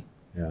ready.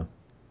 Yeah.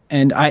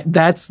 And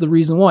that's the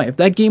reason why. If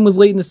that game was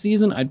late in the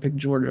season, I'd pick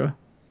Georgia.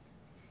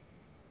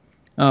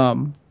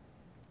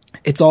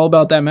 It's all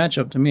about that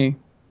matchup to me,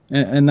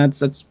 and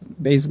that's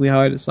basically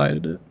how I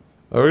decided it.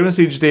 Well, we're going to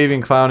see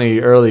Jadeveon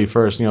Clowney early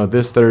first,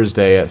 this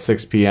Thursday at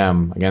 6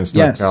 p.m. against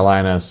North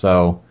Carolina.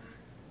 So,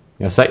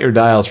 set your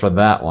dials for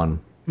that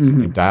one. Mm-hmm. Set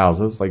your dials.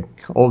 That's like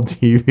old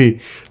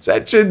TV.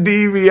 Set your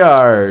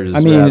DVRs,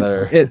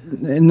 rather.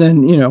 And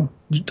then,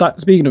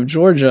 speaking of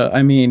Georgia,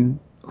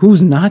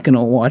 who's not going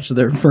to watch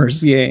their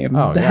first game?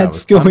 Oh, yeah,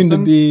 That's going to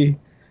Wisconsin?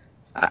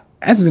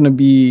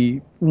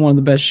 be one of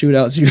the best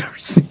shootouts you've ever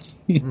seen.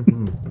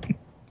 Mm-hmm.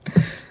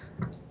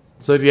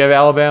 So do you have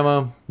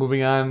Alabama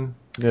moving on?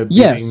 Beating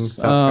Yes,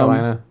 South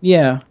Carolina?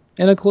 yeah,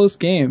 and a close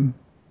game.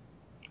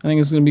 I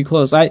think it's going to be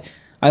close. I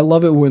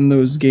love it when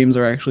those games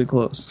are actually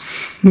close.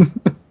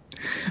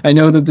 I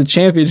know that the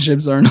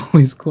championships aren't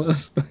always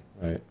close, but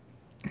Right.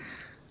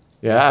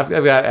 Yeah,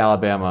 I've got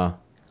Alabama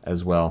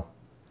as well.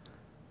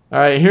 All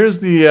right, here's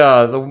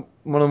the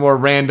one of the more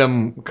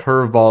random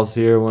curveballs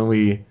here when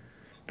we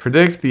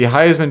predict the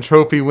Heisman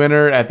Trophy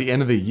winner at the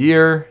end of the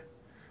year.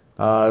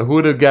 Who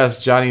would have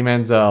guessed Johnny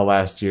Manziel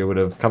last year would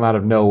have come out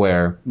of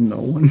nowhere? no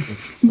one.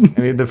 I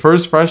mean, the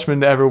first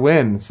freshman to ever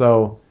win,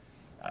 so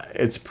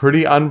it's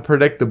pretty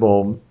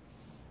unpredictable.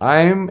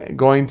 I'm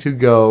going to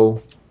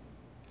go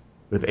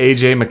with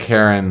A.J.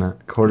 McCarron,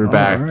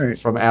 quarterback All right.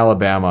 from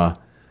Alabama.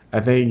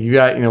 I think you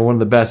got one of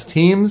the best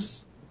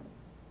teams,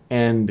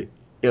 and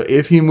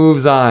if he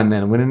moves on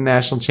and win a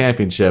national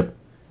championship,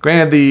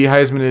 granted the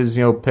Heisman is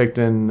picked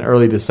in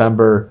early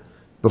December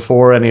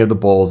before any of the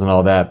bowls and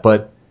all that,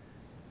 but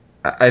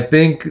I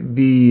think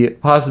the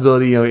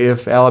possibility,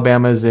 if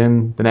Alabama is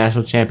in the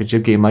national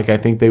championship game, like I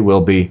think they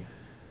will be,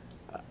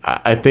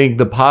 I think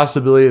the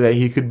possibility that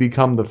he could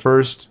become the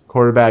first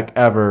quarterback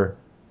ever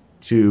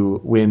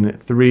to win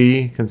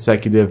 3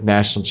 consecutive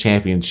national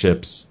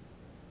championships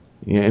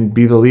and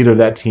be the leader of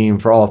that team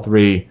for all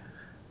 3,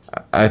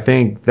 I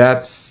think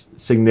that's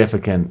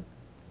significant.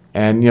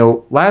 And,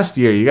 last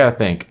year, you got to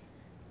think,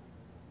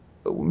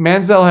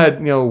 Manziel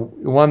had,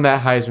 won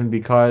that Heisman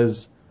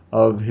because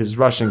of his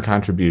rushing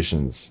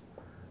contributions.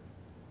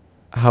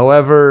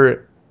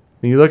 However,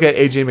 when you look at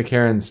A.J.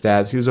 McCarron's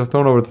stats, he was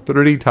thrown over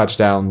 30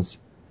 touchdowns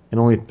and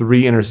only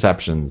 3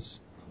 interceptions.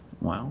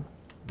 Wow.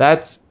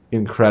 That's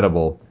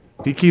incredible.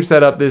 If he keeps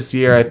that up this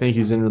year, I think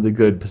he's in really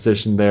good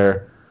position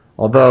there.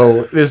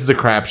 Although, this is a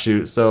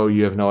crapshoot, so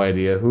you have no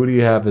idea. Who do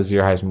you have as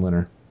your Heisman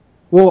winner?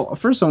 Well,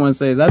 first I want to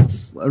say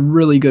that's a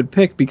really good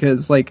pick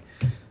because,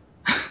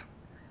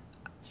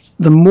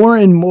 the more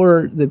and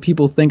more that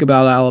people think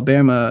about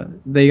Alabama,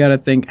 they got to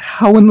think,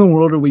 how in the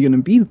world are we going to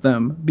beat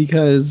them?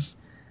 Because,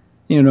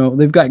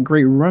 they've got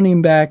great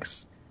running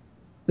backs.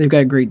 They've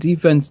got great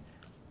defense.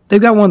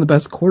 They've got one of the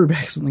best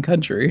quarterbacks in the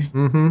country.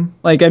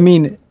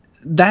 Mm-hmm.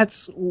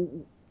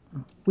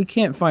 We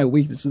can't find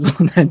weaknesses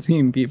on that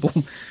team, people.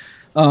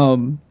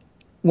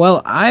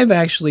 Well, I've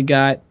actually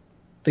got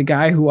the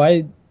guy who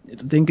I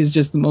think is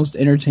just the most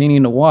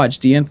entertaining to watch,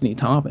 DeAnthony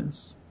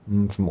Thomas.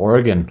 From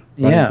Oregon,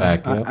 running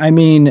back. Yep. I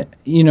mean,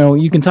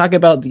 you can talk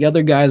about the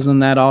other guys on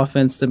that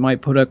offense that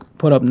might put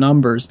up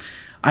numbers.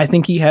 I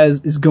think he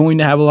is going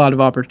to have a lot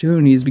of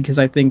opportunities because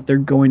I think they're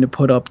going to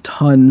put up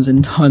tons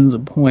and tons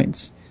of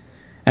points.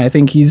 And I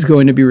think he's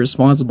going to be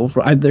responsible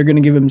for. They're going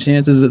to give him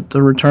chances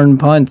to return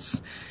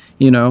punts,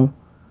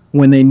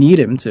 when they need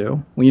him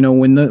to.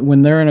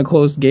 When they're in a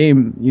close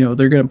game,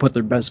 they're going to put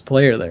their best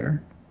player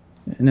there,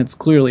 and it's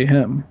clearly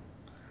him.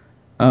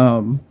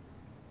 I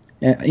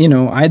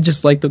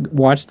just like to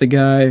watch the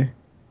guy,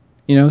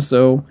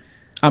 so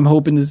I'm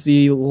hoping to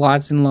see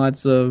lots and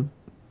lots of,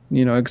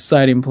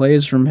 exciting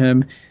plays from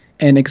him,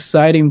 and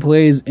exciting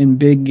plays in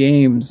big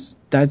games.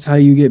 That's how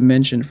you get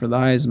mentioned for the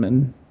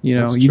Heisman.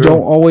 You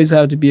don't always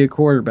have to be a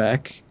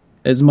quarterback.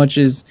 As much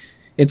as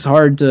it's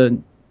hard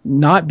to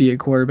not be a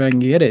quarterback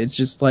and get it,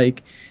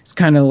 it's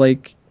kind of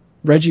like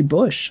Reggie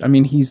Bush. I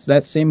mean, he's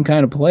that same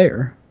kind of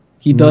player.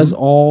 He does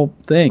all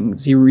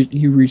things. He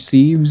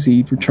receives,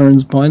 he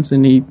returns punts,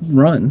 and he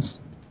runs.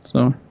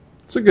 So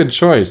it's a good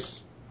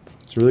choice.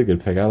 It's a really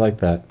good pick. I like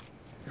that.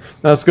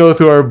 Now let's go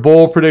through our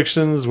bowl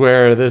predictions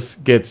where this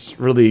gets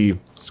really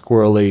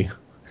squirrely.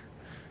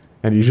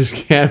 And you just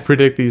can't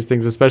predict these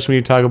things, especially when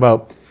you talk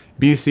about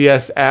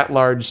BCS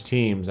at-large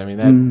teams. I mean,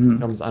 that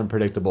becomes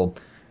unpredictable.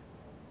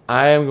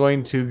 I am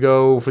going to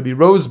go for the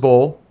Rose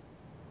Bowl,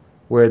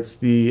 where it's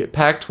the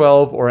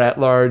Pac-12 or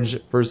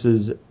at-large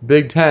versus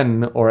Big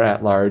Ten or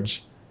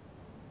at-large.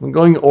 I'm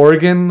going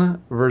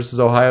Oregon versus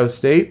Ohio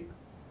State.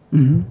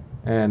 Mm-hmm.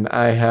 And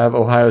I have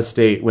Ohio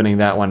State winning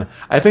that one.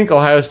 I think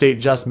Ohio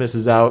State just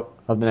misses out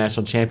of the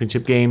national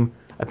championship game.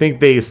 I think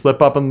they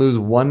slip up and lose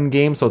one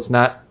game, so it's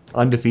not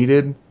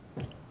undefeated.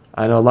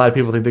 I know a lot of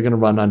people think they're going to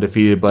run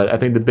undefeated, but I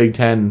think the Big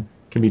Ten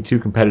can be too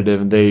competitive,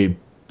 and they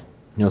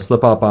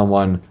slip up on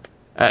one.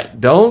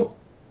 Don't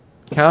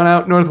count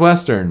out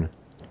Northwestern.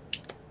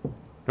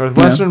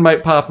 Northwestern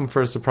might pop them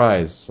for a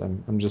surprise.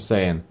 I'm just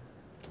saying.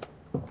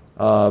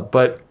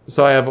 But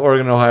so I have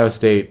Oregon and Ohio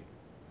State.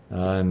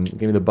 And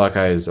give me the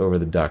Buckeyes over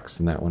the Ducks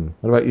in that one.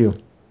 What about you?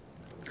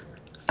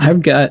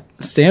 I've got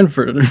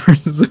Stanford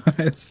versus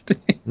Ohio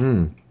State.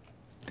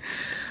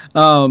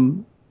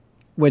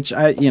 Which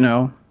I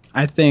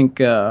think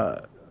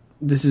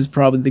this is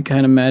probably the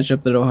kind of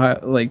matchup that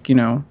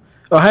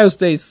Ohio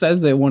State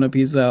says they want a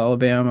piece of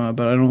Alabama,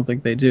 but I don't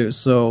think they do.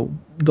 So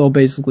they'll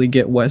basically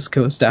get West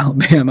Coast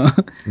Alabama.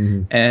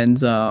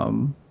 And I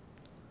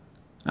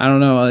don't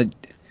know.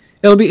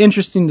 it'll be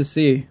interesting to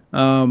see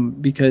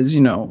because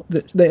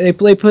they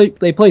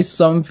play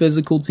some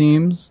physical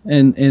teams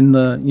in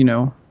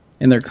the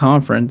in their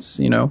conference.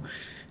 It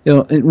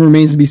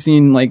remains to be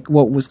seen like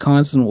what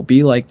Wisconsin will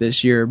be like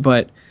this year,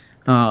 but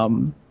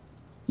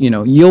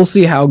you'll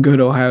see how good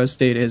Ohio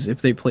State is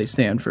if they play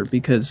Stanford,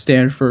 because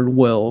Stanford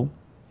will,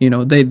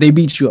 they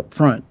beat you up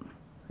front.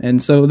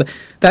 And so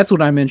that's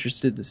what I'm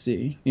interested to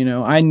see.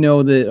 I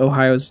know that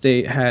Ohio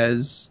State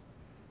has,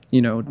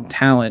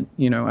 talent,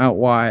 out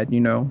wide,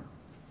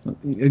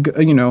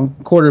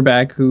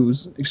 quarterback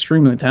who's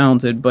extremely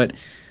talented, but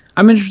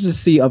I'm interested to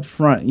see up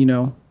front,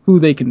 who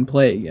they can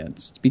play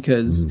against,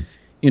 because,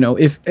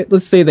 if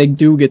let's say they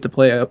do get to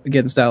play up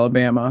against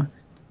Alabama,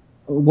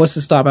 what's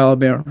to stop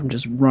Alabama from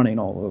just running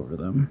all over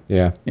them?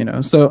 Yeah.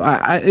 So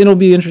it'll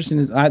be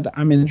interesting.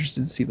 I'm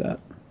interested to see that.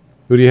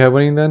 Who do you have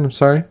winning then? I'm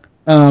sorry?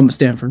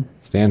 Stanford.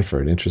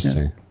 Stanford,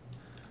 interesting. Yeah.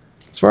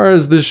 As far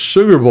as the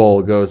Sugar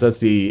Bowl goes, that's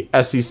the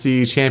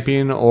SEC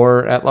champion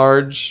or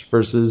at-large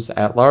versus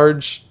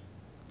at-large.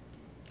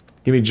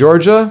 Give me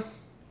Georgia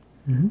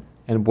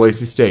and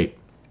Boise State.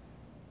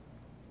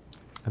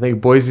 I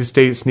think Boise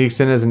State sneaks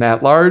in as an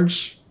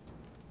at-large.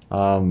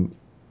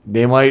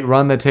 They might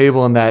run the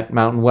table in that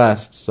Mountain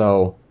West,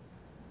 so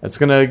it's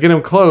going to get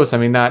them close. I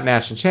mean, not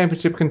national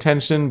championship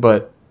contention,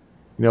 but,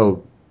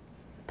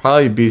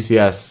 probably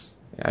BCS,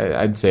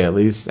 I'd say at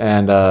least.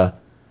 And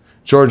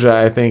Georgia,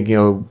 I think,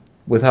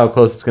 with how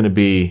close it's going to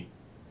be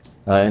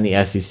in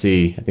the SEC,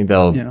 I think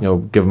they'll,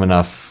 give them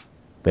enough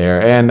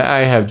there. And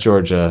I have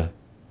Georgia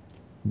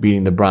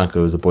beating the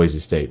Broncos of Boise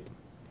State.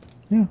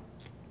 Yeah.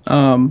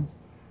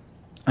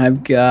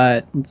 I've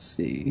got, let's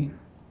see,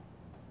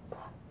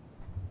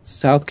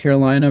 South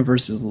Carolina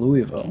versus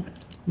Louisville.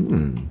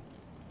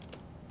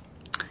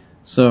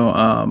 So,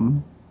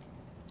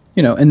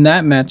 in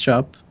that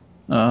matchup,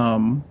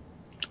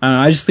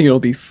 I just think it'll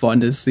be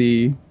fun to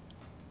see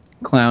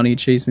Clowney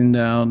chasing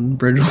down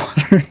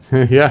Bridgewater.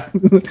 Yeah.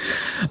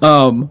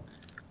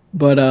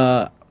 But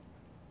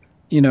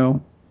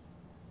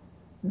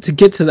to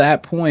get to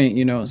that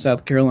point,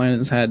 South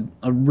Carolina's had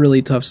a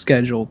really tough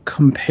schedule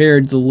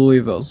compared to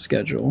Louisville's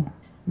schedule.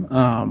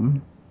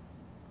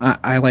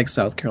 I like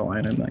South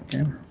Carolina in that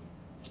game.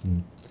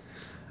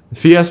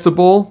 Fiesta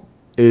Bowl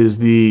is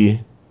the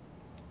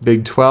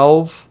Big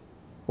 12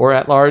 or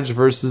at-large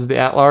versus the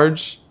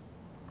at-large.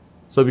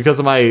 So because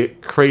of my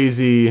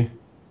crazy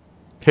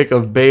pick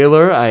of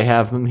Baylor, I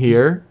have them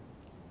here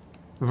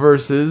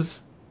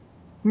versus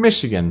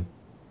Michigan.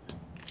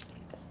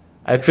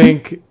 I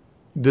think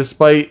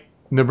despite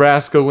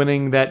Nebraska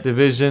winning that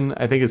division,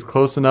 I think it's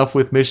close enough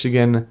with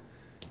Michigan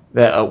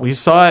that we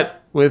saw it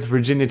with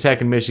Virginia Tech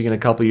and Michigan a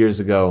couple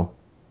years ago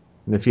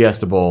in the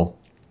Fiesta Bowl.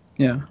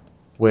 Yeah.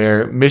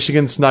 Where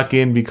Michigan snuck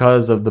in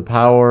because of the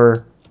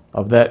power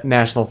of that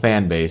national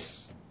fan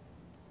base.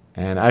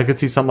 And I could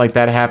see something like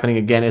that happening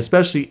again,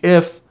 especially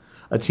if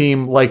a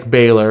team like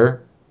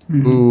Baylor,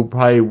 who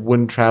probably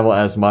wouldn't travel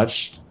as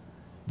much,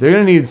 they're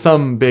going to need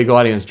some big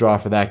audience draw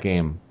for that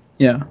game.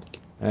 Yeah.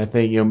 And I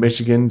think,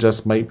 Michigan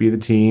just might be the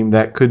team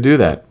that could do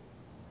that.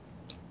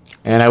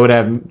 And I would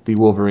have the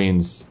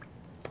Wolverines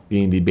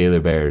being the Baylor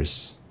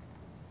Bears.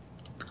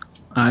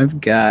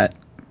 I've got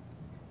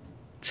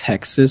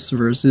Texas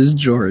versus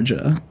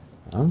Georgia.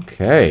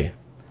 Okay.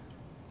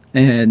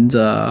 And,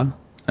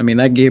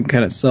 that game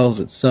kind of sells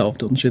itself,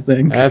 don't you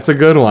think? That's a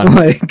good one.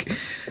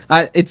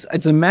 It's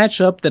a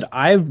matchup that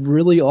I've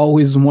really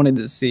always wanted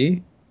to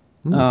see,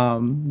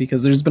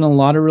 because there's been a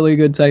lot of really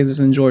good Texas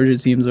and Georgia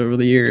teams over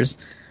the years.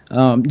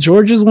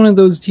 Georgia's one of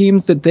those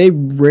teams that they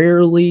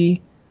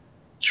rarely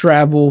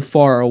travel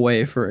far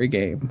away for a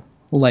game.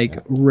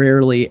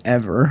 Rarely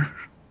ever.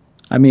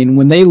 I mean,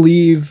 when they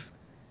leave,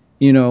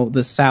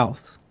 the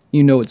South,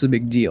 it's a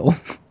big deal.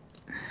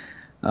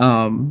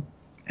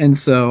 And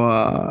so,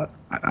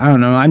 I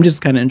don't know. I'm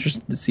just kind of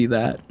interested to see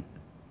that,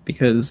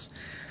 because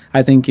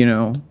I think,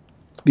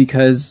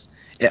 because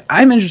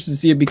I'm interested to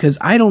see it because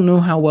I don't know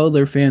how well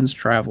their fans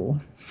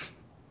travel,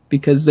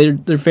 because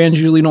their fans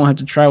usually don't have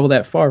to travel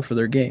that far for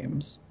their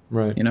games.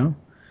 Right. And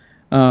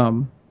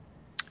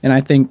I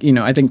think,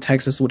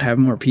 Texas would have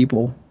more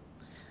people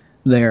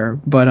there,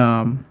 but,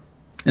 and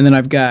then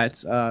I've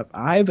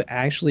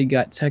actually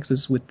got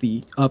Texas with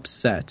the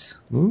upset.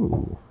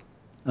 Ooh.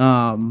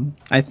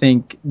 I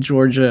think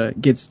Georgia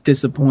gets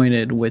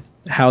disappointed with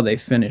how they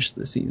finished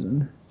the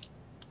season.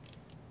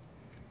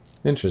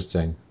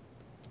 Interesting.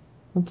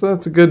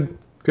 That's a good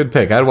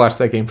pick. I'd watch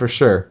that game for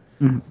sure.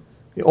 Mm-hmm.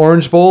 The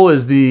Orange Bowl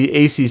is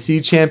the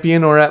ACC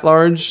champion or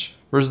at-large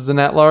versus an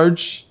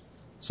at-large.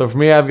 So for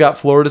me, I've got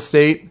Florida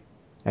State,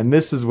 and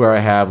this is where I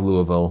have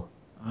Louisville.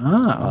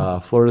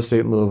 Florida State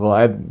and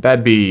Louisville.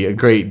 That'd be a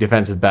great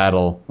defensive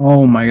battle.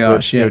 Oh my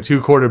gosh! With,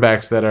 two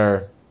quarterbacks that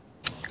are,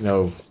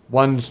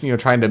 one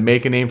trying to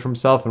make a name for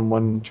himself, and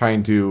one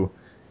trying to,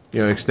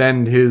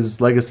 extend his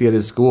legacy at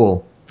his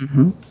school.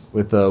 Mm-hmm.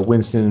 With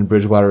Winston and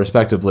Bridgewater,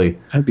 respectively.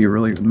 That'd be a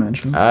really good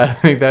matchup. I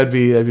think that'd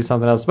be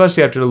something else,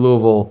 especially after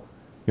Louisville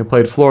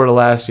played Florida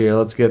last year.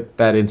 Let's get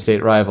that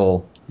in-state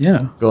rival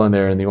going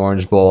there in the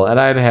Orange Bowl. And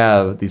I'd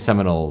have the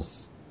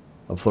Seminoles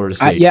of Florida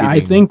State. I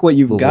think what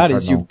you've Louisville got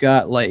is Cardinal. you've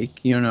got, like,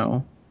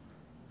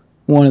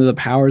 one of the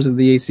powers of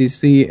the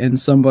ACC and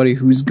somebody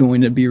who's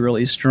going to be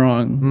really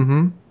strong.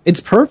 Mm-hmm. It's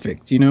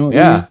perfect,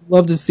 Yeah. You'd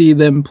love to see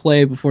them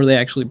play before they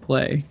actually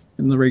play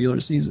in the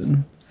regular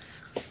season.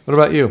 What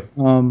about you?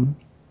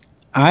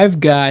 I've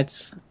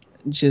got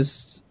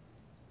just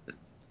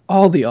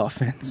all the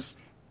offense.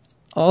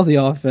 All the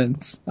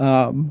offense.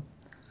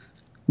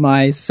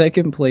 My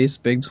second place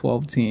Big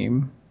 12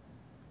 team.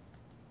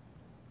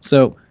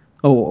 So,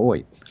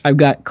 wait. I've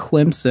got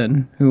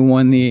Clemson, who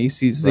won the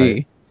ACC,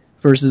 Right.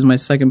 versus my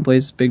second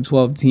place Big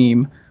 12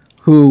 team,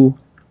 who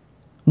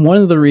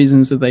one of the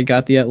reasons that they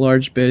got the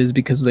at-large bid is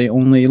because they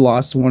only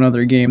lost one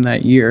other game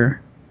that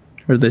year,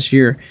 or this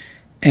year,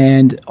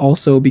 and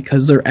also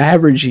because they're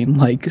averaging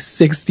like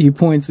 60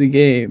 points a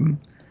game.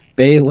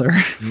 Baylor.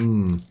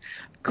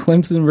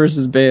 Clemson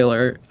versus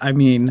Baylor. I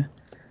mean,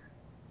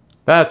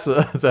 That's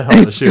a hell of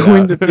a it's shootout.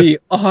 going to be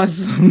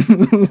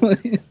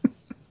awesome.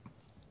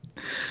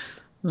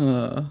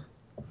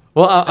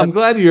 Well, I'm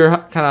glad you're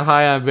kind of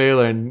high on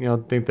Baylor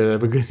and think they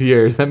have a good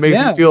year. That makes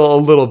Yeah. me feel a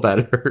little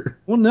better.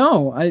 Well,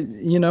 no, I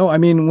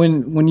mean,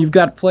 when you've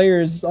got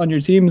players on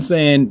your team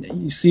saying,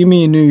 "You see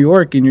me in New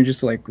York," and you're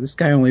just like, "This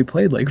guy only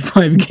played like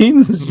 5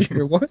 games this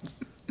year." What?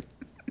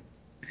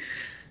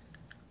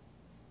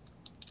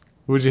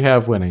 Who'd you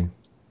have winning?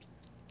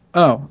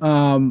 Oh,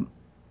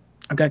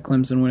 I've got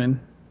Clemson winning.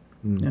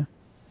 Yeah.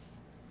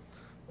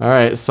 All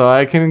right, so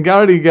I can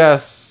already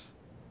guess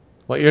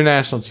what your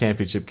national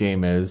championship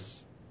game is.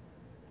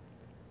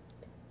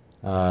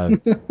 And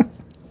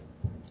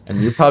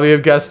you probably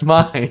have guessed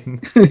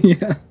mine.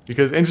 Yeah.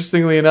 Because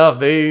interestingly enough,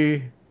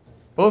 they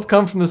both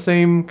come from the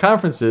same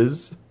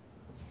conferences.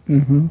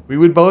 Mm-hmm. We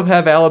would both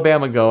have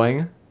Alabama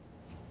going.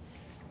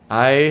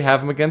 I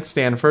have them against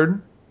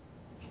Stanford.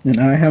 And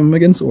I have them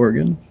against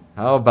Oregon.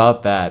 How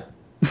about that?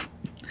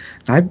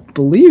 I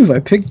believe I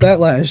picked that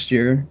last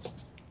year.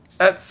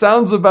 That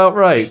sounds about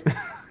right.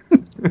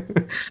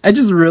 I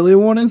just really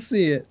want to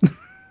see it.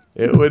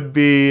 It would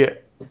be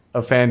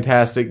a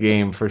fantastic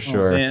game for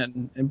sure. Oh,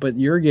 man. But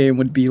your game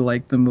would be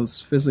like the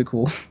most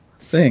physical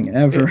thing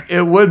ever.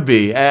 It would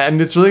be.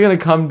 And it's really going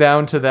to come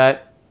down to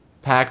that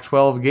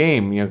Pac-12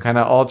 game, kind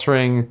of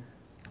altering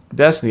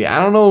destiny.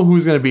 I don't know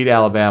who's going to beat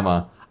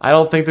Alabama. I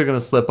don't think they're going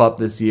to slip up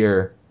this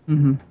year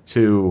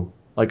to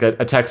like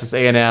a Texas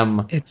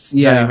A&M, It's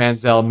Johnny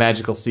Manziel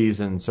magical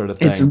season sort of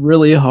thing. It's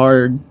really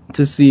hard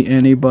to see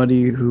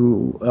anybody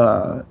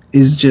who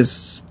is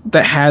just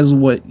that has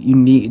what you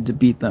need to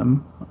beat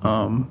them.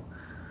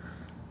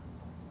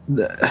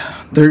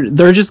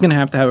 They're just gonna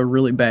have a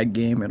really bad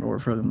game in order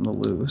for them to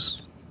lose,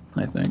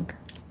 I think.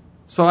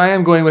 So I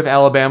am going with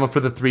Alabama for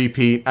the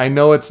three-peat. I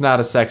know it's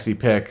not a sexy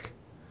pick,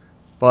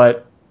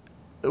 but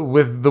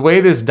with the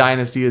way this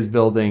dynasty is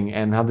building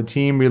and how the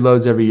team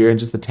reloads every year and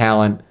just the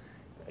talent,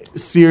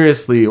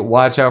 seriously,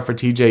 watch out for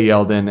TJ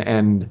Yeldon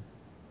and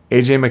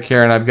AJ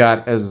McCarron. I've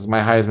got as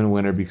my Heisman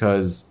winner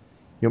because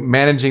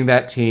managing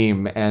that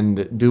team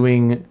and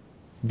doing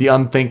the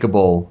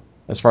unthinkable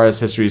as far as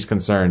history is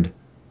concerned.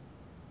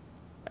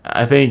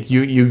 I think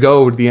you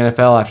go to the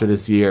NFL after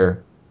this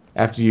year,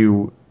 after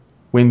you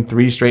win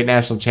 3 straight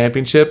national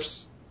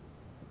championships.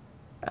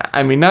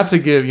 I mean, not to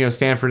give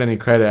Stanford any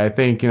credit. I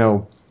think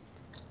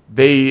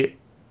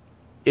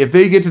if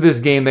they get to this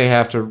game, they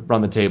have to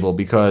run the table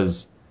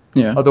because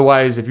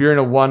otherwise, if you're in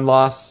a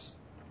 1-loss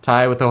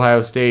tie with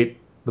Ohio State,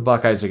 the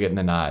Buckeyes are getting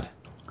the nod.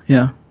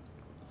 Yeah.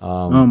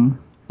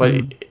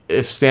 But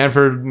if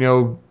Stanford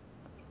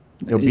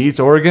beats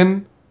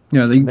Oregon,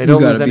 they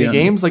don't lose any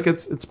games. Like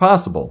it's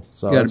possible.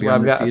 So that's why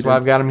I've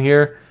got them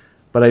here.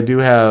 But I do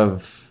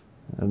have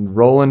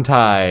rolling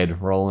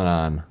tide, rolling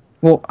on.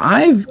 Well,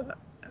 I've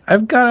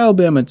got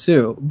Alabama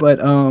too, but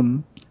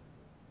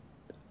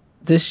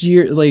this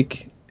year,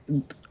 like,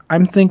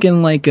 I'm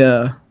thinking like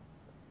a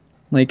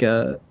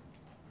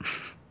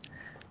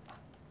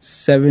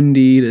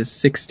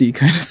 70-60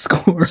 kind of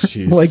score,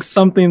 like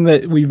something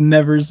that we've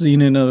never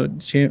seen in a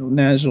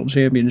national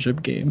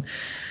championship game.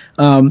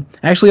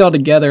 Actually,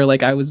 altogether,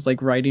 like I was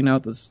like writing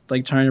out this,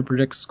 like trying to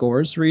predict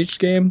scores for each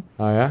game.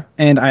 Oh yeah,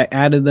 and I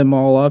added them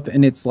all up,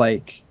 and it's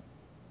like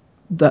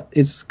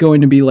it's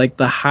going to be like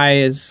the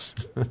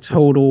highest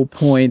total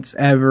points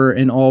ever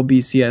in all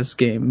BCS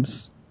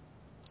games.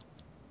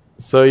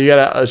 So you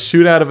got a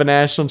shootout of a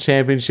national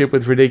championship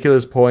with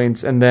ridiculous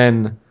points, and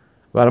then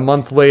about a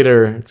month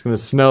later, it's going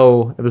to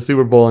snow at the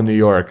Super Bowl in New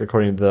York,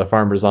 according to the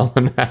Farmer's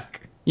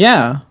Almanac.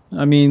 Yeah,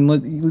 I mean,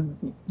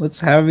 let's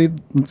have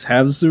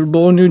the Super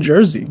Bowl in New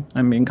Jersey.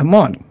 I mean, come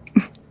on,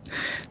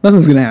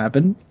 nothing's going to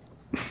happen.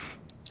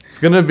 It's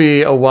going to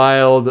be a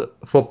wild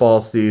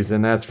football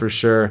season, that's for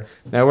sure.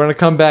 Now we're going to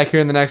come back here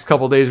in the next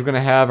couple of days. We're going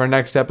to have our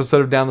next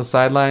episode of Down the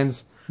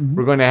Sidelines.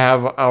 We're going to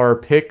have our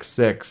pick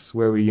 6,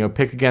 where we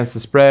pick against the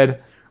spread.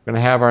 We're going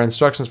to have our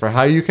instructions for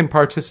how you can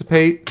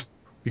participate,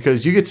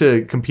 because you get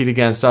to compete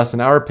against us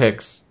in our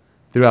picks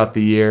throughout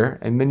the year,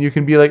 and then you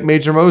can be like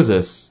Major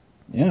Moses,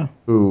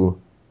 who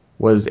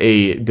was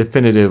a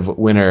definitive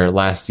winner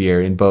last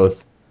year in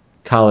both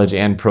college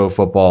and pro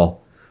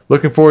football.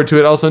 looking forward to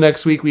it. Also,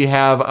 next week we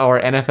have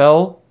our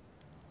NFL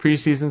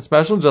preseason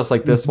special, just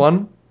like this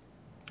one.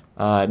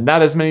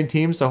 Not as many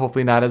teams, so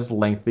hopefully not as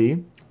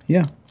lengthy.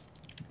 Yeah.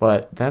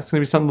 But that's going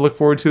to be something to look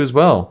forward to as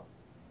well.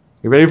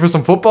 You ready for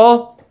some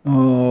football?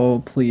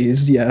 Oh,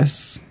 please,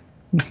 yes.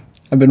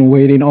 I've been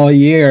waiting all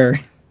year.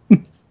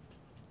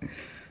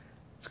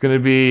 It's going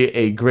to be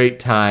a great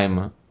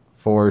time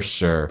for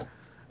sure.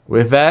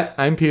 With that,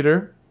 I'm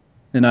Peter.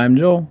 And I'm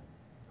Joel.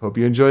 Hope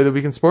you enjoy the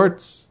week in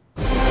sports.